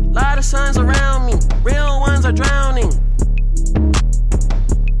 lot of suns around me. Real ones are drowning.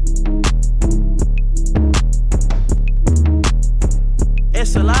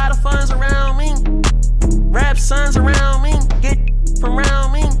 It's a lot of funds around me, rap sons around me, get from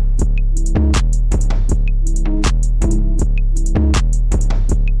around me.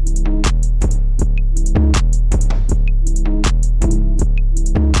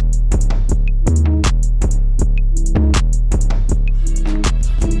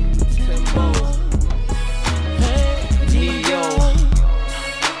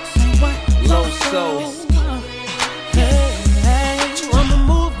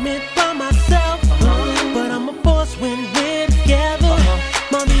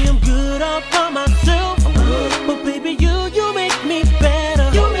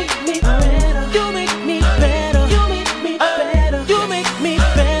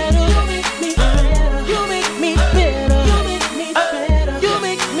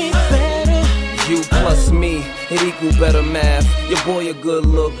 it equal better math. Your boy a good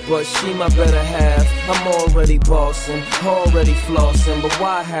look, but she my better half. I'm already bossing, already flossing, but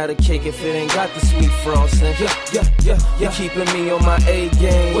why have a cake if it ain't got the sweet frosting? You're keeping me on my A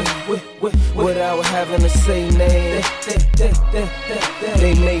game without having to say name.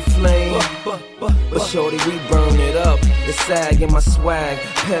 They may flame, but shorty, we burn it up. The sag in my swag,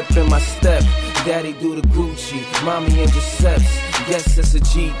 pep in my step. Daddy do the Gucci, mommy and Giuseppe's. Yes, it's a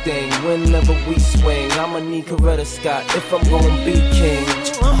G thing. Whenever we swing, I'ma need Coretta Scott if I'm gonna be king.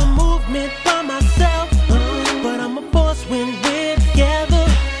 I'm a movement by myself, but I'm a force when we're together.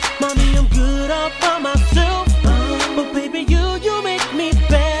 Mommy, I'm good all by myself, but baby, you make me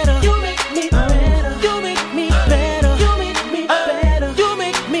better. You make me better. You make me better. You make me better. You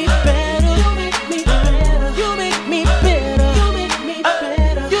make me better. You make me better. You make me better. You make me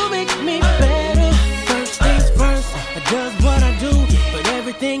better. You make me better. First things first, I does what I do, but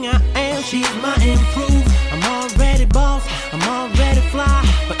everything I am, she's my improve. I'm already boss, I'm already fly,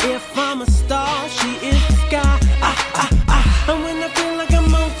 but if I'm a star, she is the sky. And when I feel like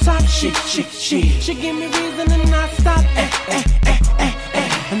I'm on top, she give me reason to not stop.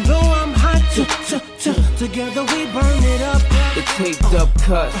 And though I'm hot, together we burn it up. The taped up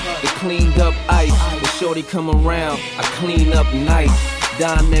cut, the cleaned up ice. When shorty come around, I clean up nice.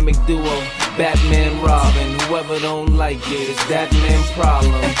 Dynamic duo, Batman, Robin. Whoever don't like it, it's that man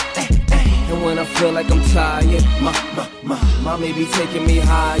problem. And when I feel like I'm tired, my may be taking me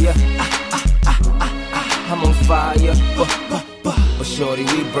higher. I'm on fire, but shorty,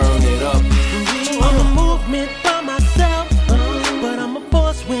 we burn it up. I'm a movement by myself, but I'm a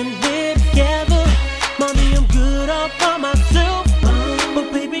force when we're together. Mommy, I'm good all by myself,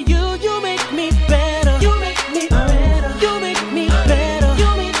 but baby, you make me better. You make me better. You make me better.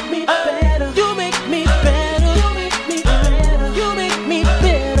 You make me better. You make me better. You make me better. You make me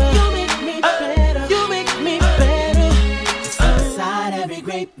better. You make me better. You make me better. Inside every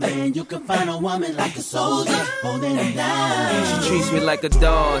great man, you can find a woman like a soldier, holding him down. She treats me like a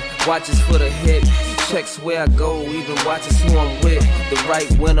dog, watches for the hit. Checks where I go, even watches who I'm with. The right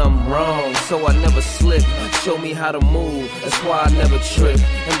when I'm wrong, so I never slip. Show me how to move, that's why I never trip.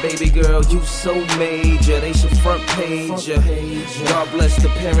 And baby girl, you so major, they should front page ya. God bless the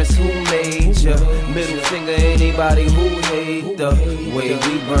parents who made ya. Middle finger anybody who hate the way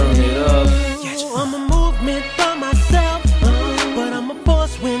we burn it up. I'm a movement by myself, but I'm a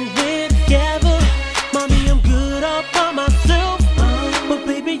force when we're together. Mommy, I'm good all by myself, but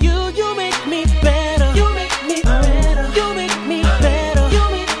baby, you make me better. You make me better. You make me better. You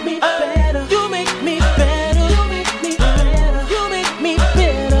make me better. You make me better. You make me better. You make me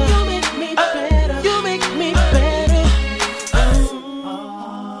better. You make me better. You make me better.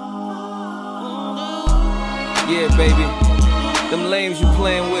 Yeah, baby, them lames you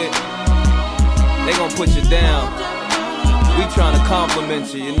playing with, they gon' put you down. We tryna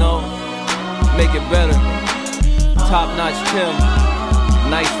compliment you, you know, make it better. Top notch Tim,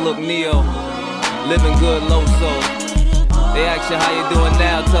 nice look Neo, living good Loso. They ask you how you doing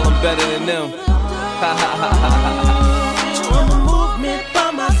now, tell them better than them. I'm a movement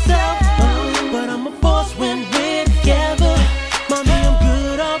by myself, but I'm a force when we're together. Mommy, I'm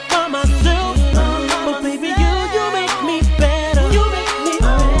good all by myself, but baby, you make me better. You make me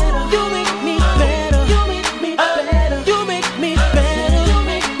better. You make me better. You make me better. You make me better. You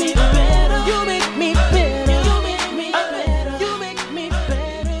make me better. You make me better. You make me better. You make me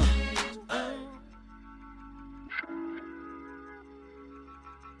better.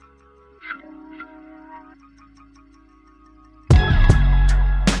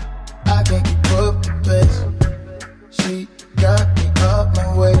 I can't keep up the pace. She got me up my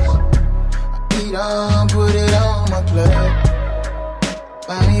waist. I eat on, put it on my plate.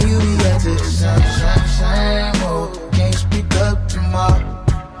 Mommy, you be at the sunshine, oh, can't speak up tomorrow.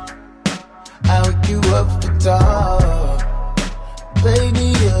 I wake you up for talk.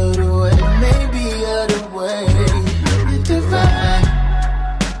 Baby, other way, maybe other way. You're divine,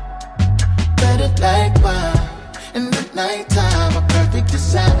 better like wine. In the nighttime, a perfect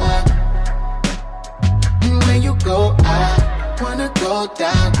design. And when you go, I wanna go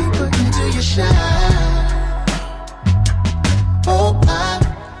down deeper into your shine. Oh,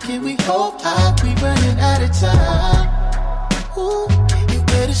 can we hope we running out of time? Ooh, you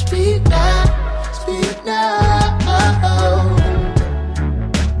better speak now, speak now.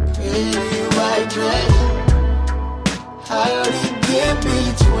 Pretty white dress, how did it get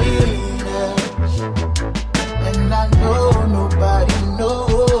between us? And I know nobody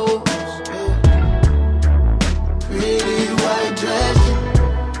knows. Pretty white dress,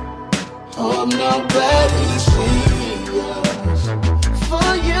 hope nobody sees us.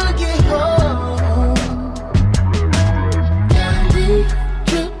 Before you get home,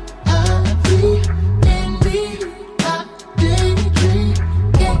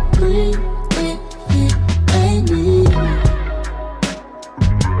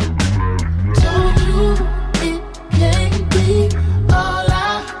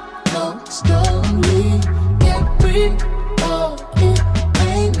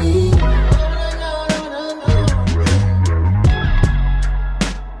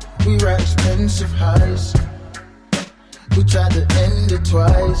 We were expensive highs. We tried to end it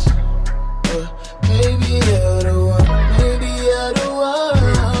twice. Maybe you're the one. Maybe you're the one.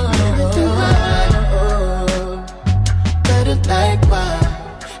 Better like wine.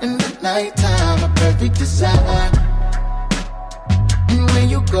 In the nighttime, a perfect design. And when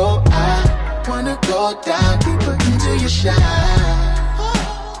you go, I wanna go down deeper into your shine.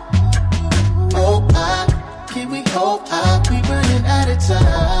 Oh, can we hope we running out of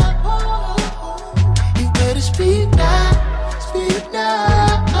time? You better speak now, speak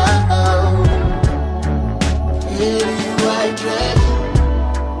now. Really white dress,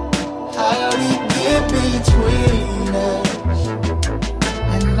 how we get between us,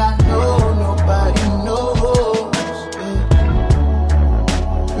 and I know nobody knows.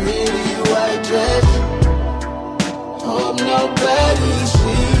 Really white dress, hope nobody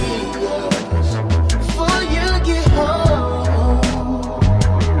sees us before you get home.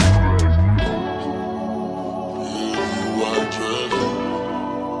 Really white dress,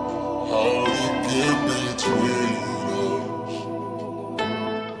 how we get between us.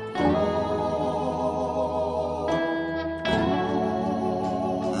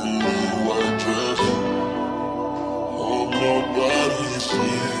 Really white dress, hope nobody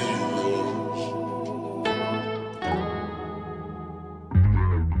sees.